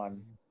good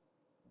one.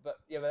 but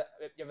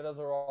those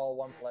are all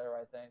one player,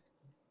 I think.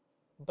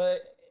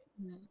 But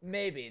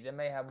maybe they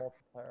may have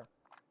multiplayer.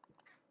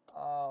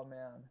 Oh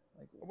man,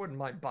 I wouldn't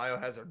mind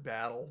Biohazard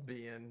Battle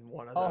being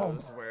one of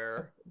those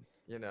where,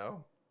 you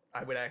know,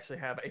 I would actually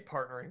have a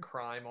partner in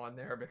crime on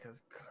there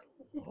because,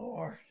 good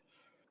lord,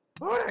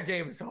 that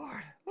game is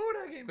hard.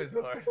 That game is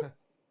hard.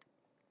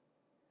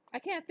 I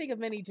can't think of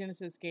many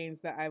Genesis games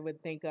that I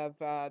would think of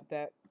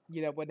that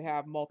would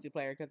have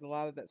multiplayer, because a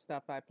lot of that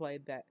stuff I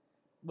played that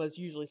was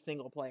usually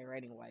single player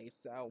anyway.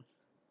 So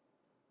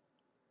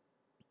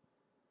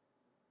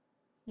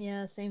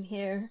Yeah, same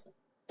here.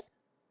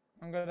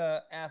 I'm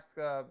gonna ask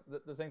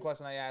the same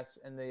question I asked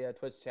in the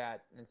Twitch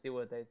chat and see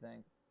what they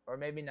think, or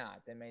maybe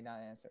not. They may not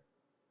answer.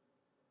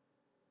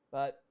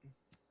 But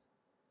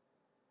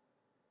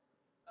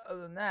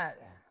other than that,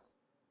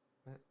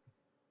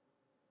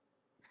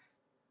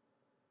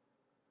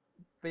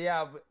 but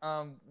yeah,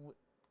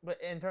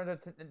 but in terms of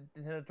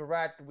Nintendo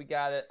Direct, we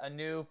got a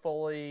new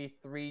fully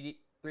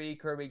 3D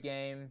Kirby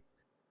game.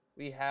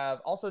 We have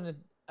also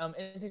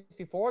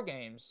N64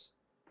 games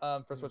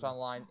for Switch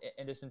Online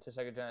in addition to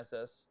Sega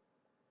Genesis.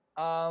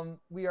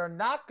 We are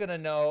not gonna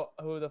know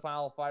who the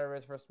final fighter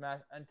is for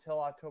Smash until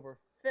October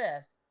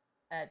 5th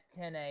at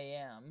 10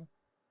 a.m.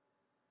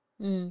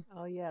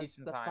 Oh yes,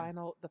 Eastern the time.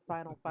 final.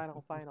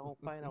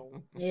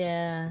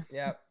 Yeah.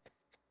 Yep.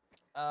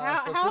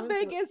 How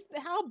big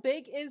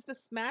is the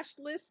Smash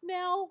list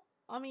now?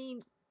 I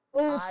mean,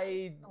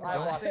 I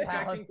don't lost think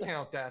I count. can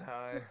count that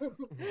high.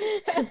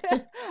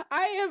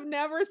 I have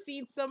never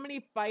seen so many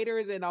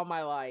fighters in all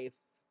my life.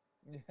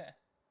 Yeah.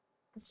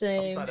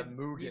 Same. Outside of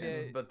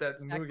Mugen, but that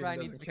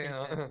Mugen doesn't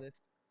count.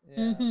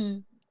 Mm-hmm.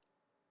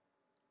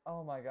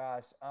 Oh my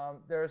gosh.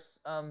 There's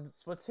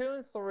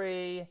Splatoon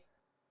 3,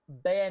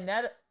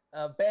 Bayonetta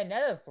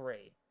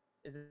 3.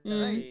 Is it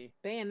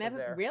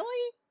Bayonetta,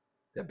 really?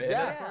 Yeah,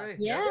 Yeah. 3.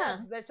 Yeah.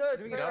 They showed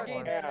Doing a it trailer up for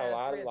on Yeah, Bayonetta a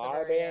lot 3 at the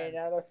of very end.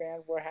 Bayonetta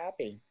fans were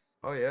happy.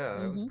 Oh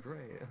yeah, it was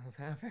great. I was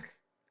happy.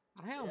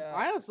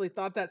 I honestly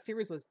thought that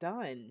series was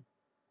done.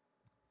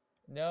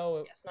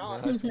 No. Yes,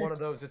 not. No, it's one of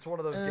those. It's one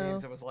of those Oh.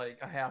 games that was like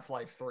a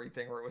Half-Life 3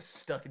 thing where it was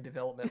stuck in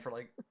development for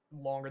like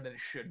longer than it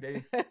should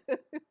be.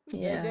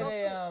 Yeah. They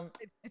did a,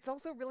 It's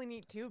also really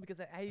neat too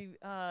because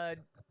I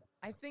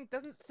think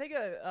doesn't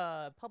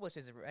Sega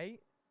publishes it, right?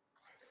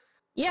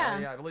 Yeah.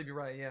 Yeah, I believe you're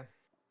right. Yeah.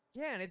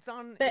 Yeah, and it's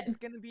But- it's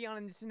gonna be on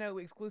a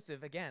Nintendo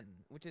exclusive again,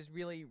 which is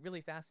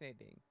really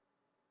fascinating.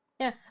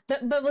 Yeah,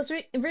 but what's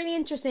really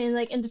interesting,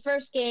 like in the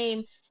first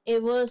game,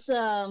 it was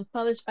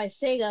published by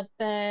Sega,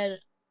 but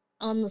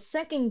on the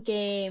second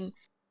game,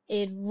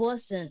 it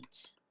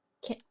wasn't,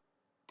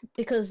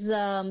 because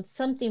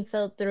something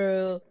fell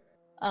through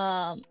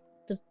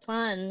the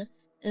plan,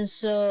 and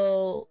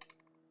so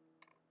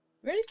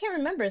really can't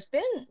remember. It's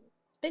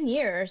been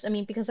years. I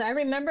mean, because I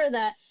remember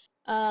that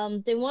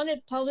they wanted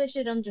to publish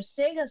it under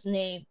Sega's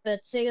name,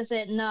 but Sega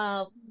said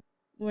no,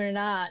 we're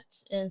not,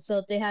 and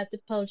so they had to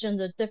publish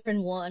under a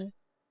different one.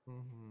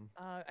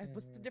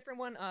 What's the different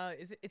one?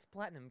 It's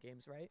Platinum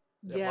Games, right?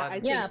 Yeah, I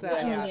think Yeah, so.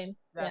 Platinum Yeah. game.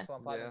 that's Yeah.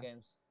 on Platinum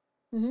Games.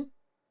 Mhm.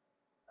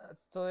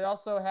 So they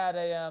also had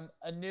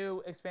a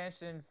new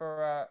expansion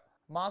for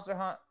Monster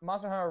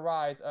Hunter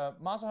Rise,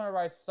 Monster Hunter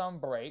Rise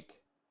Sunbreak.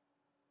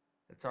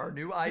 It's our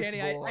new Danny,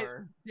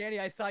 Iceborne. Danny,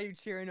 I saw you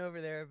cheering over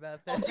there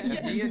about that. And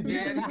me and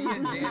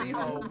Danny,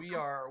 oh, we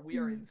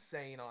are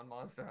insane on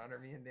Monster Hunter.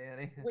 Me and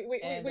Danny. We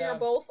And, are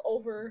both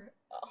over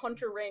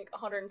Hunter rank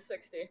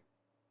 160.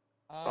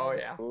 Oh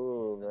yeah.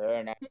 Ooh,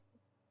 very nice.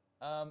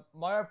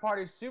 Mario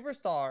Party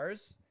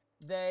Superstars.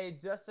 They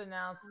just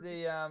announced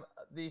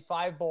the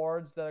 5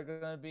 boards that are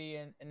going to be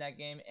in that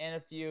game, and a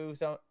few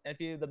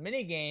of the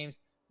mini games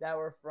that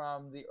were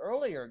from the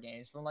earlier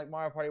games, from like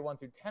Mario Party 1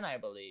 through 10, I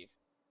believe.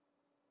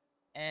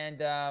 And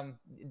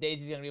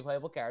Daisy's going to be a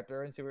playable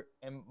character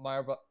in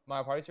Mario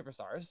Party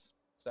Superstars.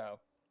 So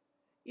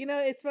You know,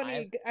 it's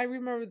funny. I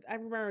remember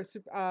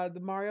the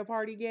Mario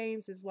Party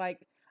games. It's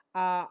like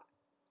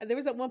there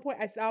was at one point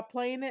I stopped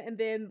playing it, and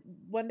then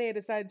one day I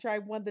decided to try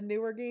one of the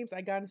newer games.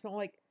 I got into it, I'm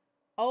like,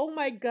 oh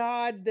my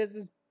god, this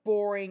is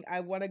boring. I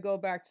want to go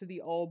back to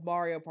the old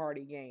Mario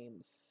Party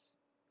games.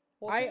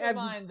 well, keep in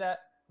mind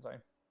that. Sorry.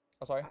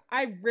 Oh, sorry.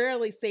 I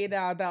rarely say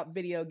that about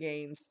video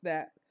games.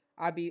 That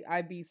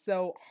I'd be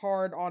so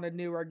hard on a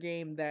newer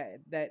game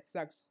that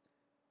sucks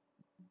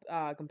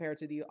compared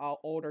to the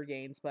older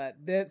games, but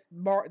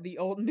the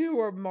old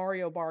newer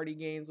Mario Party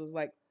games was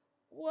like,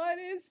 what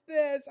is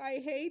this?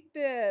 I hate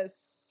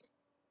this.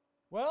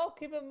 Well,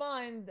 keep in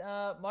mind,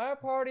 Mario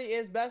Party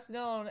is best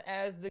known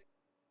as the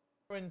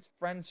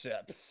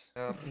friendships.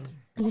 And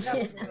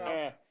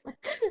the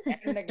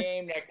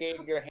game that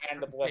gave your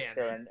hand the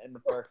blister in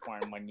the first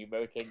one when you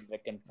rotated the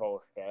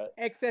control stick.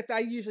 Except I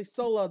usually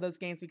solo those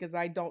games because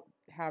I don't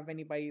have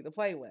anybody to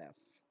play with.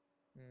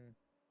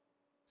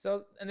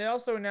 So, and they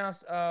also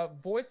announced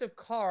Voice of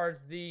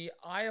Cards, the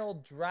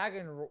Isle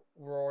Dragon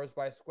Roars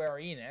by Square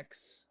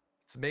Enix.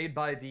 It's made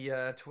by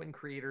the twin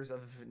creators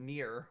of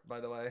Nier, by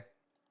the way.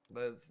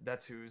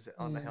 That's who's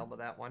on the helm of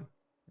that one.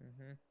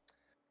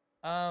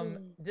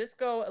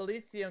 Disco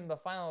Elysium: The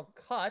Final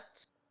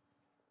Cut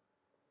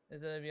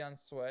is going to be on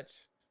Switch.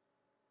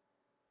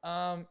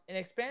 An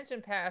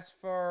expansion pass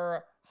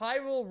for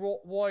Hyrule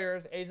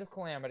Warriors: Age of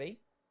Calamity.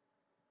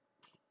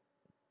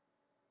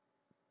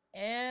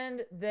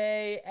 And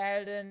they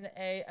added in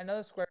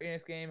another Square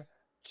Enix game,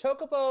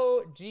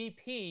 Chocobo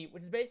GP,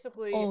 which is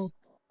basically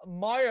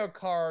Mario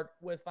Kart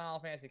with Final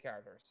Fantasy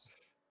characters.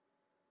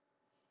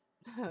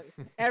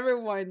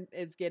 Everyone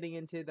is getting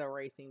into the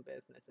racing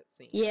business, it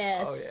seems.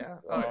 Yes. Oh yeah.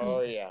 Oh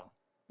yeah.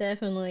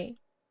 Definitely.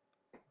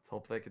 Let's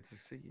hope they can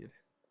succeed.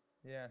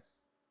 Yes.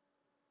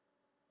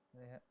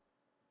 Yeah.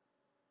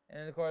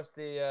 And of course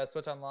the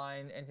Switch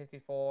Online,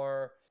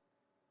 N64.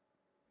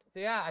 So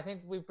yeah, I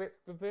think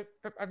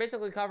I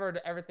basically covered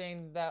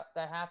everything that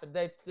happened.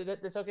 They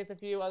showcased a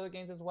few other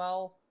games as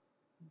well.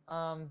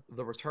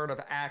 The return of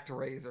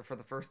ActRaiser for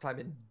the first time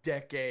in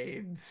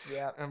decades.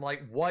 Yeah. I'm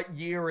like, what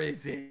year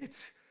is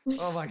it?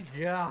 Oh my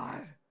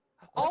god.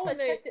 Oh, I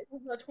checked it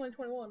was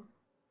 2021.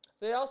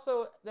 They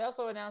also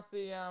announced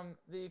the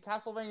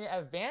Castlevania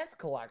Advance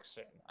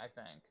Collection, I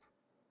think.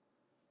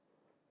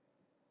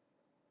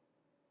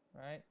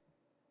 Right?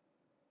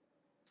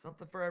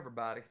 Something for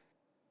everybody.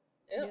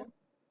 Yeah.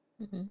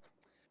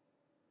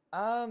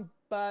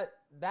 But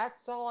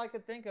that's all I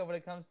could think of when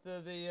it comes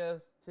to the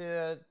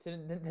to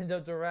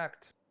Nintendo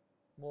Direct.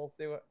 We'll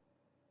see what.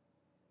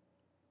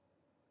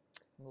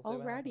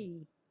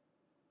 Alrighty.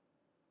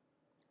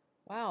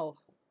 Wow.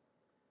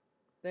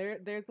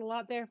 There's a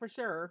lot there for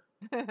sure.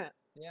 Yeah.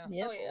 Yep.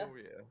 Oh yeah. Oh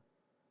yeah.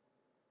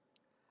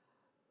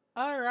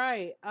 All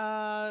right.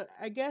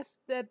 I guess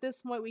at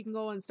this point we can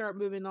go and start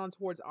moving on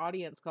towards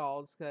audience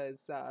calls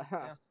because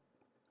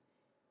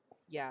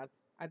yeah,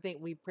 I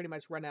think we pretty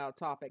much run out of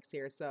topics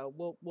here.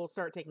 So we'll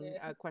start taking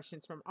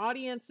questions from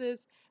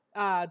audiences.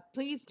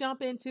 Please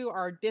jump into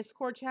our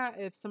Discord chat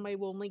if somebody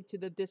will link to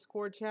the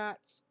Discord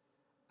chat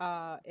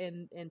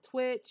in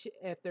Twitch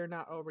if they're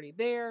not already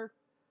there.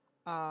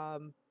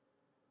 And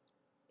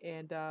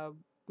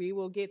we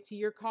will get to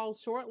your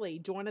calls shortly.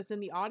 Join us in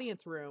the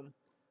audience room.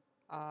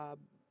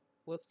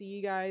 We'll see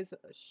you guys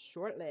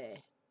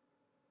shortly.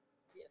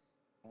 Yes.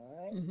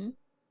 All right.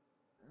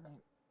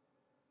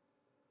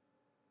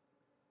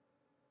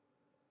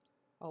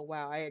 Oh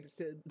wow, I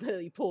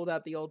accidentally pulled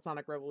out the old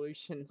Sonic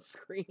Revolution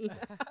screen.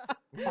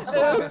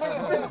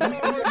 Oops.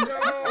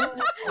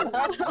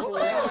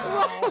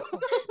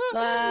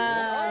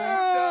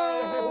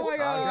 Oh my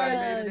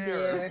gosh.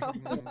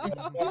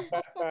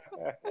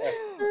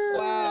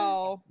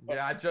 Wow.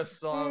 Yeah, I just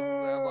saw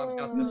I've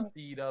got the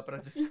feed up and I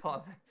just saw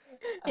that.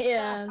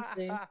 Yeah.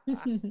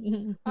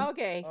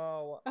 Okay.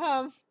 Oh.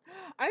 I'm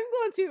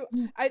going to.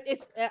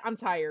 I'm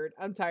tired.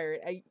 I'm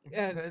tired.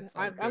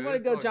 I'm going to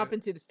go jump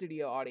into the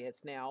studio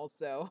audience now.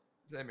 So.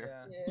 Same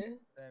here. Yeah. Same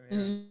here.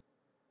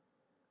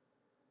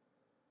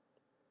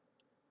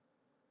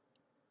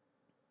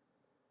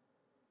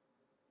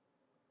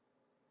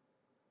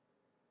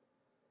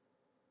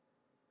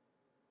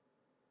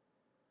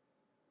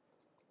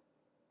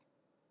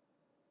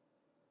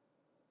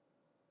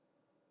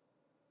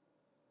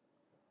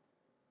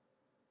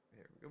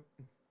 Here we go.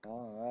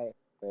 All right.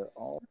 They're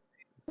all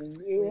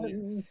Sweet.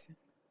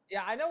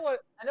 Yeah, I know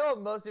what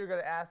most of you are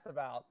gonna ask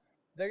about.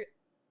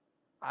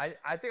 I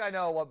think I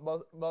know what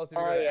most of you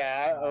are Oh gonna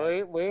yeah,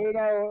 ask we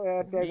know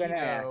what they're We gonna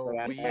ask know,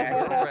 about we that.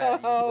 are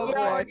ready. Oh, We're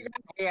boy. ready.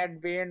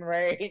 And being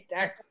right.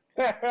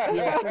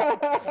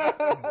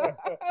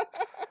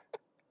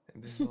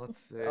 Let's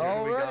see. Who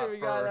Already, we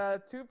we got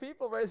got first? 2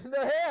 people raising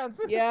their hands.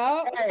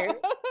 Yeah. Hey,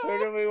 who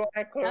do we want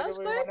to That was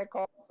quick.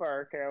 call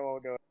first? And we'll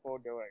do it. We'll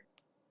do it.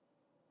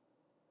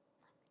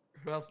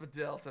 Who else but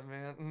Delta,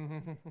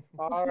 man?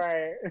 All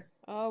right.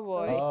 Oh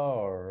boy.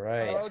 All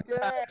right.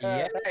 Okay.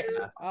 Yeah.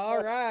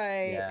 All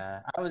right.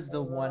 Yeah. I was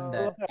the one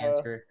that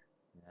answered.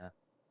 Yeah.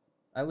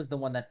 I was the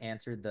one that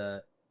answered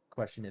the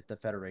question if the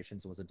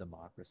Federations was a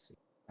democracy.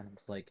 And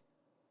it's like,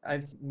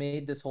 I've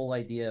made this whole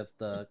idea of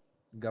the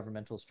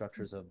governmental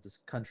structures of the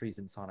countries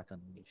in Sonic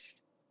Unleashed.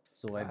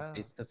 So I Ah.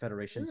 based the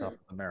Federations off of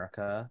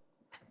America,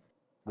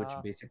 which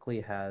Ah.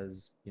 basically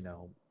has,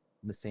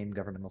 the same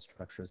governmental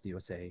structure as the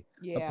USA.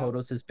 Yeah.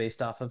 Apodos is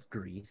based off of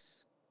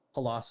Greece.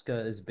 Alaska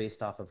is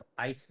based off of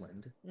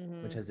Iceland,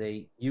 which has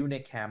a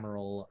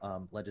unicameral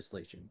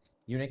legislation.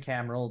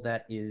 Unicameral,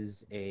 that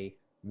is a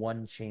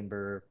one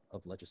chamber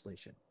of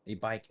legislation. A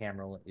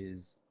bicameral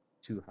is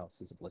 2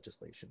 houses of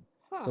legislation.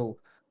 Huh. So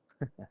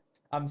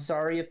I'm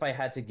sorry if I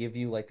had to give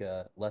you like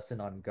a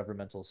lesson on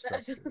governmental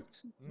structures.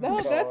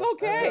 No, that's Oh,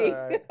 okay.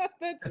 alright.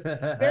 That's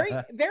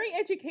very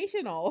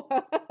educational.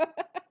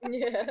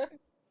 Yeah.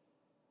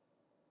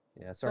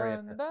 Yeah, sorry.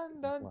 Dun,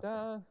 dun, dun,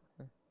 dun.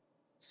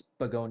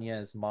 Spagonia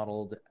is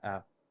modeled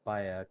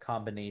by a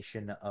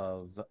combination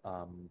of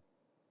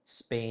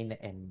Spain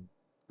and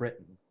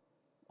Britain,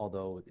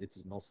 although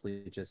it's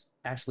mostly it's just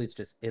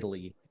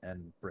Italy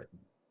and Britain,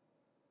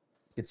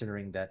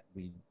 considering that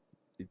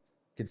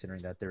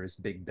there is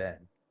Big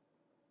Ben.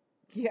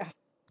 Yeah.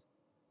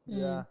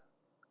 Yeah.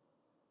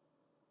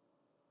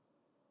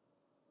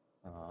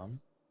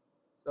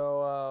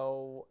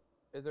 So,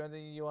 is there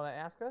anything you want to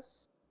ask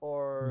us,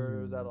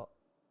 or is that all?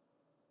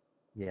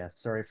 Yeah,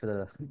 sorry for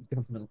the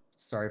government.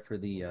 Sorry for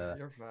the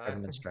You're fine.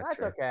 government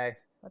structure. That's okay.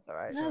 That's all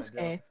right. That's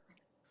okay.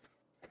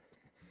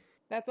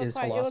 That's Is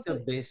okay.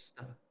 Alaska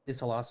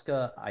Is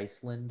Alaska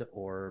Iceland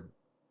or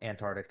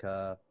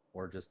Antarctica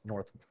or just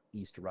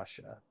northeast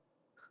Russia?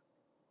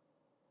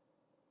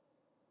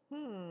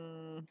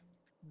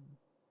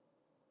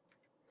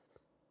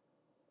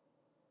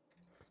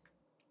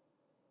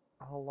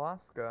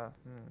 Alaska.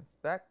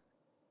 That.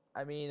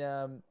 I mean,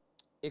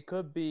 it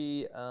could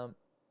be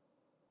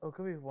it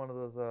could be one of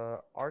those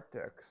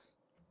Arctics,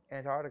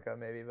 Antarctica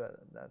maybe, but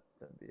that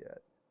wouldn't be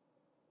it.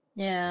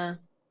 Yeah.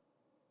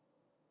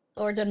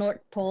 Or the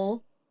North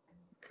Pole.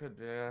 Could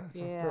be. Yeah.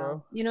 Yeah.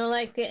 True. You know,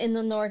 like in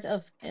the north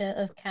of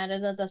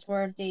Canada, that's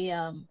where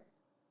the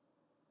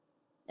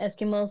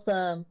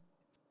Eskimos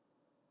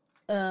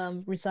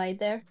reside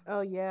there.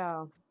 Oh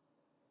yeah.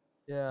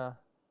 Yeah.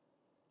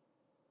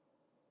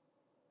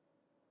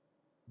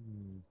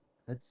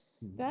 Let's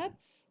see.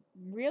 That's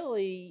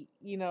really,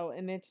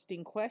 an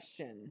interesting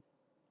question.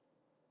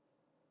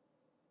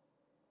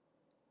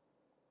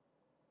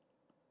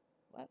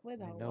 What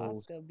would I know-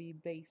 Alaska be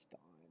based on?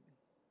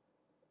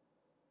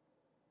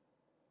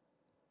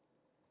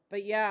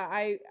 But yeah,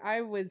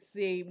 I would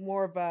say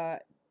more of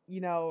a,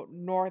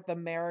 North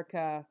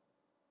America,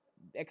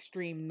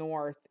 extreme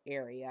north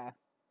area,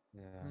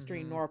 Yeah,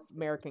 extreme Mhm. North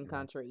American Yeah.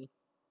 country.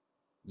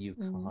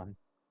 Yukon.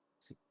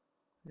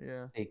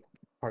 Yeah. Take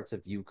parts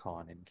of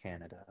Yukon in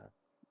Canada.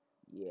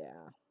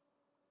 Yeah.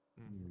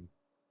 And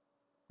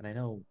I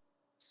know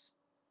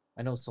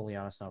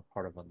Soliana's not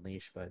part of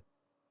Unleash, but I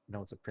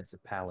know it's a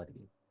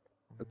principality.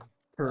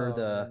 Per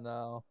the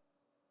no.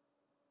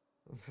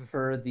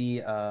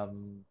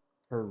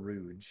 per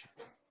Rouge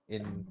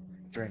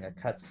during a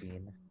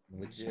cutscene in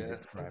which she Yeah.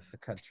 described the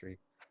country.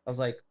 I was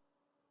like,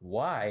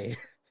 why?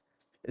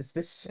 Is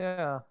this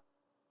Yeah.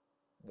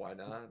 Why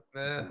not?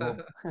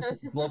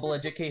 global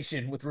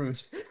education with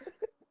Rouge?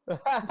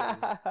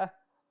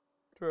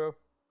 True.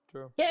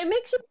 True. Yeah, it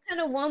makes you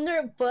kind of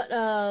wonder,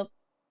 but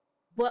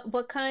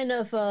what kind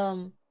of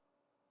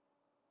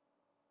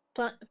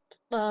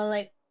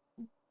like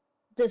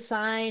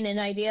design and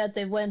idea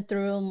they went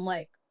through,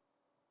 like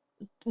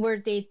were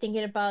they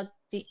thinking about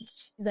the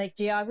like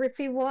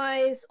geography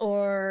wise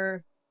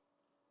or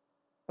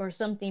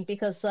something?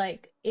 Because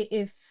like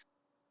if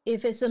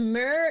it's a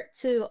mirror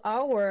to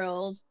our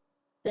world,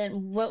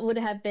 then what would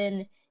have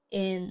been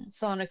in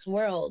Sonic's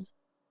world?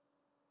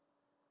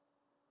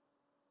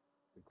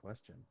 Good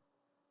question.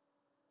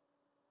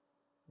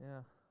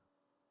 Yeah.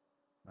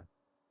 I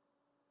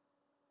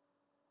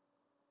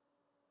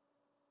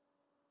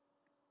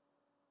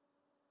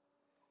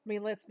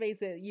mean, let's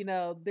face it,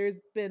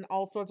 there's been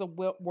all sorts of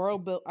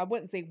I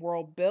wouldn't say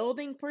world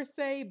building per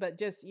se, but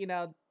just,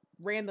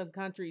 random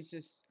countries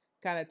just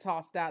kind of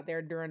tossed out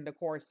there during the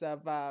course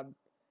of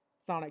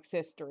Sonic's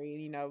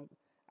history.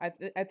 I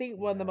think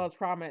one of the Yeah. most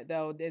prominent,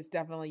 though, is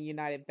definitely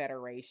United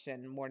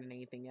Federation more than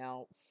anything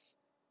else.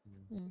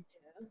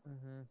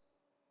 Mm-hmm.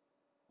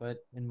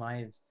 But in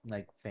my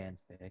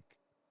fanfic,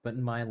 but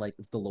in my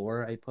the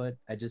lore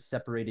I just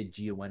separated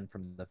GUN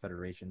from the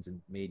Federations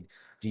and made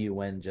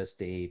GUN just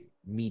a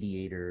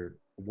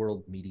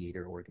world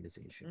mediator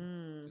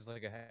organization. Just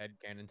like a head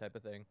cannon type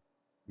of thing.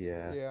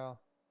 Yeah. Yeah.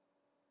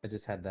 I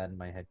just had that in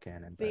my head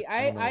canon. See, but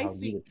I don't know I how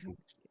see. you would treat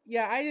it.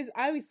 Yeah,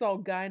 I always saw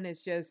Gun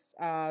as just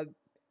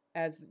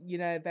as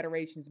United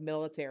Federation's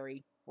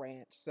military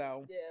branch.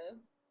 So Yeah.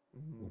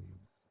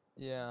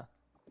 Yeah.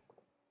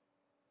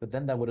 But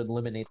then that would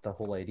eliminate the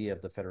whole idea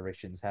of the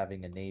Federations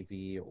having a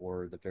navy,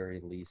 or the very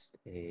least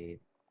any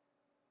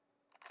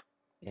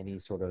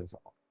sort of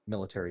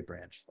military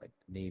branch like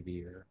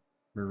Navy or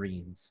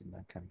Marines in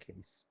that kind of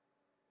case.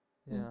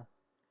 Yeah.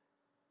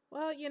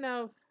 well,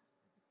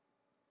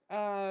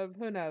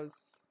 who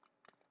knows?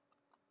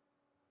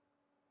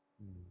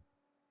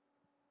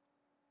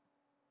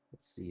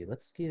 Let's see.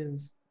 Let's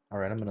give. All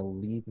right, I'm gonna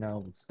leave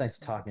now. It's nice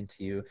talking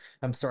to you.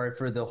 I'm sorry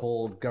for the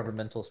whole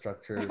governmental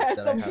structure It's that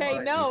I have. okay.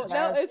 with No, you.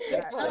 no, it's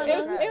Yeah.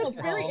 it's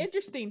no very problem.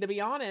 interesting, to be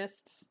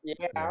honest. Yeah,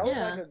 Yeah. I would like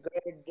Yeah. a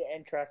good,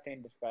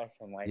 interesting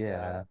discussion like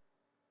Yeah,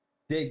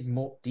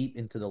 deep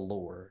into the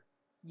lore.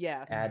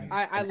 Yes, Add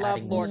I and love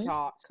adding lore Mhm.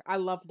 talk. I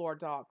love lore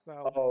talk. that.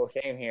 So Oh,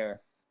 same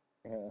here.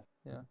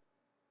 Yeah.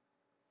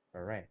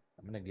 All right,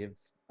 I'm gonna give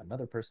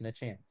another person a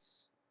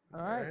chance.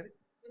 All right.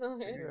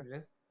 Alright. Okay. Sure.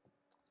 Cheers,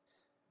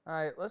 All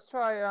right. Let's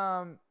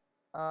try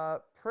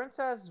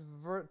Princess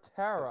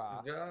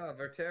Vertera. yeah,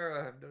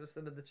 Vertera. I've noticed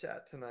them in the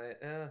chat tonight.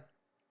 Yeah.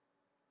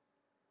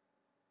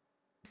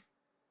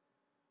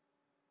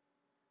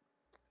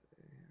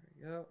 There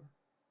we go.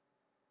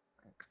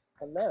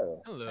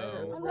 Hello.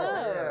 Hello.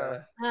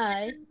 hello.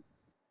 Hi.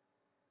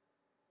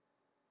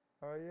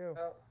 How are you?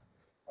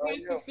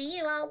 Nice to see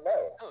you all. Good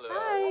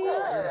Hi.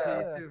 to see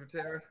Yeah. you too,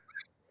 Vertera.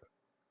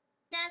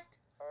 Just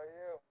How are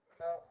you?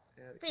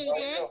 Yeah, pretty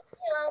good.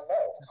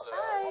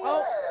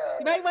 Oh,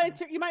 you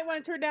might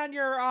want to turn down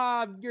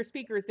your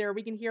speakers there.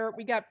 We can hear.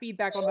 We got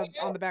feedback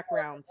on the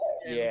background.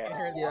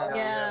 Yeah. yeah,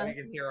 Yeah. we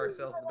can hear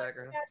ourselves in the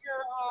background.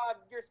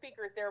 Your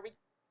speakers there. We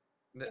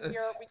No, can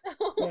hear.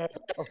 Okay.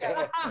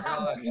 oh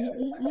gosh.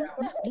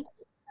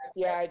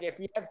 Yeah, if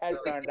you have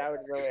headphones, that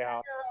would really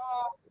help.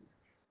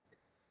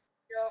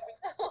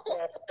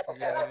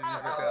 Yeah,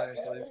 use your phone,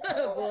 please.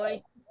 Oh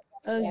boy.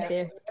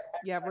 Okay.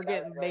 Yeah, we're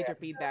getting major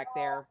feedback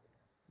there.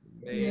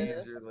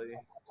 Majorly.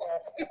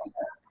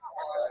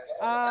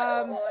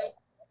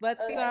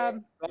 Let's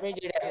Let me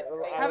do that.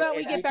 How about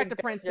we If get you back can to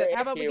fix Princess? your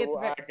How about we issue,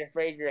 get to just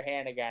raise your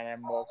hand again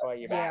and we'll call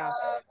you back.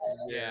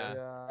 yeah.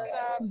 Yeah.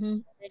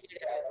 Mhm.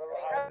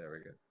 There we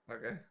go.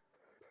 Okay.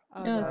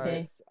 Oh, Okay.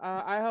 nice.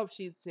 I hope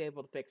she's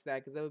able to fix that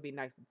because it would be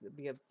nice to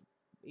be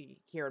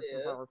hearing from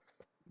Yeah. her.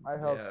 I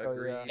hope Yeah, so.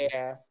 agreed. Yeah.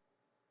 Yeah.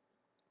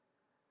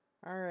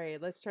 All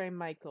right, let's try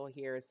Michael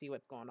here. See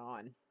what's going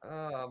on.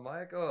 Ah,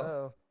 Michael.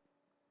 Oh.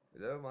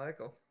 Hello,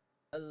 Michael.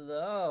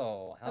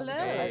 Hello. How's it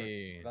Hello. going,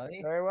 Hey.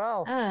 everybody? Very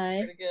well.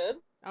 Hi. Pretty good.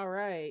 All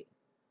right.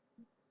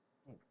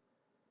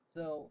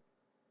 So,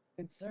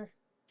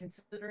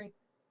 considering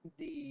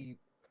the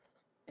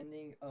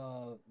ending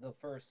of the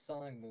first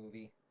Sonic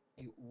movie,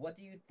 what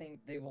do you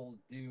think they will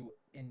do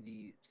in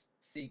the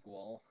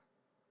sequel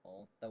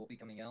that will be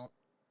coming out?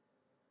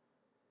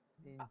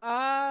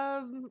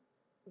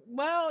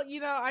 Well,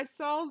 I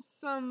saw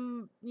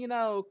some,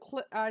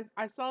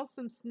 I saw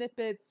some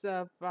snippets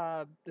of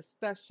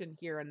discussion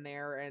here and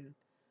there, and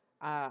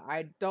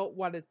I don't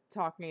want to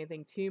talk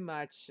anything too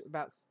much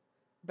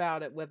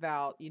about it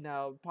without,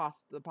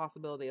 the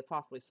possibility of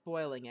possibly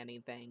spoiling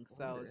anything.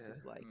 So it's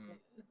just like,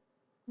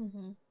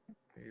 Mhm.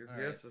 Your All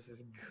right. guess is as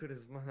good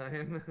as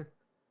mine.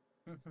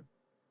 I mean,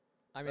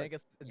 I But,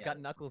 guess it's yeah. got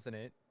Knuckles in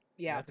it.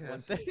 yeah. That's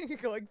one Yes. thing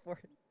going for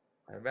it.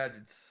 I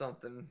imagine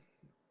something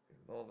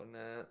involving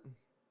that.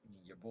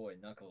 Your boy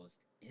Knuckles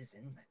is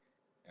in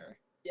there.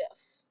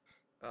 Yes.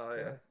 Oh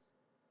yeah. Yes.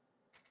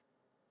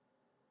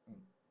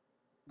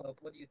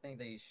 But what do you think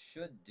they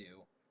should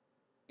do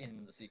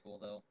in the sequel,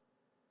 though?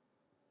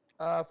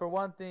 For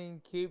one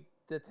thing, keep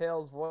the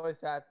Tails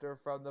voice actor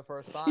from the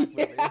first Sonic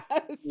movie.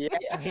 Yes.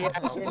 Yeah. Yeah.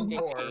 Of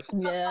course.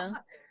 Yeah.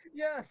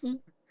 Yes. Mm.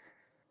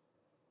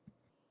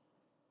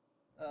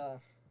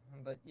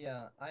 But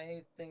yeah,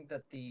 I think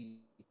that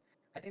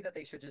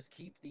they should just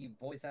keep the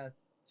voice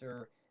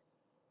actor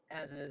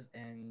as is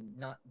and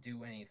not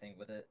do anything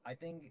with it. I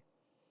think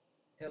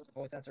Tails'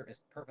 voice actor is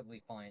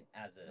perfectly fine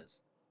as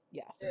is.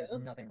 Yes. There's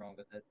nothing wrong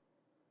with it.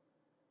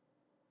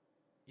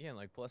 Yeah, and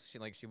like plus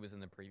she was in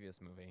the previous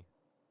movie.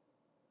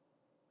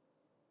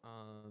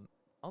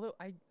 Although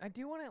I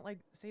do want to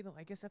say though,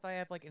 I guess if I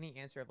have any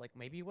answer of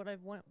maybe what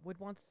would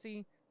want to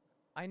see,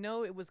 I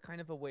know it was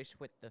kind of a wish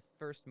with the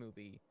first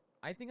movie.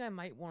 I think I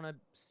might want to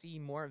see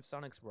more of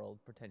Sonic's World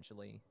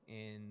potentially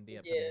in the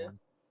upcoming Yeah. one.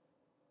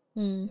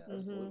 Mm. Yeah.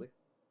 Absolutely.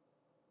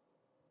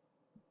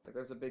 Like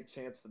there's a big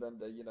chance for them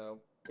to,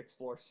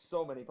 explore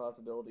so many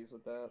possibilities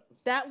with that.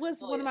 That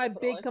was Oh, one of yeah, my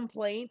definitely. big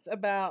complaints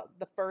about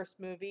the first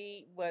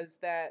movie was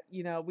that,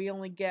 we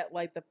only get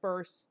the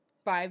first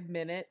 5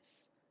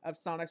 minutes of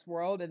Sonic's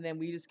world and then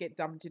we just get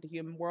dumped into the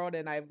human world,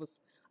 and I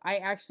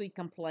actually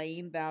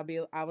complained that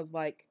I was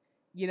like,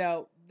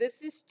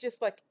 this is just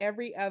like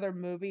every other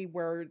movie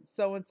where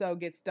so and so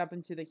gets dumped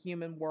into the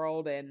human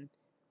world, and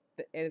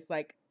it's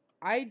like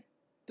I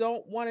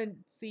don't want to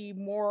see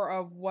more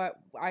of what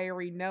I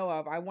already know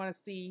of. I want to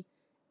see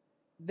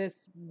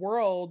this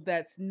world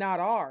that's not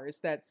ours,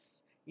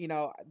 that's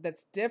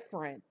that's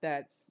different,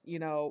 that's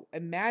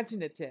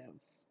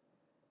imaginative.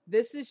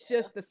 This is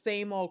just the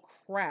same old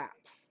crap.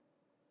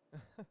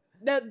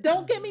 Now,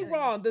 don't get me Yeah.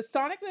 wrong, the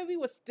Sonic movie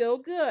was still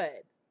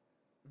good,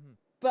 Mhm.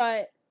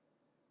 but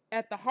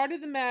at the heart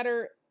of the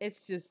matter,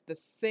 it's just the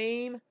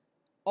same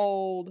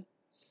old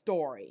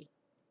story.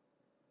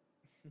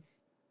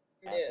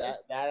 Yeah.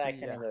 That I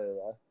can Yeah. agree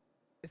with.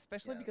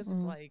 Especially Yes. because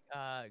it's like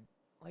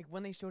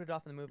when they showed it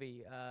off in the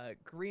movie,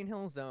 Green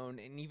Hill Zone,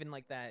 and even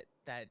like that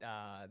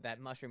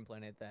mushroom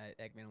planet that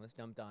Eggman was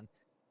dumped on,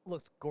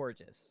 looked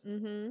gorgeous.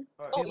 Mm-hmm.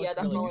 Oh, They yeah,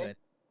 looked really definitely. good.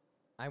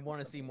 I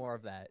want to see more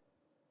of that.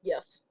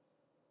 Yes.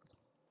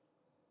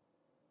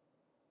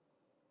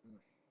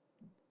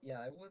 Yeah,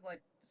 I would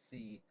like to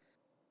see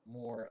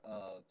more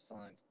of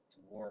Sonic's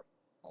War,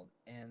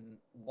 and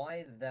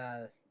why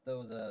that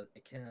those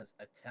echidnas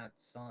attacked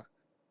Sonic.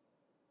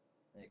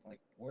 Like,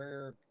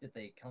 where did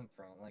they come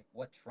from? Like,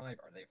 what tribe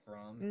are they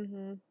from?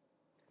 Mm-hmm.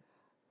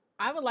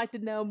 I would like to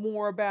know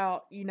more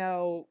about,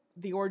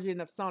 the origin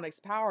of Sonic's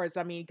powers.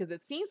 I mean, because it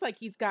seems like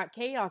he's got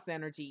chaos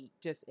energy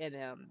just in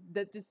him.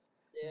 That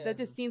Yeah.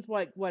 just seems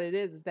what it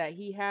is that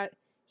he has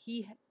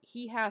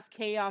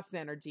chaos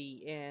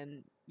energy,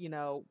 and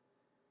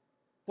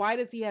why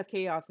does he have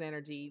chaos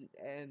energy,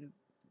 and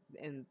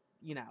And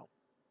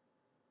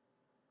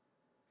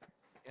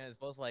it's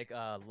both like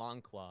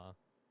Longclaw,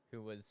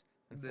 who was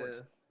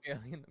unfortunately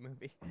barely in the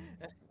movie.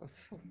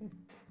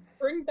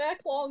 Bring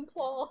back Long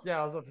Claw.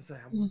 Yeah, I was about to say,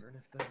 I'm wondering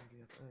if that would be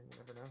a thing. You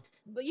never know.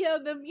 But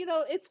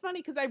it's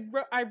funny because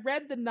I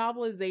read the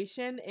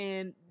novelization,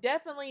 and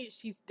definitely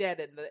she's dead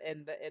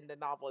in the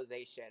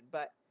novelization,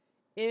 but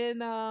in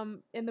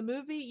the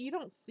movie you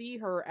don't see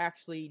her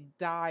actually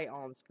die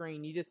on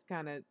screen. You just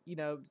kind of see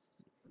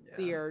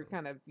Yeah. her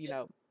kind of It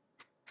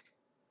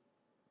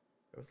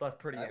was left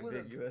pretty I would've-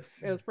 ambiguous.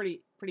 it was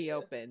pretty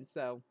open,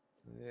 so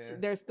Yeah.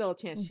 there's still a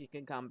chance she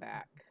can come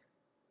back.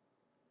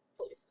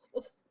 Please.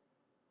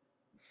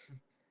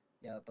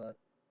 Yeah, but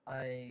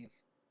I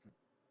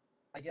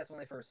guess when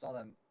I first saw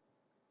that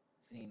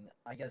scene,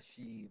 I guess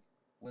she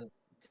was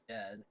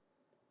dead.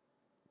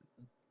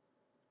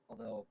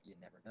 Although you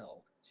never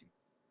know, she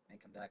may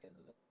come back as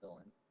a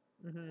villain.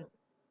 Hmm. Or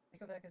may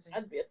come back as a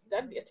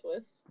That'd be a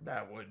twist.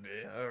 That would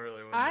be. I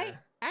really would I be.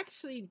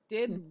 actually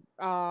did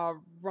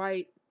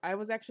write. I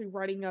was actually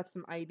writing up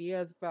some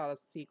ideas about a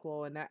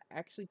sequel, and that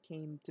actually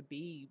came to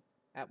be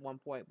at one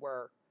point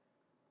where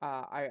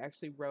I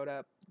actually wrote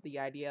up the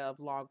idea of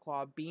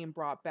Longclaw being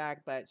brought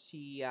back, but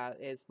she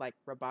is like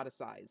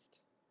roboticized.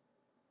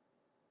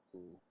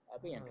 Ooh,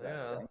 that'd be Oh, interesting.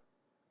 yeah.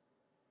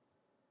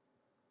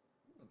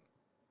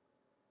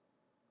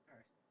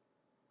 Alright.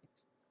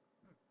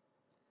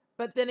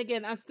 But then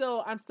again, I'm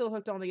still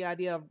hooked on the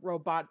idea of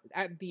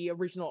the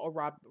original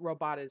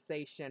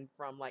robotization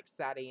from like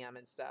SatAM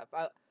and stuff.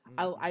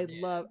 I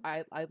love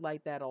I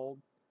like that old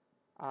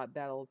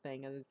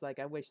thing, and it's like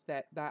I wish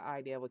that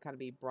idea would kind of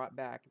be brought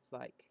back. It's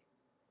like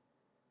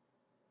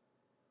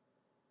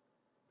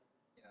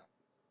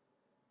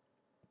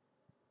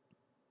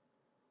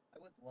I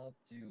would love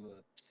to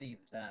see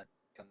that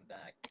come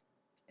back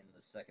in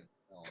the second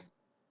film.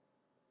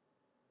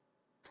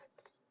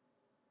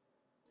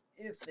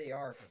 If they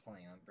are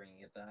planning on bringing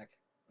it back,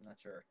 I'm not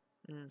sure.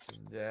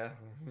 Yeah,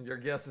 your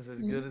guess is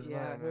as good as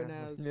yeah, mine. who man.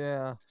 knows?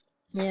 Yeah.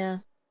 Yeah.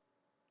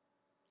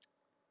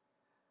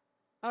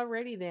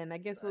 Alrighty then, I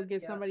guess we'll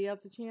give Yeah. somebody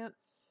else a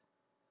chance.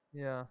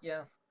 Yeah.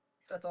 Yeah,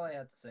 that's all I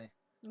had to say.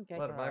 Okay.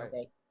 Let him have Alright.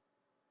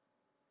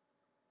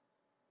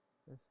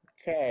 it.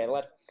 Okay,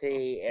 let's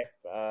see if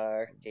she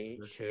has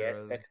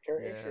Gutierrez, fixed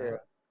her yeah. issue.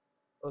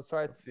 Let's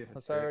try. Let's see if it's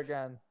Let's try her fixed.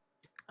 again.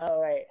 All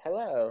right,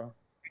 hello.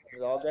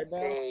 Is all good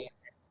now?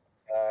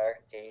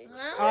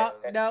 Oh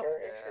no,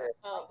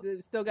 Oh.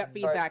 still got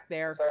feedback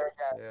there.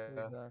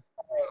 Yeah.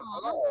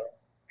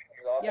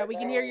 Yeah, we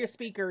can hear your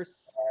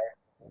speakers.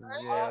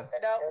 Yeah.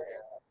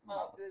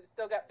 No,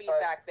 still got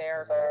feedback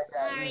there.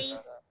 Sorry.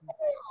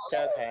 It's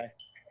okay.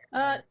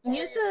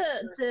 Use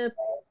the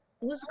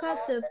what's it called,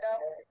 the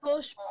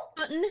push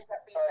button.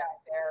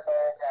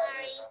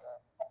 Sorry.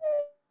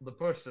 The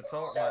push to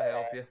talk might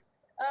help you.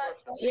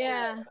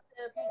 Yeah.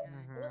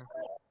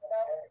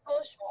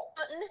 Push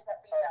button.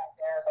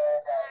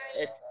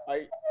 It's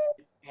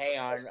hang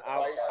on.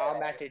 I'll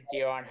message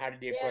you on how to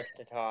do push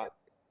to talk.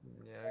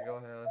 Yeah, go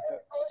ahead.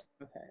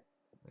 Okay.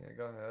 Yeah,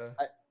 go ahead.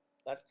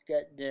 Let's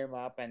get Zoom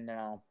up and then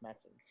I'll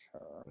message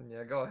her.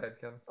 Yeah, go ahead,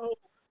 Kevin.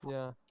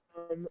 Yeah.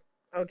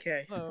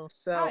 Okay. Hello.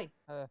 So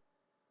Hi.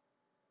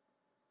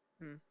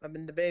 I've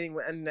been debating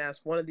and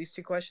ask one of these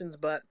two questions,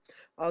 but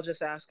I'll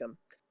just ask them.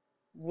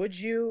 Would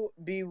y'all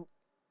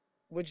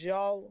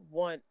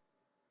want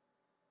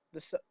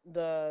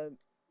the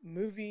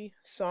movie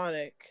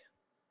Sonic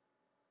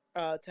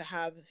to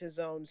have his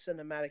own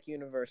cinematic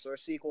universe, or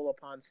sequel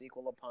upon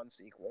sequel upon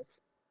sequel?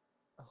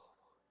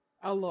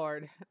 Oh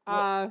Lord.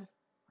 I'm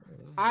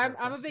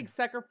a big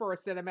sucker for a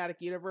cinematic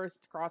universe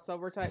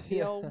crossover type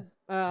deal.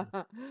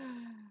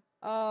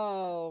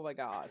 Oh my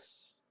gosh.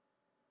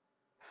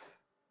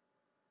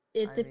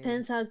 It I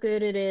depends how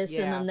good it is in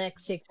the Yeah.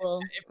 next sequel.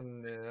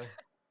 Yeah.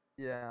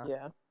 Yeah.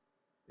 Yeah.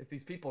 if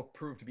these people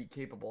prove to be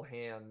capable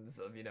hands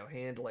of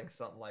handling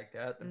something like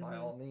that, then by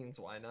all means,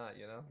 why not?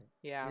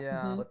 Yeah.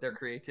 Yeah. Let their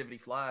creativity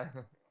fly.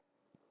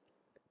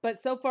 But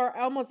so far,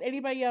 almost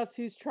anybody else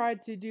who's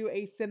tried to do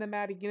a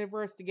cinematic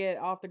universe to get it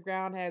off the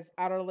ground has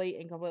utterly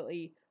and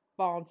completely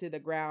fallen to the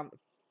ground.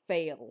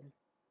 Fail.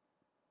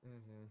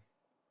 Mm-hmm.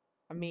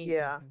 I mean,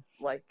 yeah,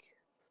 like,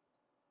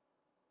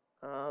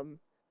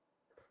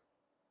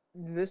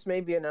 this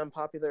may be an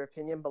unpopular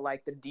opinion, but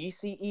like the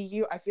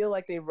DCEU, I feel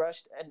like they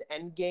rushed an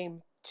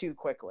Endgame too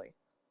quickly.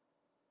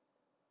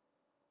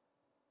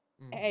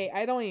 hey,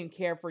 I don't even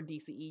care for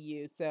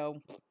DCEU,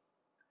 so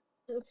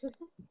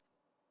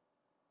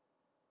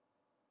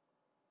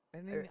I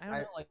mean, I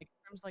don't know, like in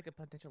terms of, like a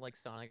potential like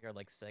Sonic or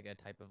like Sega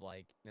type of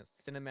like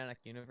cinematic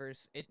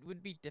universe, it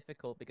would be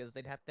difficult because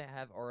they'd have to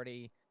have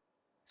already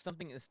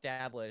something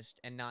established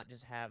and not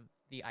just have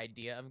the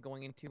idea of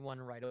going into one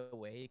right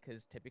away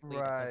because typically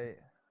that doesn't Right.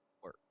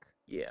 work.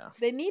 Yeah.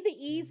 they need to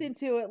ease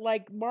into it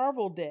like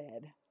Marvel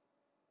did.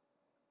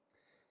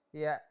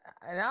 Yeah,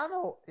 and I don't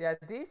know. Yeah,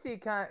 DC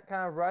kind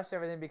of rushed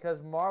everything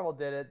because Marvel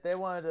did it. They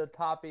wanted to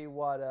copy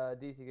what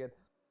DC did.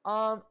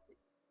 Do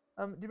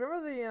you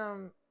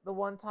remember the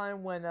one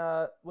time when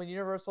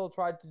Universal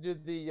tried to do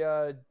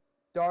the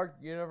Dark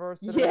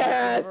Universe cinematic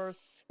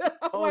universe?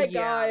 Yes. Oh my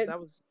yeah, god.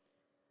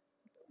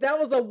 That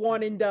was a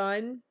one and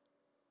done.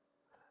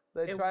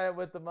 They tried it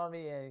with the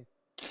Mummy and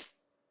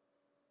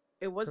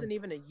it wasn't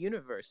even a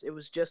universe. It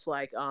was just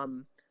like a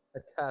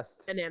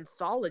test, an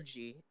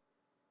anthology.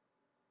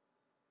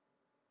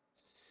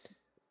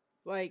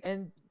 It's like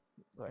and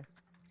sorry.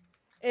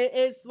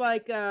 It's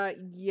like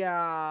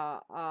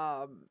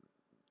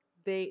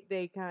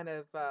they kind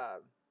of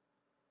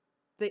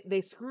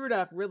they screwed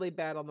up really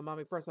bad on the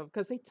Mummy first off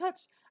because they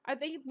touched. I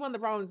think one of the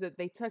problems is that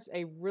they touched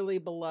a really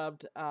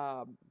beloved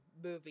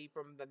movie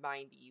from the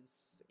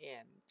 90s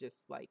and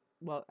just like,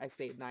 well, I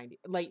say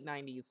late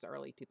 90s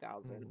early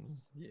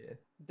 2000s. Yeah.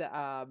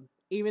 The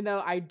even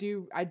though I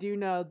do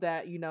know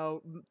that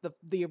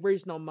the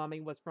original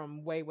Mummy was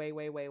from way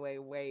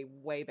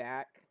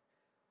back.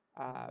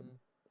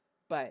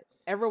 But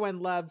everyone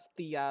loves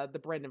the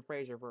Brendan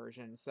Fraser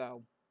version,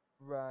 so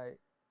Right.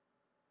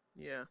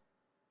 Yeah.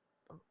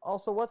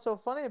 Also, what's so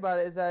funny about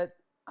it is that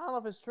I don't know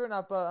if it's true or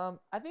not, but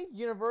I think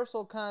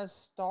Universal kind of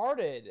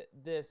started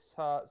this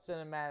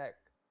cinematic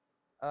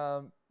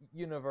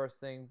universe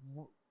thing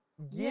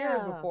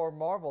years before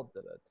Marvel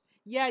did it.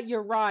 Yeah,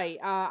 you're right.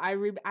 I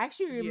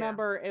actually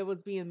remember it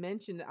was being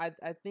mentioned.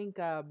 I think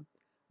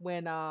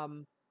when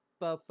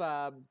both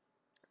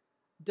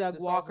Doug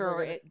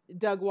Walker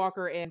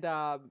and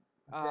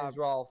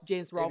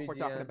James Rolfe were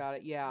talking AVGN. about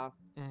it. Yeah.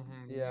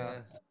 Yeah.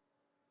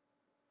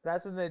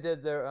 That's when they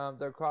did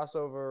their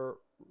crossover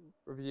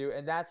review,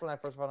 and that's when I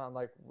first found out. I'm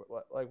like,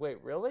 what? Like,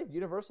 wait, really?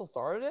 Universal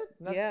started it?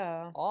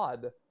 That's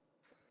odd.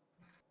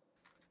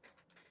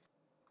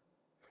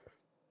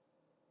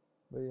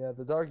 But yeah,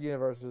 the Dark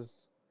Universe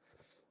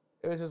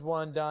it was just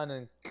one done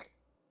and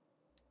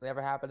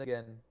never happened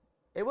again.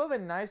 It would have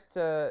been nice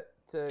to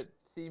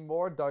see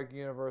more Dark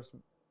Universe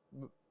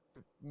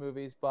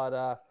movies,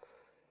 but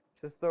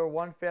just their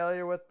one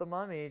failure with the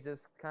Mummy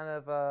just kind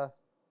of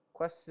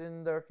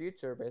questioned their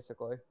future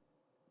basically.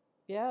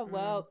 Yeah,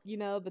 well,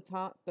 the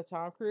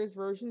Tom Cruise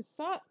version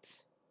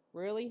sucked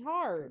really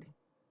hard.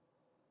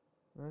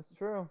 That's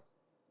true.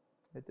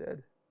 It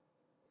did.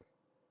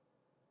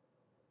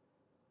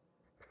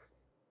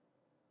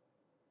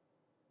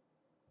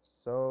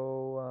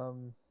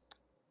 So,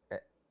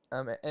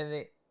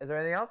 anything? Is there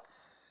anything else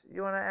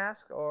you want to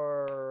ask,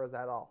 or is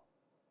that all?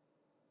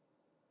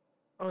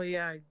 Oh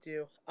yeah, I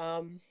do.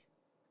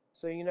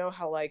 So you know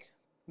how like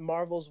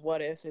Marvel's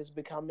What If is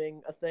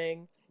becoming a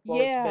thing? Well,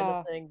 it's been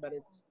a thing, but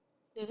it's.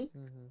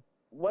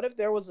 What if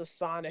there was a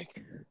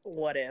Sonic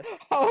What If?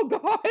 Oh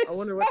gosh! I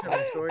wonder what kind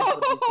of stories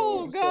would be told.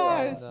 Oh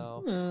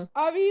gosh!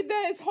 I mean,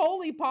 that is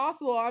wholly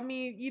possible. I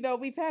mean,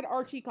 we've had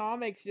Archie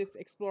Comics just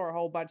explore a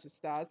whole bunch of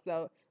stuff,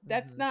 so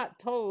that's not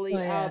totally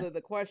out of the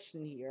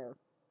question here.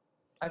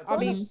 I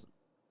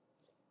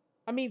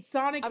mean,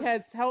 Sonic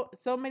has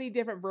so many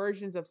different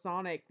versions of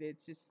Sonic.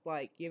 It's just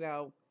like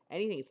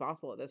anything's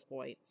possible at this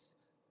point.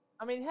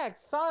 I mean, heck,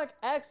 Sonic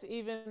X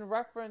even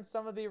referenced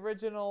some of the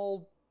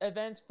original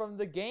events from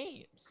the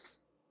games.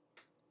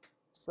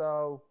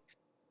 So,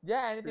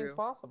 yeah, anything's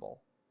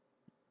possible.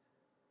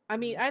 I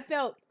mean, I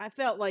felt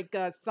like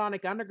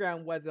Sonic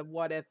Underground was a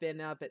what if in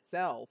of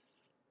itself.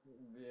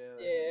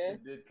 Yeah.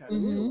 It did kind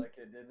of feel like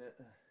it, didn't it?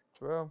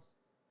 True.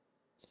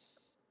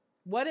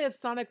 What if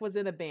Sonic was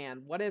in a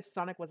band? What if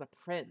Sonic was a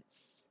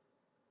prince?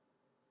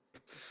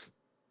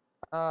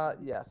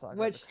 Yeah, Sonic.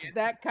 Which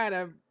that kind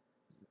of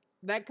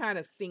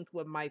synced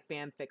with my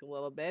fanfic a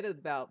little bit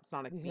about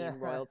Sonic being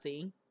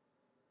royalty.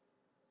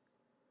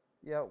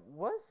 Yeah,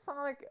 was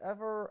Sonic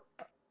ever?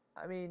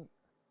 I mean,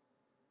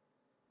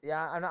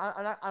 yeah, I'm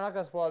not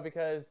gonna spoil it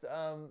because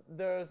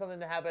there was something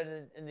that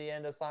happened in the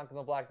end of Sonic and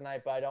the Black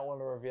Knight, but I don't want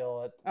to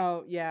reveal it.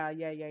 Oh yeah.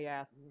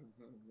 Yeah.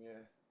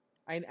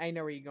 I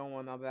know where you're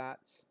going on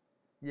that.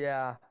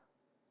 Yeah,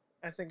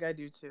 I think I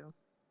do too.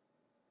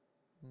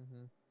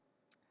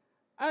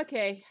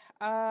 Okay.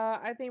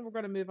 I think we're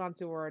gonna move on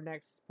to our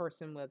next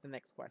person with the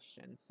next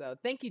question. So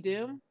thank you,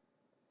 Doom.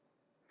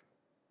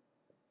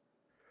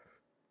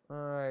 All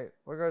right,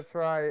 we're gonna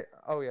try.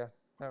 Oh yeah,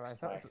 never mind.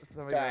 Sorry,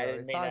 Somebody I already.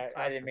 didn't mean Sonic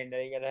I didn't Crafter. mean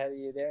to get ahead of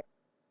you there.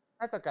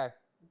 That's okay.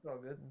 It's all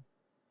good.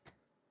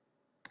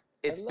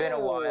 It's Hello. been a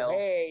while.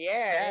 Hey,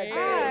 yeah, that's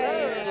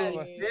Hi. it.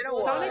 It's been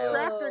a Sonic while.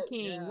 Crafter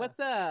King, Yeah. what's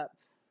up?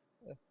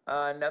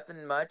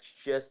 Nothing much.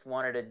 Just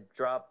wanted to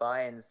drop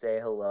by and say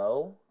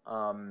hello.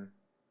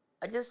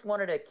 I just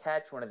wanted to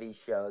catch one of these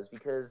shows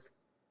because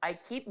I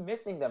keep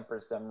missing them for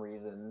some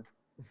reason.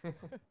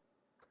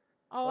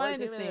 Oh, Well, I you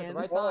came in at the understand.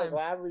 right Well, time.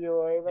 glad you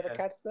were able to Yeah.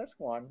 catch this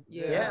one.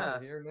 Yeah.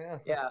 Here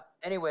now. Yeah.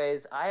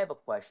 Anyways, I have a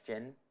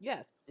question.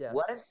 Yes. Yes.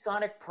 What if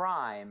Sonic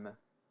Prime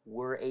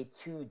were a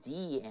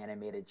 2D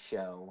animated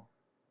show?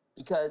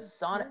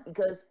 Because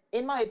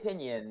in my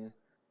opinion,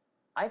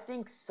 I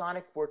think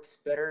Sonic works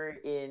better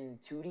in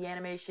 2D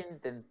animation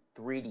than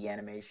 3D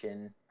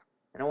animation.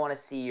 And I want to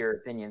see your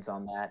opinions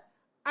on that.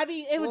 I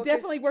mean, it would Well,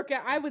 definitely work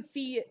out. I would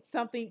see it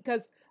something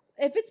because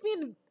if it's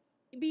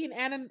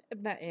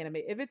not anime,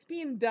 if it's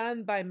being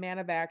done by Man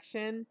of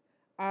Action,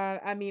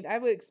 I mean, I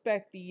would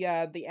expect the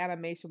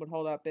animation would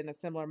hold up in a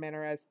similar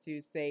manner as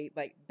to say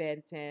like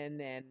Ben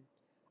 10 and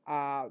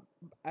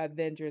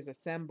Avengers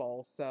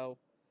Assemble. So,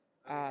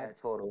 Yeah,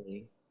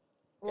 totally.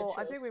 Well,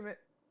 I shows.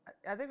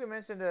 think we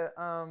mentioned it.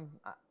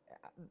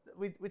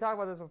 We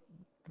talked about this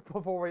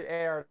before we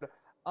aired.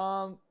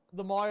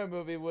 The Mario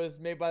movie was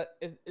made by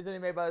is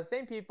it made by the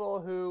same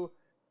people who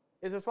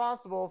is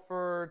responsible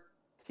for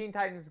Teen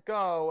Titans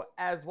Go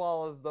as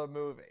well as the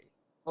movie.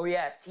 Oh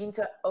yeah,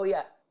 Oh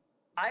yeah,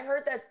 I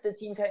heard that the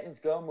Teen Titans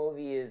Go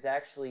movie is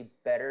actually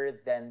better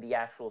than the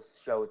actual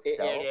show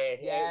itself.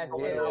 Yes, I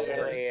am it not is.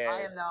 worried.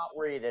 I am not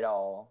worried at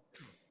all.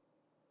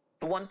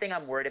 The one thing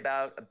I'm worried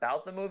about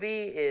the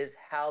movie is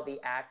how the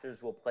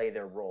actors will play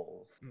their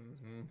roles.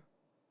 Mm-hmm.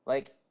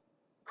 Like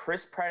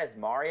Chris Pratt as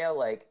Mario,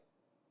 like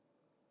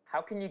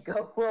how can you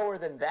go lower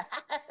than that?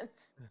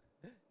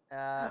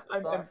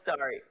 I'm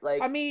sorry.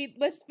 Like I mean,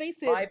 let's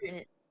face my it.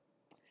 opinion.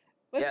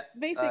 Let's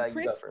face it.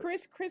 You go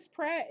first. Chris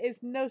Pratt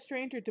is no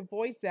stranger to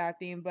voice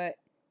acting, but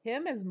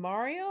him as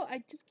Mario,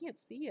 I just can't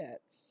see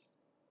it.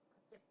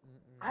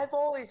 I've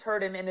always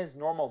heard him in his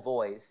normal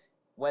voice,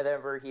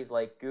 whether he's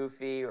like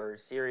goofy or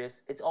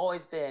serious. It's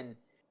always been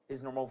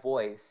his normal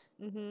voice.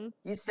 Mm-hmm.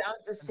 He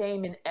sounds the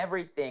same in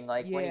everything,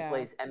 like when he Yeah.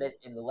 plays Emmett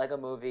in the Lego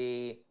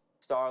Movie,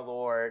 Star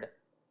Lord,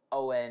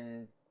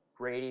 Owen,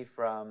 Grady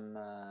from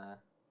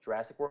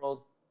Jurassic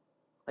World.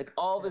 Like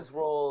all of his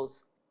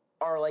roles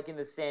are like in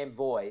the same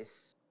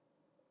voice.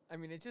 I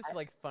mean, it's just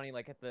like funny,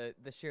 like at the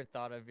sheer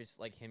thought of just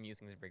like him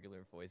using his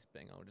regular voice,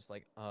 being all just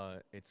like,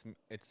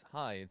 it's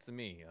hi, it's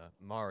me,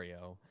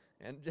 Mario,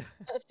 and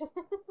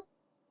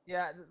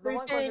Yeah, the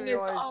one question Everything we is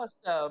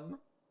always, awesome.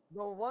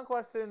 the one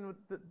question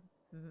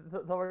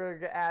that we're gonna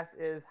get asked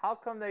is how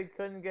come they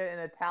couldn't get an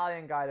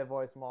Italian guy to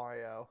voice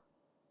Mario?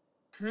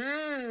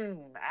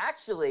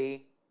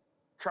 Actually,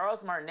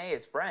 Charles Martinet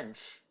is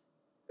French.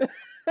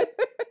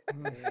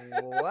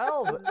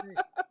 Well,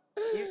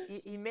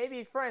 he may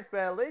be French, but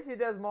at least he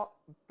does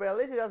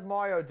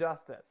Mario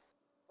justice.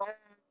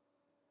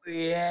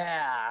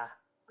 Yeah.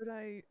 But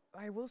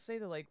I will say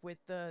that like with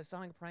the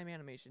Sonic Prime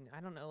animation,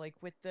 I don't know, like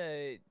with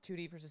the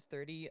 2D versus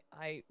 30,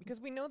 because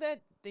we know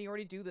that they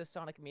already do the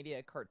Sonic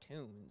Media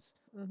cartoons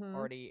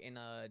already in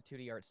a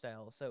 2D art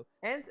style, so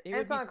And it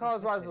would be Sonic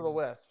Colors Rise of the fascinating.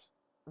 Wisps.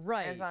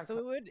 Right. Sonic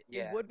So it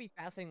Yeah. would be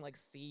fascinating like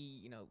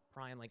see,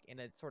 Prime like in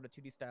a sort of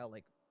 2D style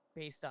like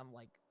based on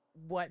like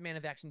what Man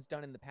of Action's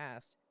done in the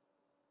past.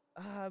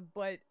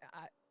 But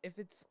if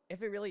it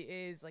really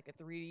is like a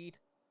 3D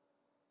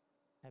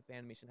type of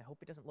animation, I hope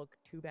it doesn't look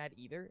too bad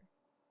either.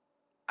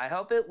 I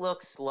hope it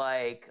looks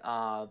like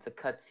the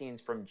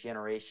cutscenes from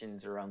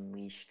Generations or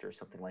Unleashed or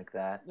something like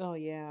that. Oh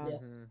yeah.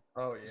 Yes.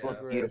 Oh Just yeah.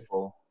 look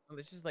beautiful. Well,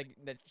 it's just like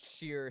that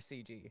sheer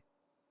CG.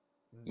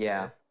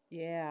 Yeah.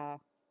 Yeah.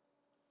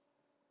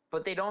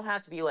 But they don't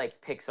have to be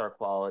like Pixar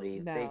quality.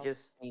 They No.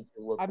 just need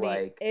to look I mean,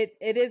 like it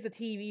is a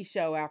TV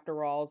show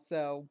after all,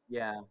 so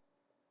yeah.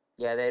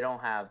 Yeah, they don't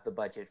have the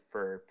budget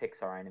for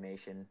Pixar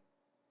animation.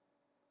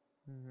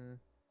 I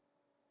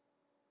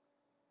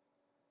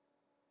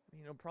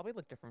mean, it'll probably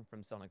look different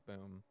from Sonic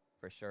Boom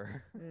for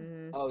sure.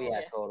 Oh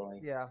yeah, totally.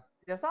 Yeah,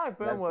 Sonic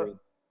Boom was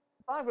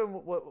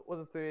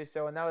a 3D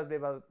show, and that was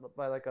made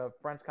by like a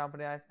French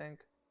company, I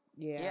think.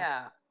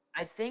 Yeah,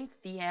 I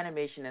think the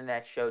animation in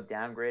that show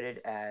downgraded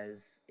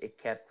as it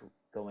kept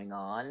going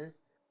on.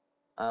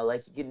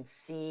 Like you can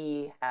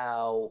see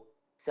how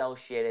cell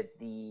shaded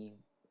the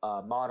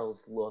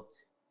models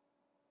looked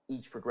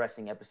each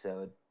progressing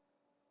episode.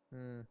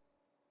 So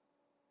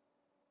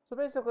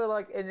basically,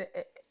 like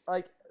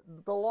like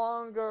the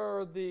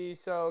longer the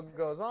show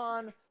goes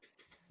on,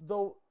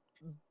 the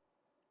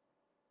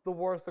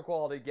worse the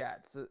quality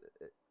gets,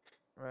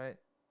 right?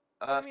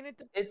 I mean,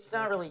 it's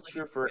not really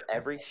true for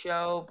every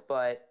show,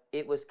 but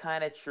it was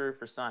kind of true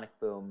for Sonic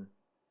Boom.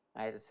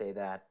 I had to say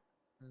that.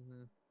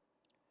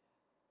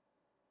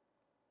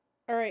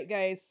 All right,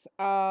 guys.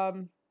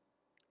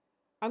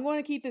 I'm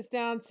going to keep this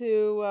down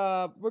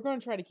to. We're going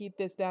to try to keep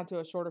this down to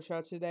a shorter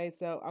show today.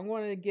 So I'm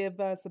going to give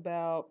us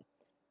about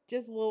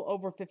just a little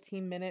over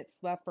 15 minutes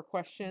left for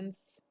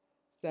questions. Yeah,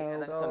 So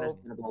that's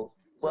understandable.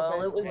 so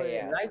Well, it was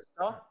basically- nice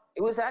talk.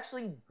 It was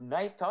actually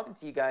nice talking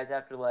to you guys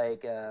after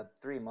like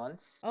 3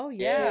 months. oh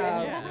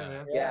Yeah.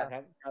 yeah. Yeah.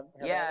 Have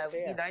Yeah, a it would be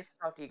yeah. nice to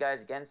talk to you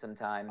guys again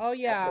sometime. Oh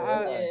yeah.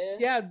 Absolutely.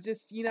 Yeah.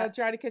 Just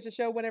try to catch a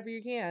show whenever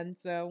you can.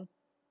 So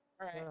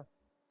All right. You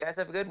guys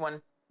have a good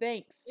one.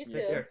 thanks. You Take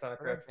too. care, Sonic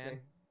Okay, Raptor man. King.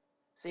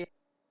 See you.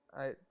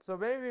 Alright, so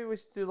maybe we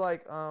should do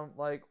like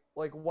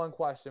one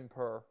question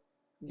per.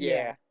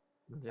 Yeah.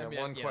 Yeah, I mean,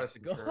 one yeah,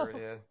 question go. per,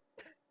 yeah.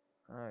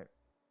 Alright.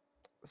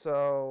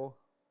 So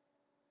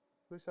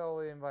who shall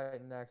we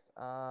invite next?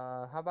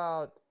 How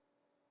about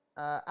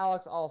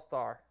Alex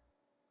All-Star?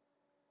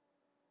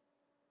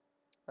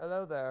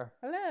 Hello there.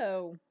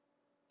 Hello.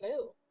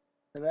 Hello.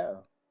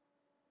 Hello.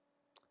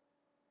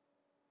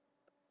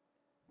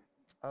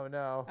 Oh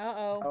no.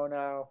 Uh-oh. Oh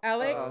no.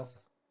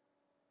 Alex?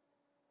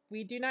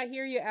 We do not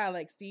hear you,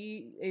 Alex.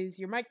 Is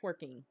your mic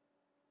working?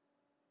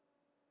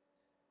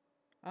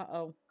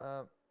 Uh-oh.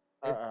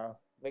 Uh-oh.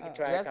 We can if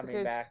try that's the coming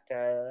case- back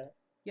to...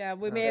 Yeah,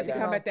 we may have to Okay.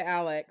 come back to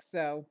Alex,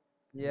 so.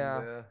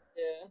 Yeah.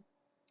 Yeah.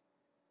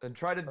 And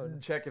try to Oh.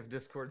 check if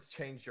Discord's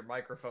changed your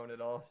microphone at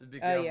all. Just be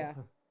Oh, careful. yeah.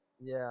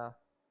 Yeah.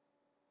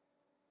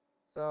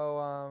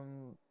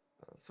 So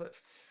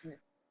Swift.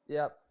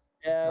 yep.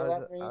 Yeah, How does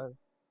let it- me... how does-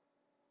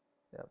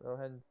 Yep, go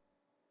ahead.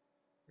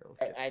 Let's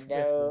get I Swift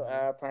know in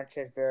here.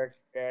 Princess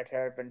Spirit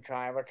has been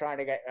trying. We're trying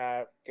to get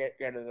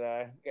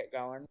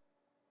going.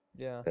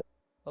 Yeah.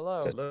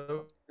 Hello.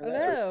 Hello.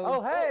 Hello.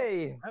 Oh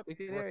hey! We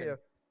can hear you.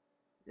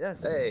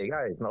 Yes. Hey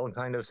guys, long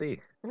time no see.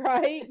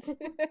 Right?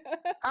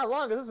 How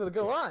long is this gonna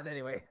go on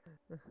anyway?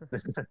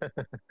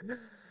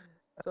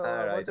 So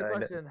Alright, what's your I know.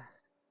 question?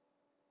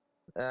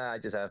 I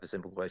just have a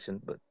simple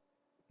question, but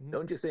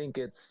don't you think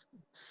it's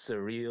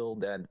surreal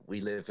that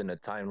we live in a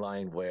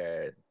timeline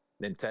where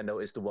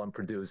Nintendo is the one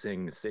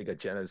producing Sega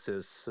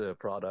Genesis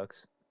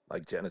products,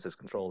 like Genesis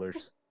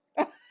controllers?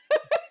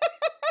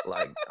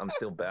 Like, I'm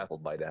still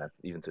baffled by that,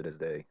 even to this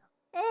day.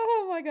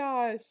 Oh my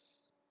gosh.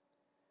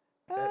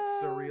 That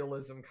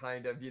surrealism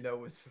kind of,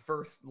 was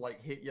first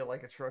like hit you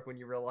like a truck when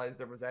you realized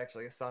there was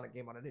actually a Sonic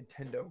game on a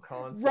Nintendo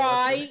console.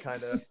 Right.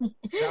 That's when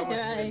that was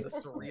when Right. the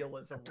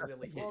surrealism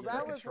really hit Well, you that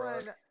like a was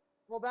truck. when.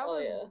 Well, that Oh,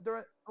 was yeah.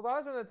 during. Well, that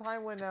was during the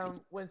time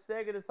when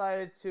Sega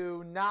decided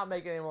to not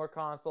make any more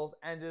consoles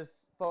and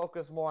just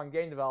focus more on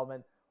game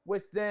development,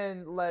 which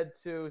then led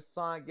to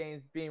Sonic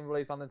games being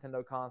released on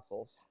Nintendo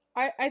consoles.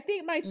 I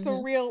think my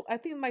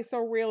Mhm.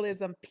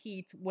 surrealism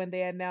peaked when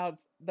they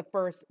announced the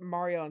first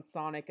Mario and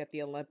Sonic at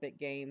the Olympic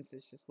Games.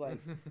 It's just like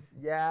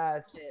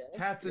Yes. Yeah.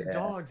 Cats and Yeah.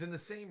 dogs in the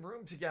same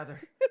room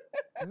together.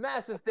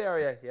 Mass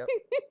hysteria. Yep.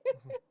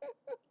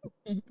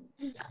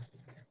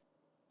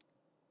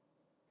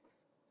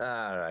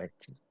 Alright.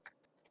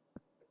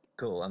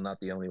 Cool, I'm not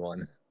the only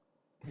one.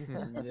 Yeah,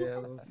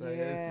 let's say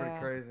it's pretty Yeah.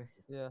 crazy.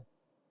 Yeah.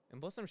 And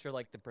plus, I'm sure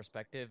like the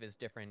perspective is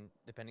different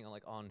depending on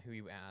on who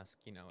you ask.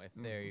 If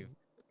they've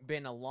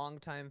been a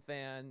longtime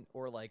fan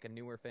or like a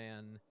newer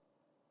fan.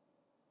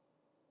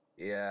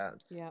 Yeah.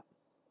 yeah.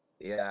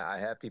 Yeah, I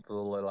have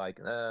people who are like,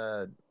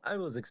 I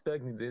was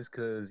expecting this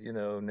because,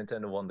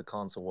 Nintendo won the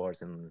console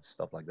wars and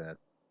stuff like that.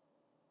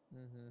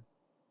 Mm-hmm.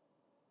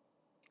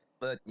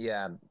 But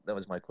yeah, that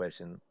was my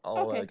question.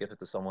 I'll Okay. give it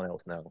to someone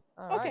else now.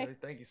 All right. Okay.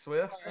 Alright, thank you,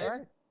 Swift. All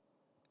right.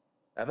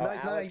 Have a Oh,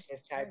 nice Alex night.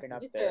 is typing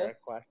up You their too.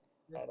 request,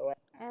 by the way.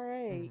 All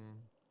right.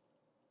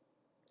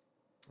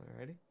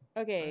 Alrighty.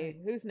 Okay,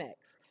 who's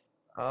next?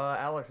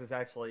 Alex is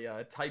actually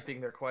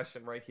typing their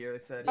question right here.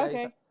 They said,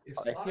 Okay. if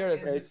Like, Sonic here it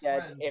and They his said,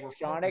 friends if were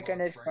Sonic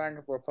and Pokemon his trainers-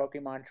 friends were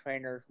Pokemon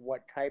trainers,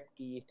 what type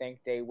do you think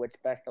they would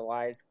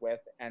specialize with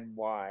and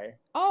why?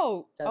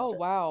 Oh, That's-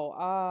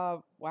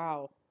 wow.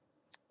 Wow.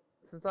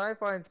 Since I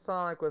find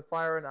Sonic with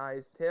fire and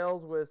ice,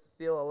 Tails with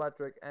steel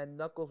electric, and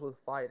Knuckles with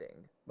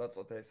fighting. That's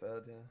what they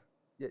said,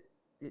 yeah.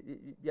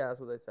 Yeah, that's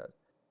what they said.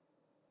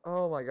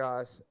 Oh my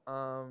gosh.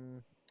 Hmm.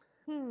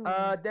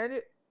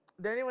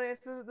 Danny, want to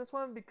answer this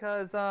one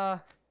because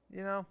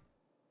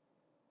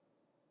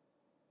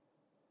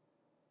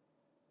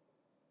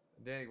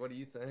Danny, what do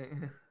you think?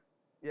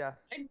 Yeah.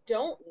 I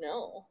don't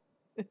know.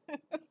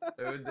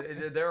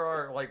 There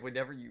are like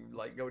whenever you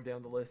like go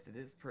down the list, it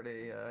is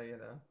pretty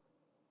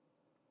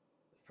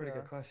pretty Yeah.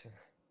 good question.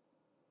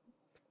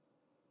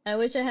 I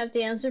wish I had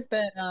the answer,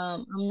 but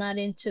I'm not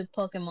into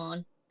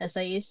Pokemon as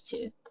I used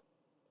to.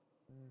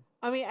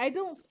 I mean, I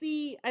don't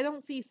see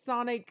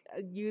Sonic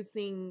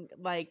using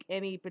like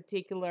any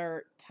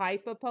particular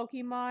type of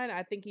Pokemon.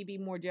 I think he'd be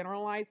more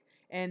generalized,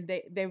 and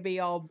they'd be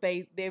all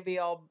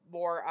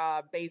more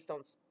based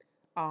on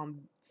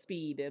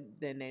speed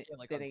than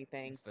Like on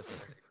anything.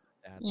 specific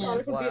stats. Yeah. Sonic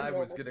That's would why be a I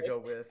was normal gonna go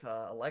person. with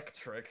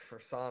electric for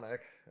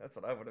Sonic. That's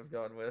what I would have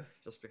gone with,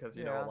 just because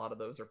Yeah. a lot of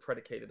those are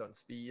predicated on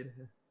speed.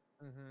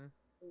 Mm-hmm.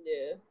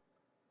 Yeah.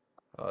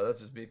 That's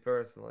just me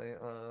personally.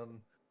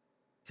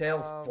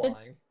 Tails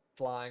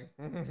flying.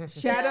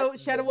 Shadow would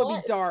be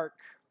What? dark.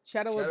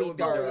 Shadow would be Oh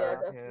dark. yeah,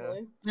 dark, yeah.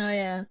 definitely. Oh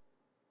yeah.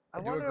 I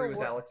do wonder agree with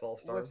what- Alex All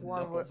Stars. which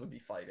one Knuckles would be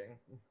fighting.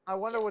 I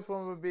wonder which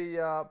one would be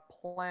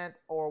plant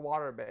or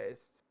water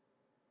based.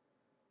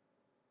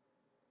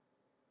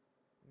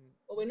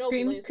 Well, we know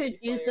Dream Blaze could would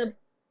be use fire. the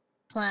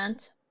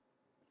plant.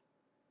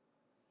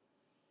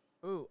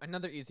 Ooh,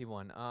 another easy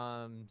one.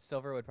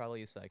 Silver would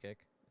probably use Psychic.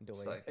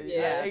 Psychic. Yeah,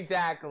 Yes.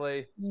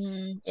 exactly.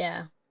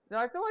 Yeah. No,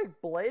 I feel like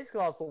Blaze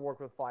could also work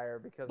with fire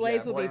because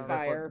Blaze yeah, will be Blaze-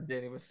 That's fire. what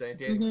Danny was saying.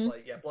 Danny was Mhm.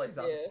 like, yeah, Blaze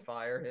obviously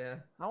fire, yeah.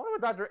 I wonder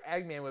what Dr.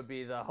 Eggman would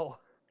be though.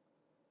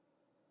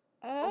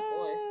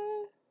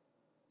 Oh,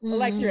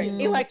 Electric, Mm.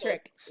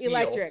 electric, Steel,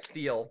 electric,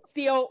 steel.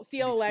 steel,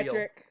 Steel.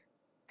 electric.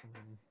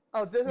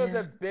 Oh, this was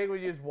Yeah. a big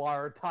would use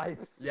water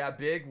types. Yeah,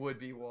 big would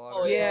be water.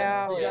 Oh,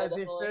 Yeah. Oh, You yeah, guys see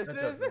definitely. That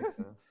does fishes? make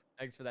sense.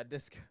 Thanks for that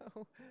disco.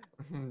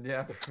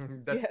 Yeah,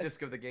 that's Yes.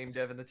 Disco the game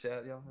dev in the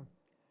chat, y'all.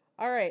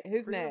 All right,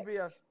 who's Green would be a-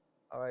 next?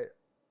 All right.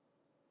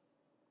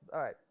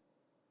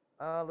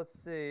 Let's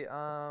see.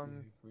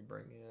 We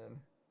bring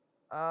in.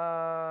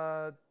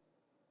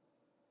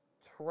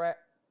 Trey.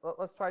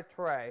 Let's try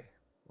Trey.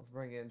 Let's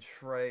bring in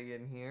Trey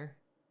in here.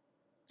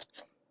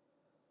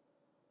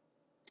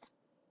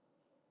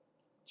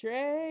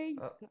 Trey.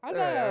 Oh,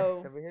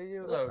 Hello. Can we hear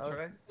you? Hello, Oh,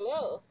 Trey.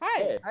 Hello.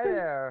 Hi. Hi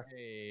there.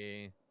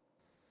 Hey.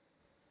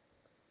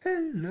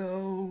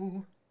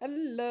 Hello.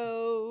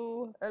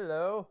 Hello.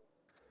 Hello.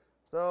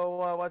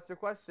 So, what's your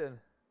question,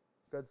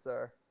 good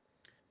sir?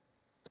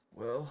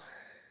 Well,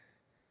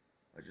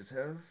 I just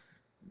have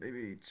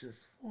maybe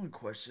just one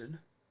question.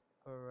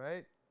 All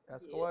right.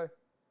 Ask away.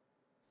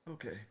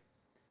 Okay.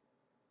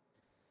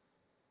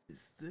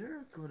 Is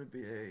there going to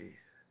be a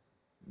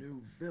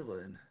new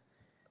villain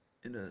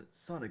in a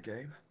Sonic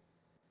game?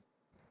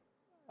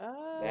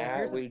 That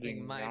here's the we do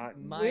thing, not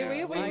We my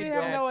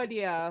have dad- no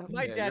idea.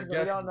 My Yeah, dad your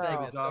was guess is saying as this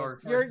good as so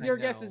ours. far Your- as I your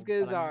guess know, is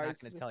good as but I'm not ours.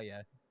 gonna tell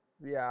you.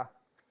 Yeah.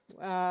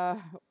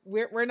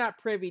 We're not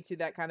privy to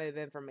that kind of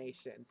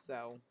information,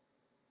 so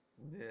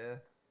Yeah.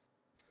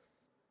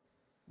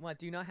 What?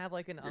 Do you not have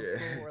like an uncle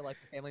Yeah. or like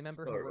a family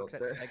member who Sorry works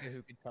at about that. Sega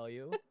who could tell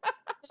you?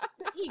 It's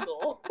the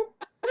eagle.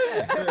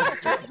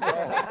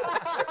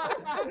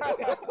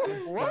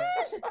 What?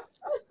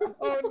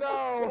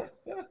 Oh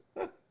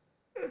no.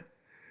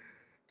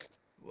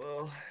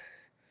 Well,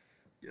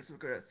 guess we're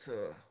gonna have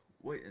to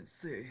wait and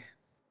see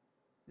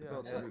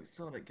about Yeah. the new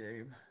Sonic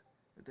game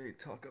that they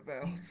talk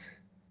about.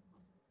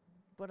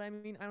 But I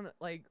mean, I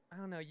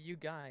don't know, you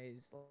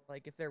guys,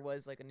 like, if there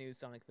was like a new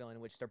Sonic villain,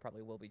 which there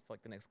probably will be for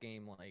like the next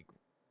game, like,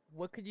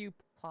 what could you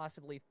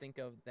possibly think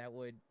of that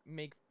would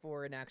make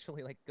for an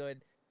actually like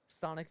good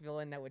Sonic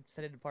villain that would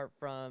set it apart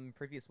from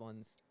previous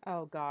ones?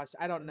 oh gosh,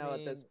 I don't know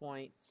at this mean-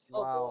 point.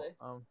 Oh, Wow.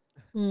 boy.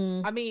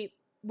 Hmm. I mean,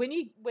 when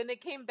they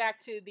came back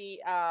to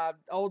the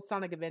old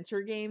Sonic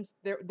Adventure games,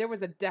 there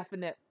was a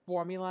definite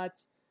formula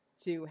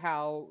to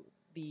how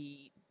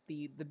the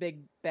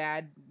big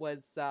bad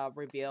was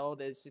revealed.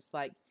 It's just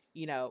like,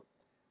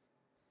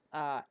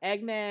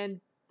 Eggman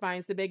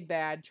finds the big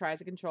bad, tries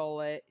to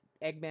control it.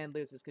 Eggman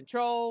loses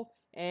control,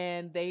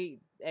 and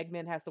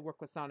Eggman has to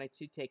work with Sonic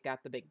to take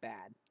out the big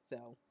bad.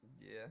 So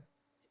Yeah.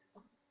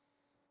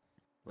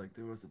 Like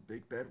there was a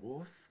big bad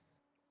wolf.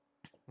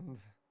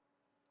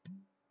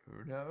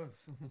 Who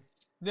knows?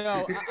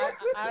 No,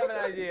 I have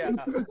an idea.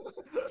 Who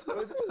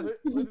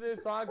the new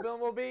Sonic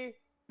villain will be?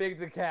 Big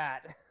the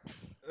Cat.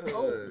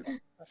 Oh.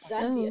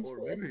 That'd be a or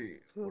twist. maybe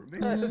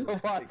That's just the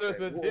big monsters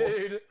bad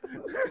indeed.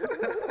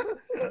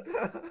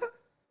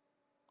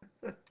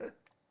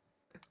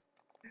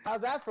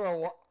 How's that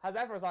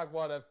for a Sonic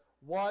What If?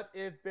 What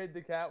if Big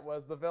the Cat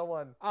was the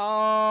villain?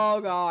 oh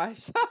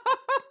gosh.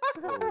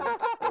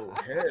 oh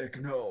heck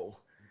no.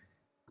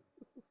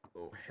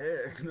 Oh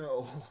heck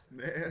no,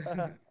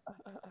 man.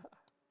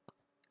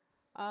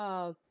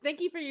 Thank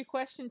you for your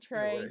question,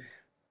 Trey.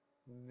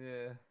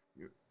 Anyway,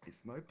 Yeah.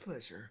 it's my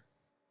pleasure.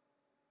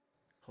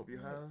 Hope you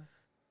have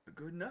a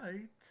good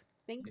night.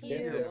 Thank You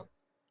you. too.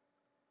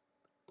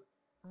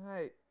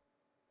 Alright.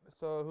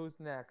 So who's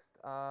next?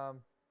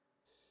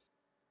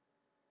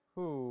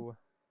 Who?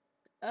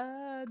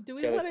 Do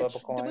we Shall we want flip to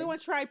a do we coin? want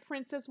to try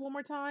Princess one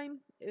more time?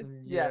 It's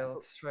Yeah, Yes.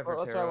 let's try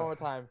Let's try one more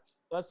time.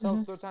 Let's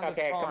hope third time's a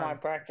Okay, come charm. on,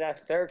 practice.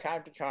 Third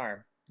time's a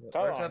charm. Come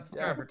Third on. time's the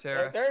Yeah. charm for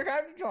Terra. Third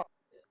time's a charm.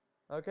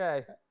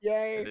 Okay.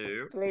 Yay,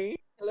 Hello. please.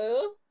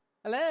 Hello?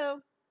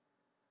 hello.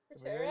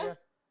 Can we hear Terra? ya?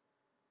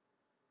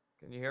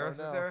 Can you hear Oh, us,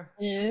 no. Terra?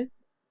 Yeah.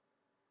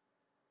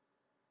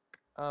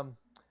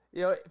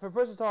 For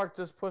push to talk,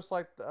 just push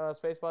like the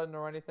space button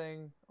or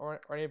anything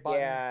or any button.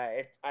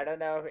 Yeah, I don't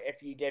know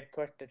if you did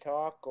push to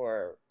talk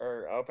or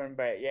open,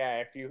 but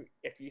yeah,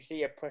 if you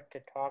see a push to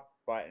talk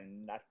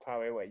button, that's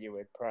probably what you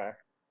would press.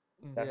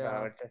 That's what I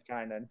Yeah. was just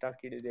trying to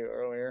instruct you to do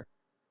earlier.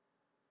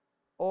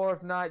 Or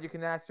if not, you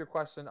can ask your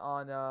question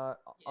on Yeah,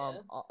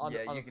 on you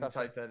can discussion.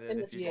 type that in In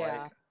if the you'd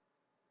chat. like.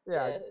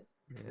 Yeah. Yeah.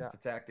 Yeah. If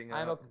it's acting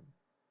I'm up.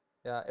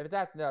 Yeah, if it's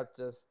acting up,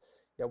 just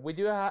we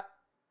do have.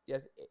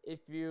 Yes,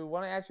 if you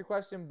want to ask your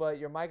question, but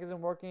your mic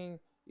isn't working,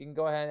 you can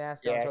go ahead and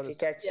ask. Yeah, down she so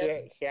said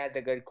Yeah. she had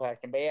a good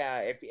question, but yeah,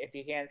 if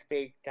you can't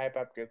speak, type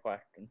up your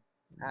question.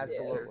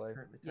 Absolutely. Terra's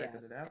currently typing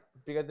it Yes. out.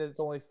 because it's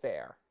only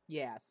fair.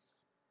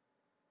 Yes.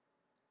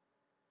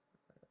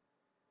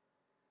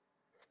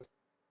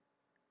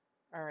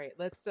 All right,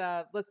 let's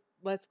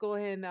go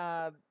ahead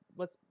and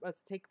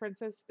let's take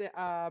Princess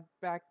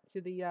back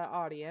to the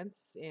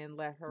audience and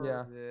let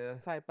her Yeah.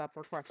 type up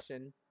her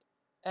question.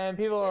 And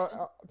people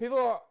are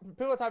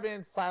typing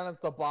in silence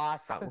the bot.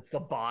 Silence the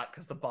bot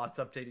because the bot's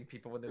updating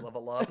people when they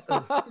level up.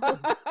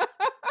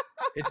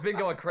 It's been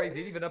going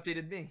crazy. It even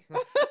updated me. Me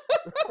 6.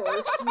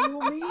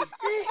 Me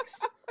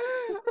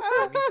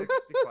 6,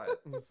 be quiet.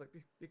 It's like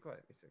be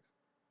quiet, me 6.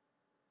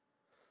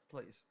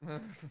 Please.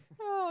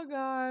 Oh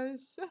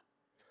gosh.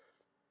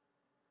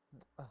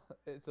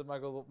 It's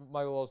Michael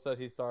Wolf said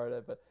he started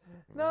it, but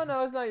no,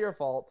 it's not your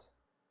fault.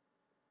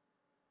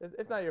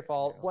 It's not your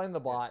fault. Blame the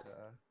bot.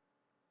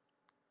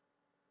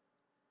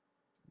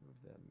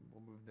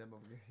 We'll move them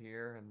over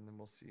here, and then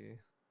we'll see.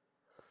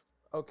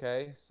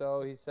 Okay,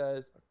 so he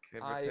says,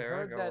 Okay, I Vertera,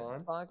 heard go that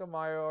on. Sonic and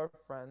Mario are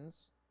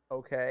friends.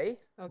 Okay.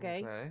 Okay.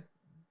 Yeah.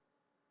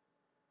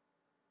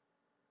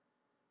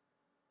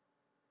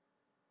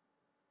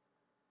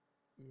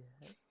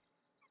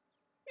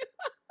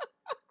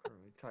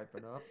 Currently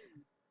typing up.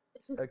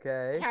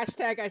 Okay.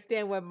 Hashtag I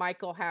stand with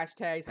Michael.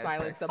 Hashtag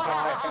silence the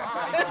bots.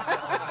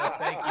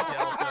 Thank you,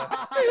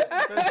 Delta.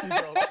 Thank you,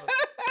 Delta.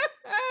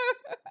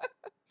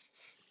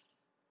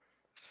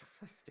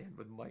 I stand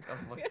with Mike.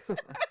 I'm like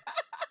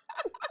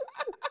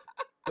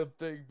The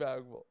big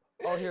bag will.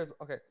 Oh,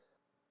 okay.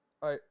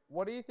 All right.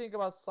 What do you think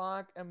about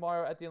Sonic and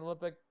Mario at the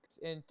Olympics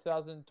in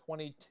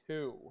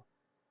 2022?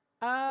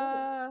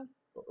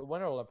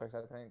 Winter Olympics,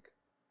 I think.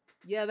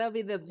 Yeah, that'll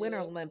be the Winter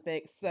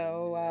Olympics.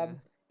 So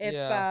if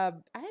I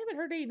haven't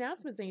heard any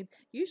announcements,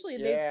 usually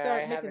they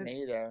start I making. haven't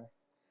either.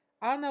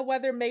 I don't know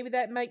whether maybe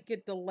that might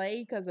get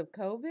delayed because of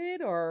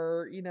COVID,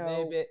 or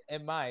maybe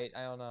it might.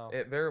 I don't know.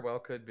 It very well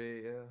could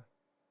be. Yeah.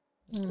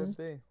 Could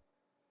be.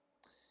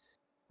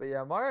 But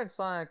yeah, Mario and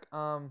Sonic.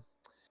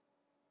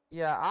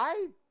 Yeah,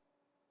 I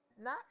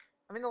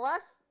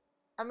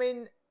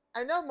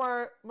know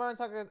Mario and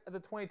Sonic at the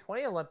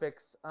 2020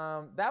 Olympics.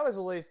 That was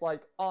released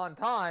like on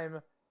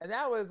time, and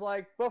that was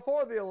like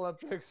before the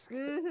Olympics.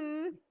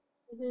 Yeah.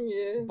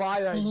 By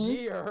a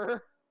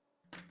year.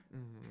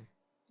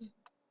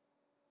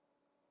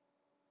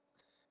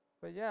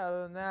 But yeah,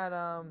 other than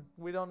that,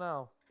 we don't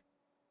know.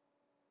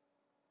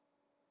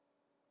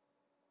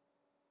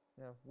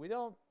 Yeah, we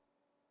don't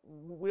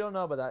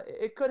know about that.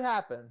 It could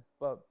happen,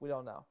 but we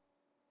don't know.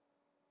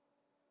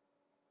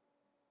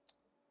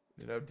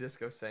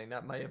 Disco saying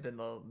that might have been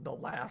the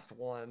last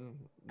one.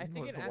 I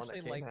think it the one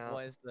actually that came out.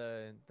 was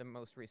the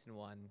most recent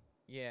one.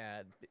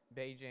 Yeah,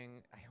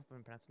 Beijing. I hope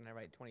I'm pronouncing that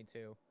right.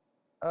 22.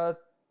 Yeah,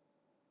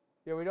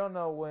 we don't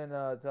know when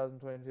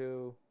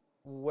 2022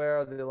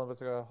 where the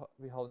Olympics are going to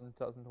be held in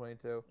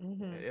 2022.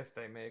 If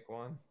they make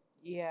one.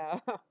 Yeah.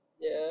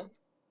 Yeah.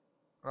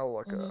 I'll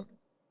look it up.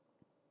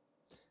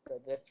 So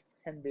this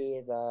can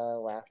be the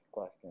last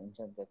question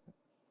since it's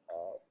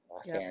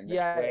last hand.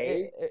 Yeah,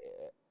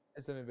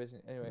 it's gonna be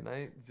busy anyway.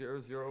 Night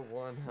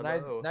 001.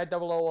 Hello. Night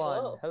 001.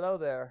 Hello. Hello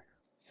there.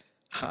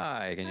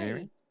 Hi, can you hear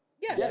me?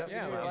 Yes.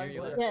 Yes.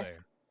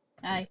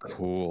 Hi.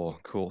 Cool.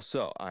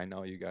 So I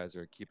know you guys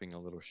are keeping a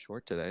little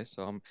short today,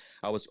 so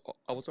I was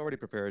already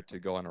prepared to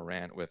go on a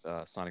rant with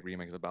Sonic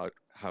Remix about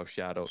how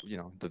Shadow,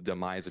 the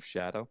demise of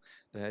Shadow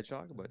the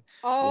Hedgehog, but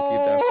we'll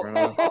keep that for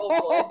another.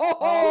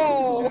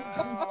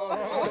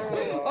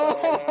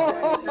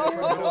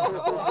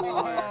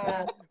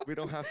 We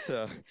don't have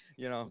to,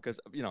 because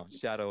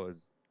Shadow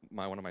is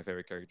one of my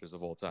favorite characters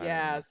of all time.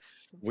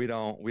 Yes. We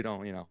don't we don't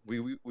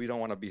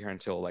want to be here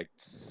until like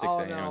 6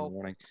 a.m. in the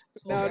morning.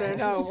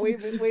 No. We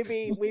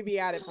be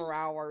at it for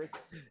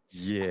hours.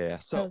 Yeah.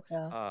 So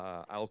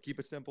I'll keep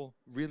it simple.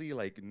 Really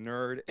like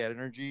nerd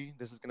energy.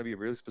 This is gonna be a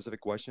really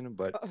specific question,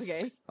 but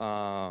okay.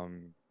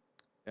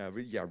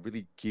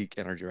 Really geek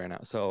energy right now.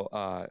 So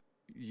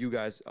you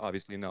guys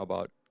obviously know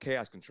about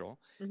chaos control,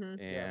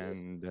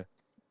 and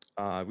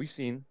we've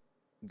seen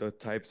the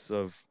types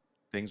of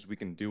things we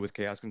can do with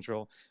chaos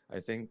control. I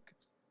think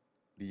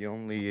the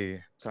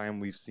only time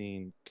we've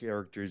seen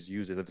characters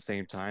use it at the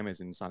same time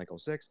is in Sonic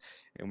 06,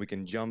 and we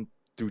can jump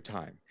through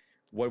time.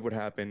 What would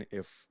happen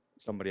if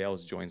somebody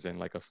else joins in,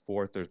 like a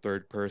fourth or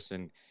third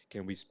person?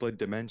 Can we split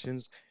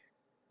dimensions?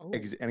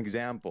 An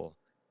example,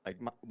 like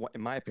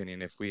in my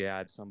opinion, if we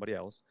add somebody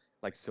else,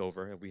 like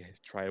Silver, if we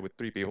try it with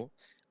 3 people,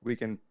 we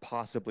can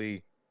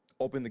possibly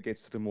open the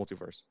gates to the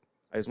multiverse.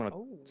 I just want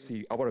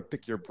to I want to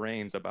pick your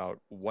brains about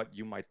what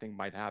you might think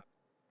might happen.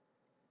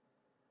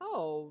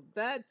 Oh,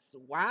 that's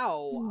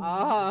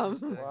wow.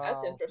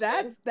 That's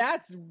interesting.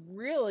 That's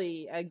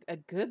really a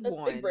good That's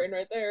one. big brain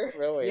right there.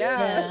 Really?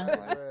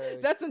 Yeah.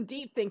 That's some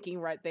deep thinking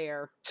right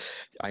there.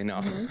 I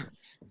know.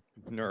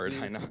 Nerd,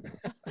 I know.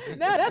 No,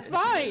 that's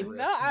fine.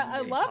 No,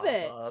 I love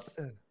it.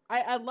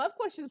 I love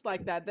questions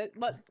like that.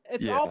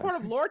 It's all part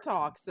of lore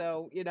talk,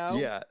 so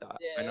Yeah,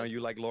 I know you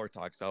like lore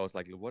talk, so I was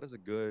like, what is a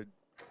good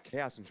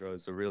chaos control?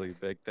 Is a really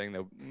big thing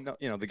that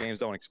the games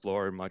don't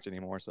explore much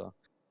anymore. So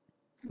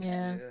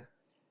yeah.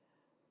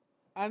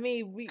 I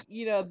mean,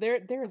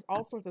 there's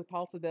all sorts of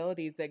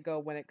possibilities that go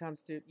when it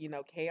comes to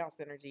chaos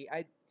energy.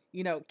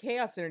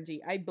 Chaos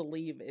energy, I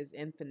believe, is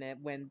infinite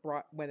when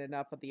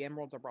enough of the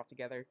emeralds are brought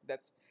together.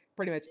 That's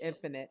pretty much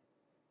infinite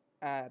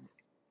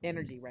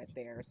energy right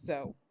there.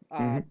 So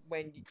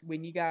when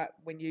you got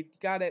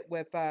it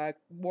with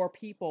more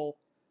people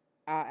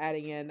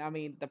adding in, I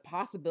mean, the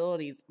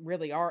possibilities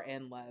really are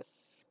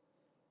endless.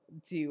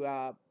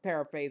 To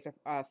paraphrase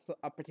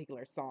a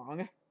particular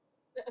song.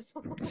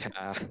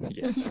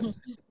 Yes.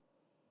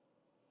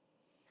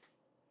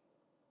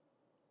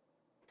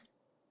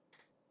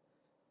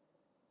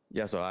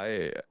 Yeah, so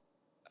I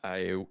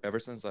ever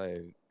since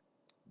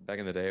back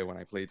in the day when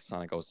I played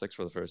Sonic 06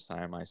 for the first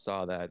time, I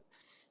saw that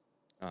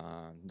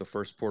the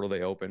first portal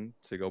they opened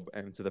to go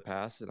into the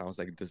past, and I was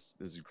like, this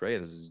is great,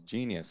 this is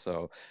genius.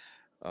 So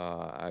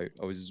I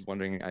was just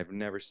wondering, I've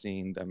never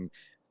seen them,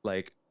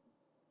 like,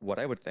 what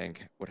I would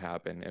think would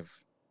happen if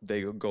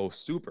they go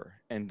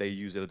super and they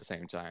use it at the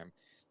same time.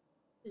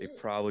 They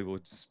probably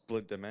would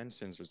split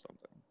dimensions or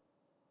something.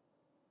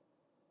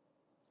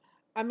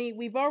 I mean,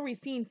 we've already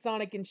seen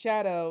Sonic and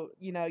Shadow,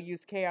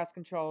 use chaos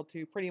control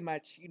to pretty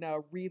much,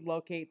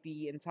 relocate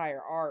the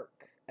entire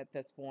arc at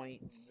this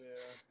point.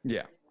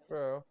 Yeah.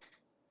 Bro.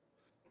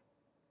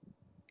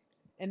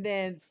 And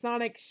then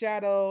Sonic,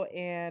 Shadow,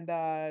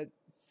 and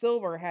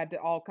Silver had to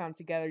all come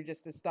together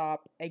just to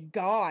stop a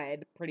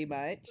god, pretty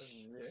much.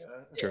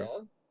 Yeah.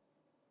 True.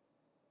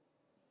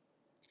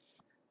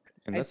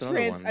 And A that's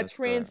another one. a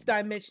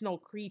trans-dimensional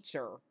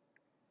creature.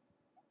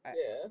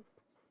 Yeah.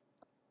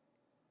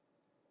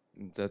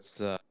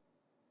 That's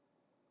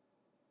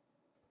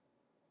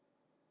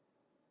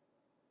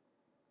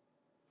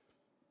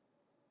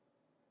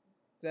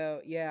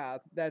So yeah,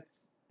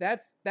 that's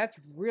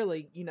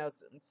really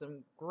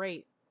some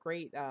great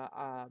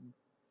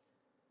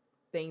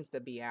things to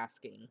be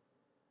asking.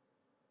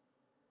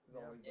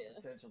 There's always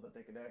the potential that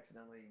they could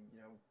accidentally,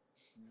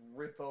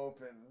 rip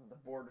open the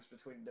borders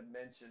between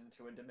dimension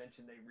to a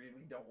dimension they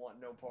really don't want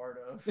no part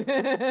of.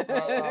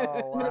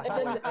 Oh,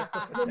 wow. That's the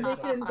potential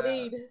for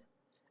that.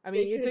 I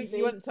mean,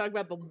 you want to talk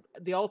about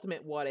the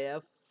ultimate what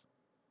if?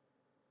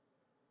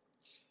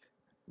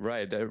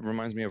 right. That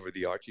reminds me of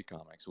the Archie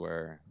comics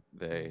where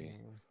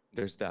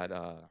there's that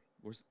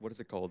what is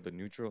it called? The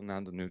neutral,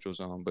 not the neutral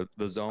zone, but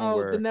the zone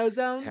where the no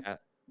zone.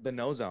 The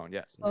no zone,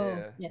 yes.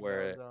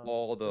 Where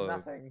all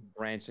the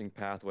branching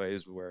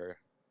pathways where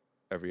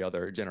every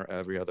other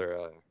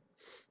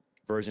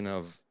version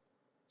of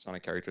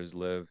Sonic characters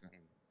live.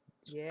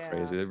 Yeah.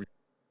 Crazy.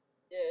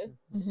 Yeah.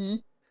 Mm-hmm.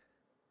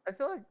 I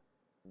feel like,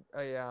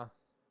 yeah.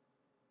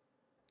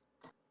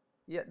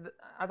 Yeah,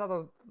 I thought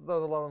those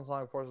 11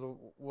 Sonic Forces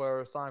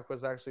where Sonic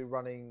was actually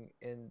running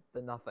in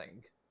the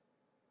nothing.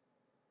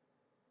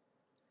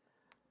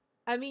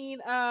 I mean,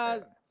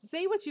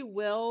 say what you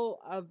will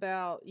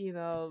about,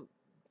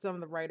 some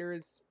of the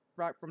writers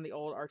from the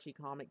old Archie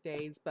comic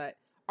days, but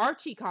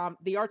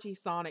the Archie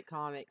Sonic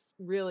comics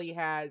really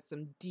has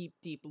some deep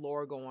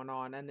lore going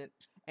on,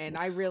 and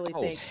I really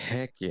think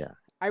heck yeah.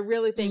 I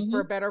really think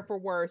for better or for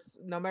worse,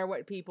 no matter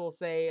what people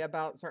say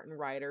about certain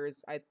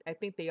writers, I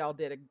think they all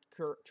did a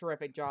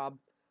terrific job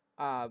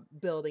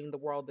building the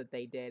world that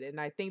they did, and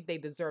I think they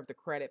deserve the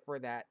credit for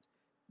that.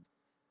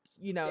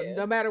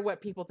 No matter what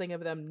people think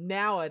of them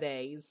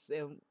nowadays,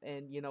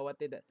 and what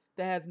they did,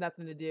 that has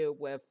nothing to do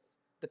with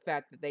the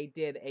fact that they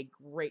did a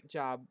great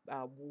job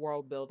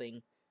world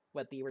building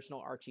with the original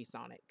Archie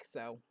Sonic.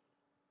 So,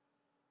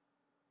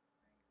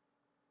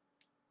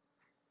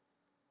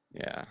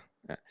 yeah,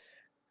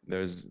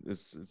 there's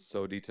this. It's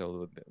so detailed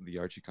with the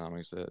Archie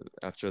comics.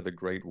 After the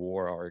Great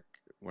War arc,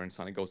 when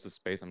Sonic goes to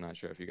space, I'm not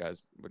sure if you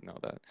guys would know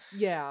that.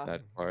 Yeah.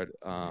 That part.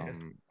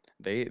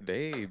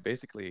 They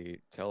basically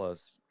tell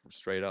us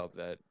straight up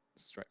that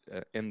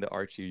in the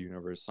Archie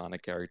universe,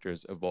 Sonic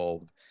characters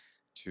evolved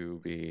to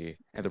be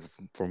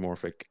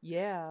anthropomorphic.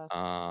 Yeah.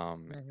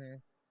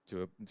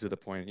 To the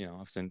point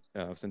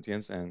of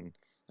sentience, and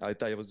I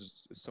thought it was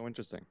just so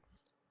interesting,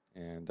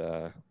 and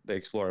they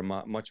explore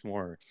much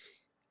more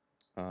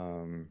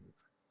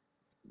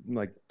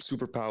like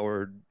super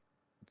powered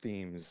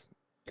themes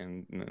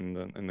in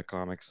the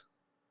comics.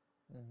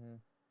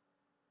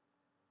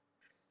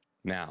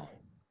 Now,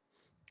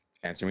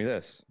 answer me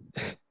this.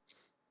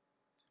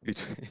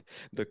 Between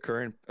the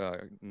current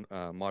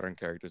modern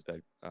characters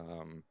that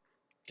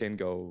can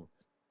go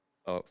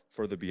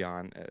further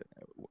beyond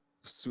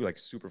like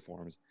super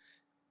forms,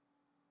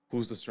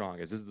 who's the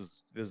strongest?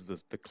 This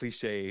is the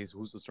cliches.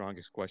 Who's the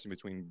strongest question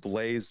between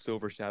Blaze,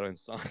 Silver Shadow, and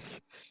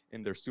Sonic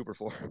in their super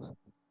forms?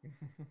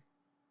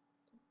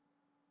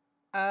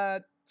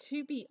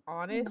 To be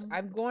honest,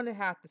 I'm going to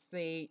have to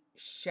say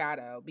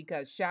Shadow,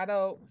 because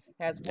Shadow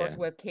has worked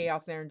with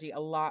Chaos Energy a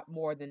lot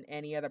more than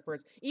any other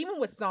person. Even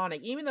with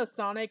Sonic, even though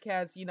Sonic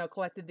has,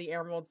 collected the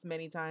emeralds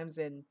many times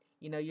and,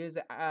 used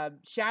it,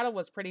 Shadow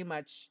was pretty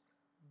much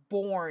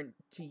born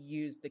to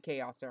use the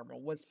Chaos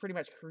Emerald, was pretty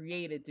much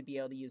created to be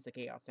able to use the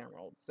Chaos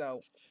Emerald.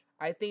 So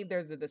I think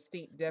there's a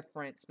distinct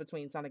difference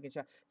between Sonic and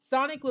Shadow.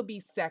 Sonic would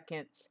be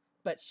second,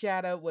 but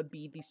Shadow would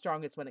be the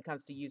strongest when it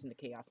comes to using the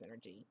Chaos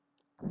Energy.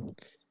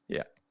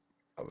 Yeah.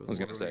 I was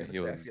gonna say wondering he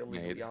if I was feel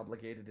legally made.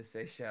 obligated to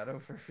say Shadow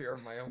for fear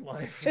of my own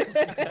life.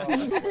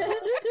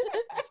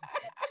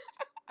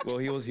 Well,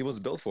 he was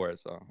built for it,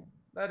 so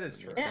That is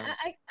true. makes sense.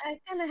 I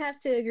kind of have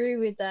to agree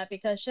with that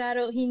because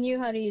Shadow, he knew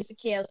how to use the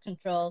chaos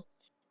control,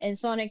 and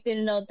Sonic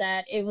didn't know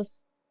that it was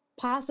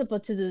possible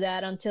to do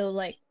that until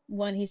like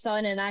when he saw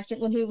it in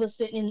action, when he was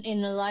sitting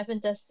in a life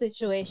and death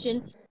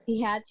situation. He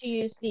had to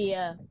use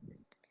the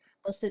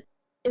was it?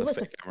 It The was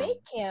a fake emerald.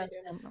 fake chaos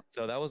emerald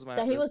So that was my.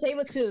 that he was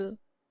able to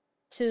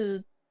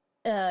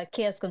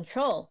chaos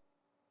control.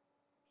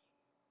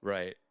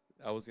 Right.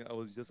 I was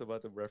just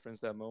about to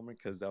reference that moment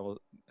because I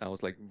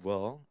was like,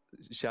 well,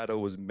 Shadow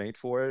was made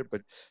for it,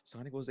 but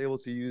Sonic was able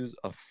to use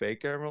a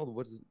fake emerald.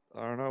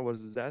 I don't know, what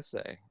does that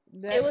say?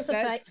 It was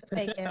a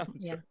fake emerald.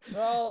 Yeah.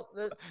 Well,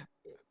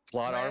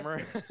 Plot my-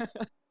 armor.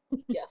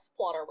 Yes,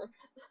 plot armor.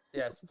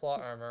 Yes, plot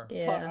armor.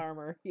 Plot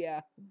armor,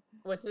 yeah.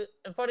 Which is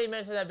funny you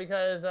mention that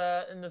because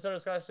in the sort of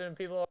discussion,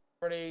 people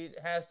already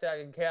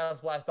hashtag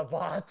Chaos Blast the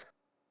bot.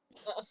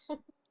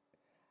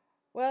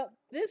 Well,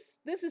 this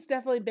has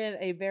definitely been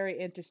a very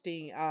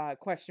interesting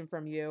question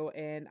from you,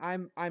 and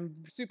I'm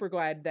super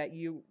glad that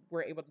you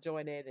were able to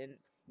join in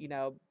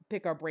and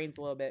pick our brains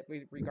a little bit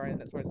regarding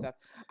that sort of stuff.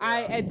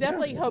 I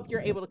definitely hope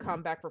you're able to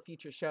come back for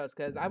future shows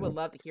because I would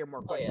love to hear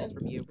more questions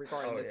from you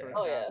regarding this sort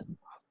of stuff.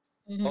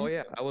 Oh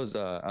yeah, I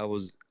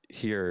was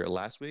here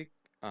last week.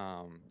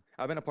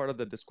 I've been a part of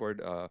the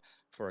Discord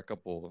for a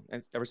couple,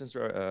 and ever since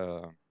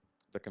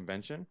the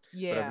convention. But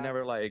Yeah.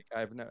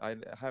 I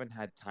haven't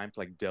had time to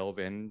like delve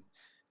in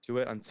to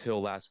it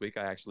until last week.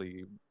 I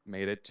actually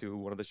made it to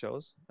one of the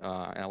shows,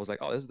 and I was like,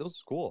 oh, this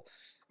was cool.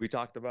 We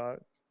talked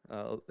about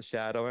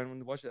Shadow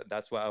and watch it.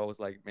 That's why I was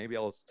like, maybe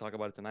I'll talk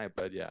about it tonight.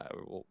 But yeah,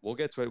 we'll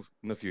get to it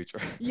in the future.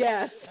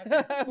 Yes,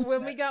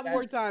 when we got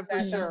more time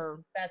for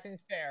sure. That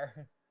seems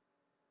fair.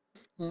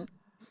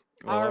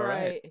 All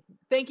right.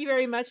 Thank you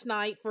very much,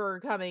 Knight, for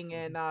coming,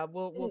 and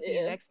we'll see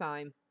you next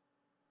time.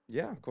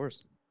 Yeah, of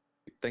course.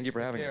 Thank you for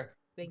having me.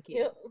 Thank you.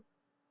 Yep.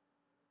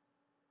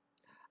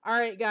 All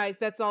right, guys,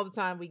 that's all the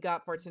time we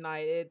got for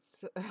tonight.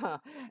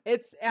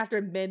 It's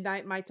after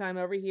midnight my time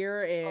over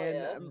here,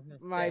 and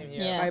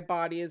my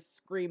body is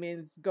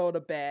screaming, "Go to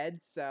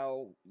bed!"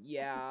 So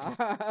yeah.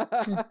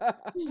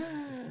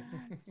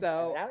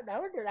 So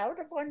that was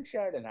a fun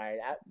show tonight.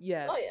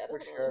 Yes, for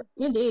sure.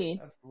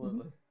 Indeed,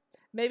 absolutely.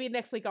 Maybe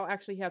next week I'll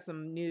actually have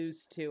some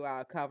news to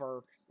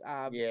cover.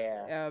 And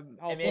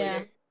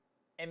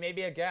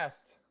maybe a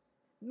guest.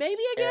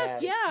 Maybe a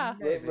guest, yeah.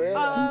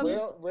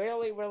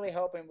 Really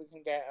hoping we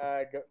can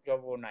get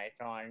Jovo Knight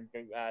on,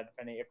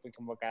 depending if we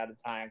can work out a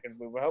time, because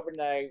we were hoping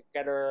to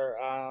get her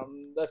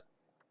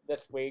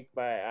this week,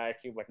 but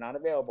she was not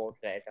available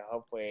today, so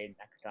hopefully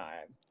next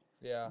time.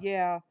 Yeah.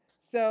 Yeah.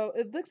 So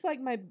it looks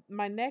like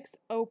my next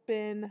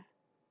open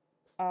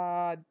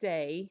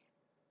day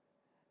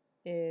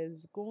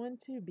is going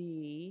to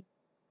be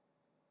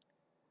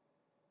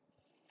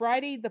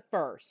Friday the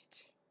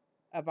 1st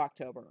of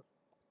October.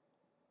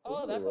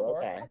 Oh, that could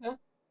work. Okay.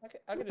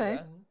 I can do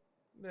that.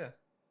 Yeah.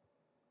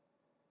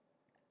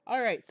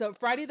 All right. So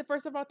Friday the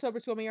 1st of October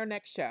is going to be our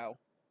next show.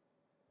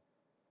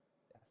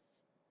 Yes.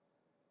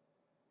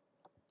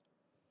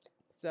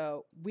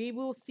 So we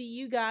will see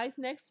you guys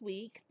next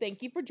week.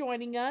 Thank you for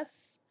joining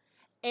us.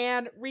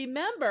 And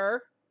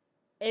remember,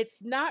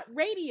 it's not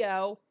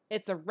radio,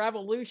 it's a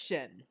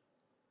revolution.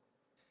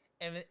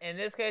 And in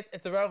this case,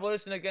 it's a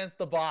revolution against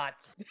the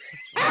bots.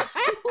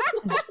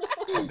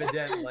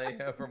 Evidently,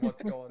 from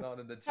what's going on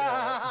in the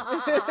chat.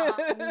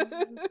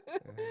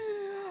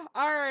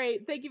 All right.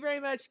 Thank you very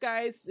much,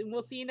 guys. And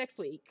we'll see you next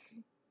week.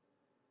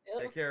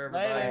 Take care,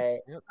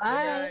 everybody.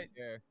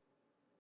 Bye.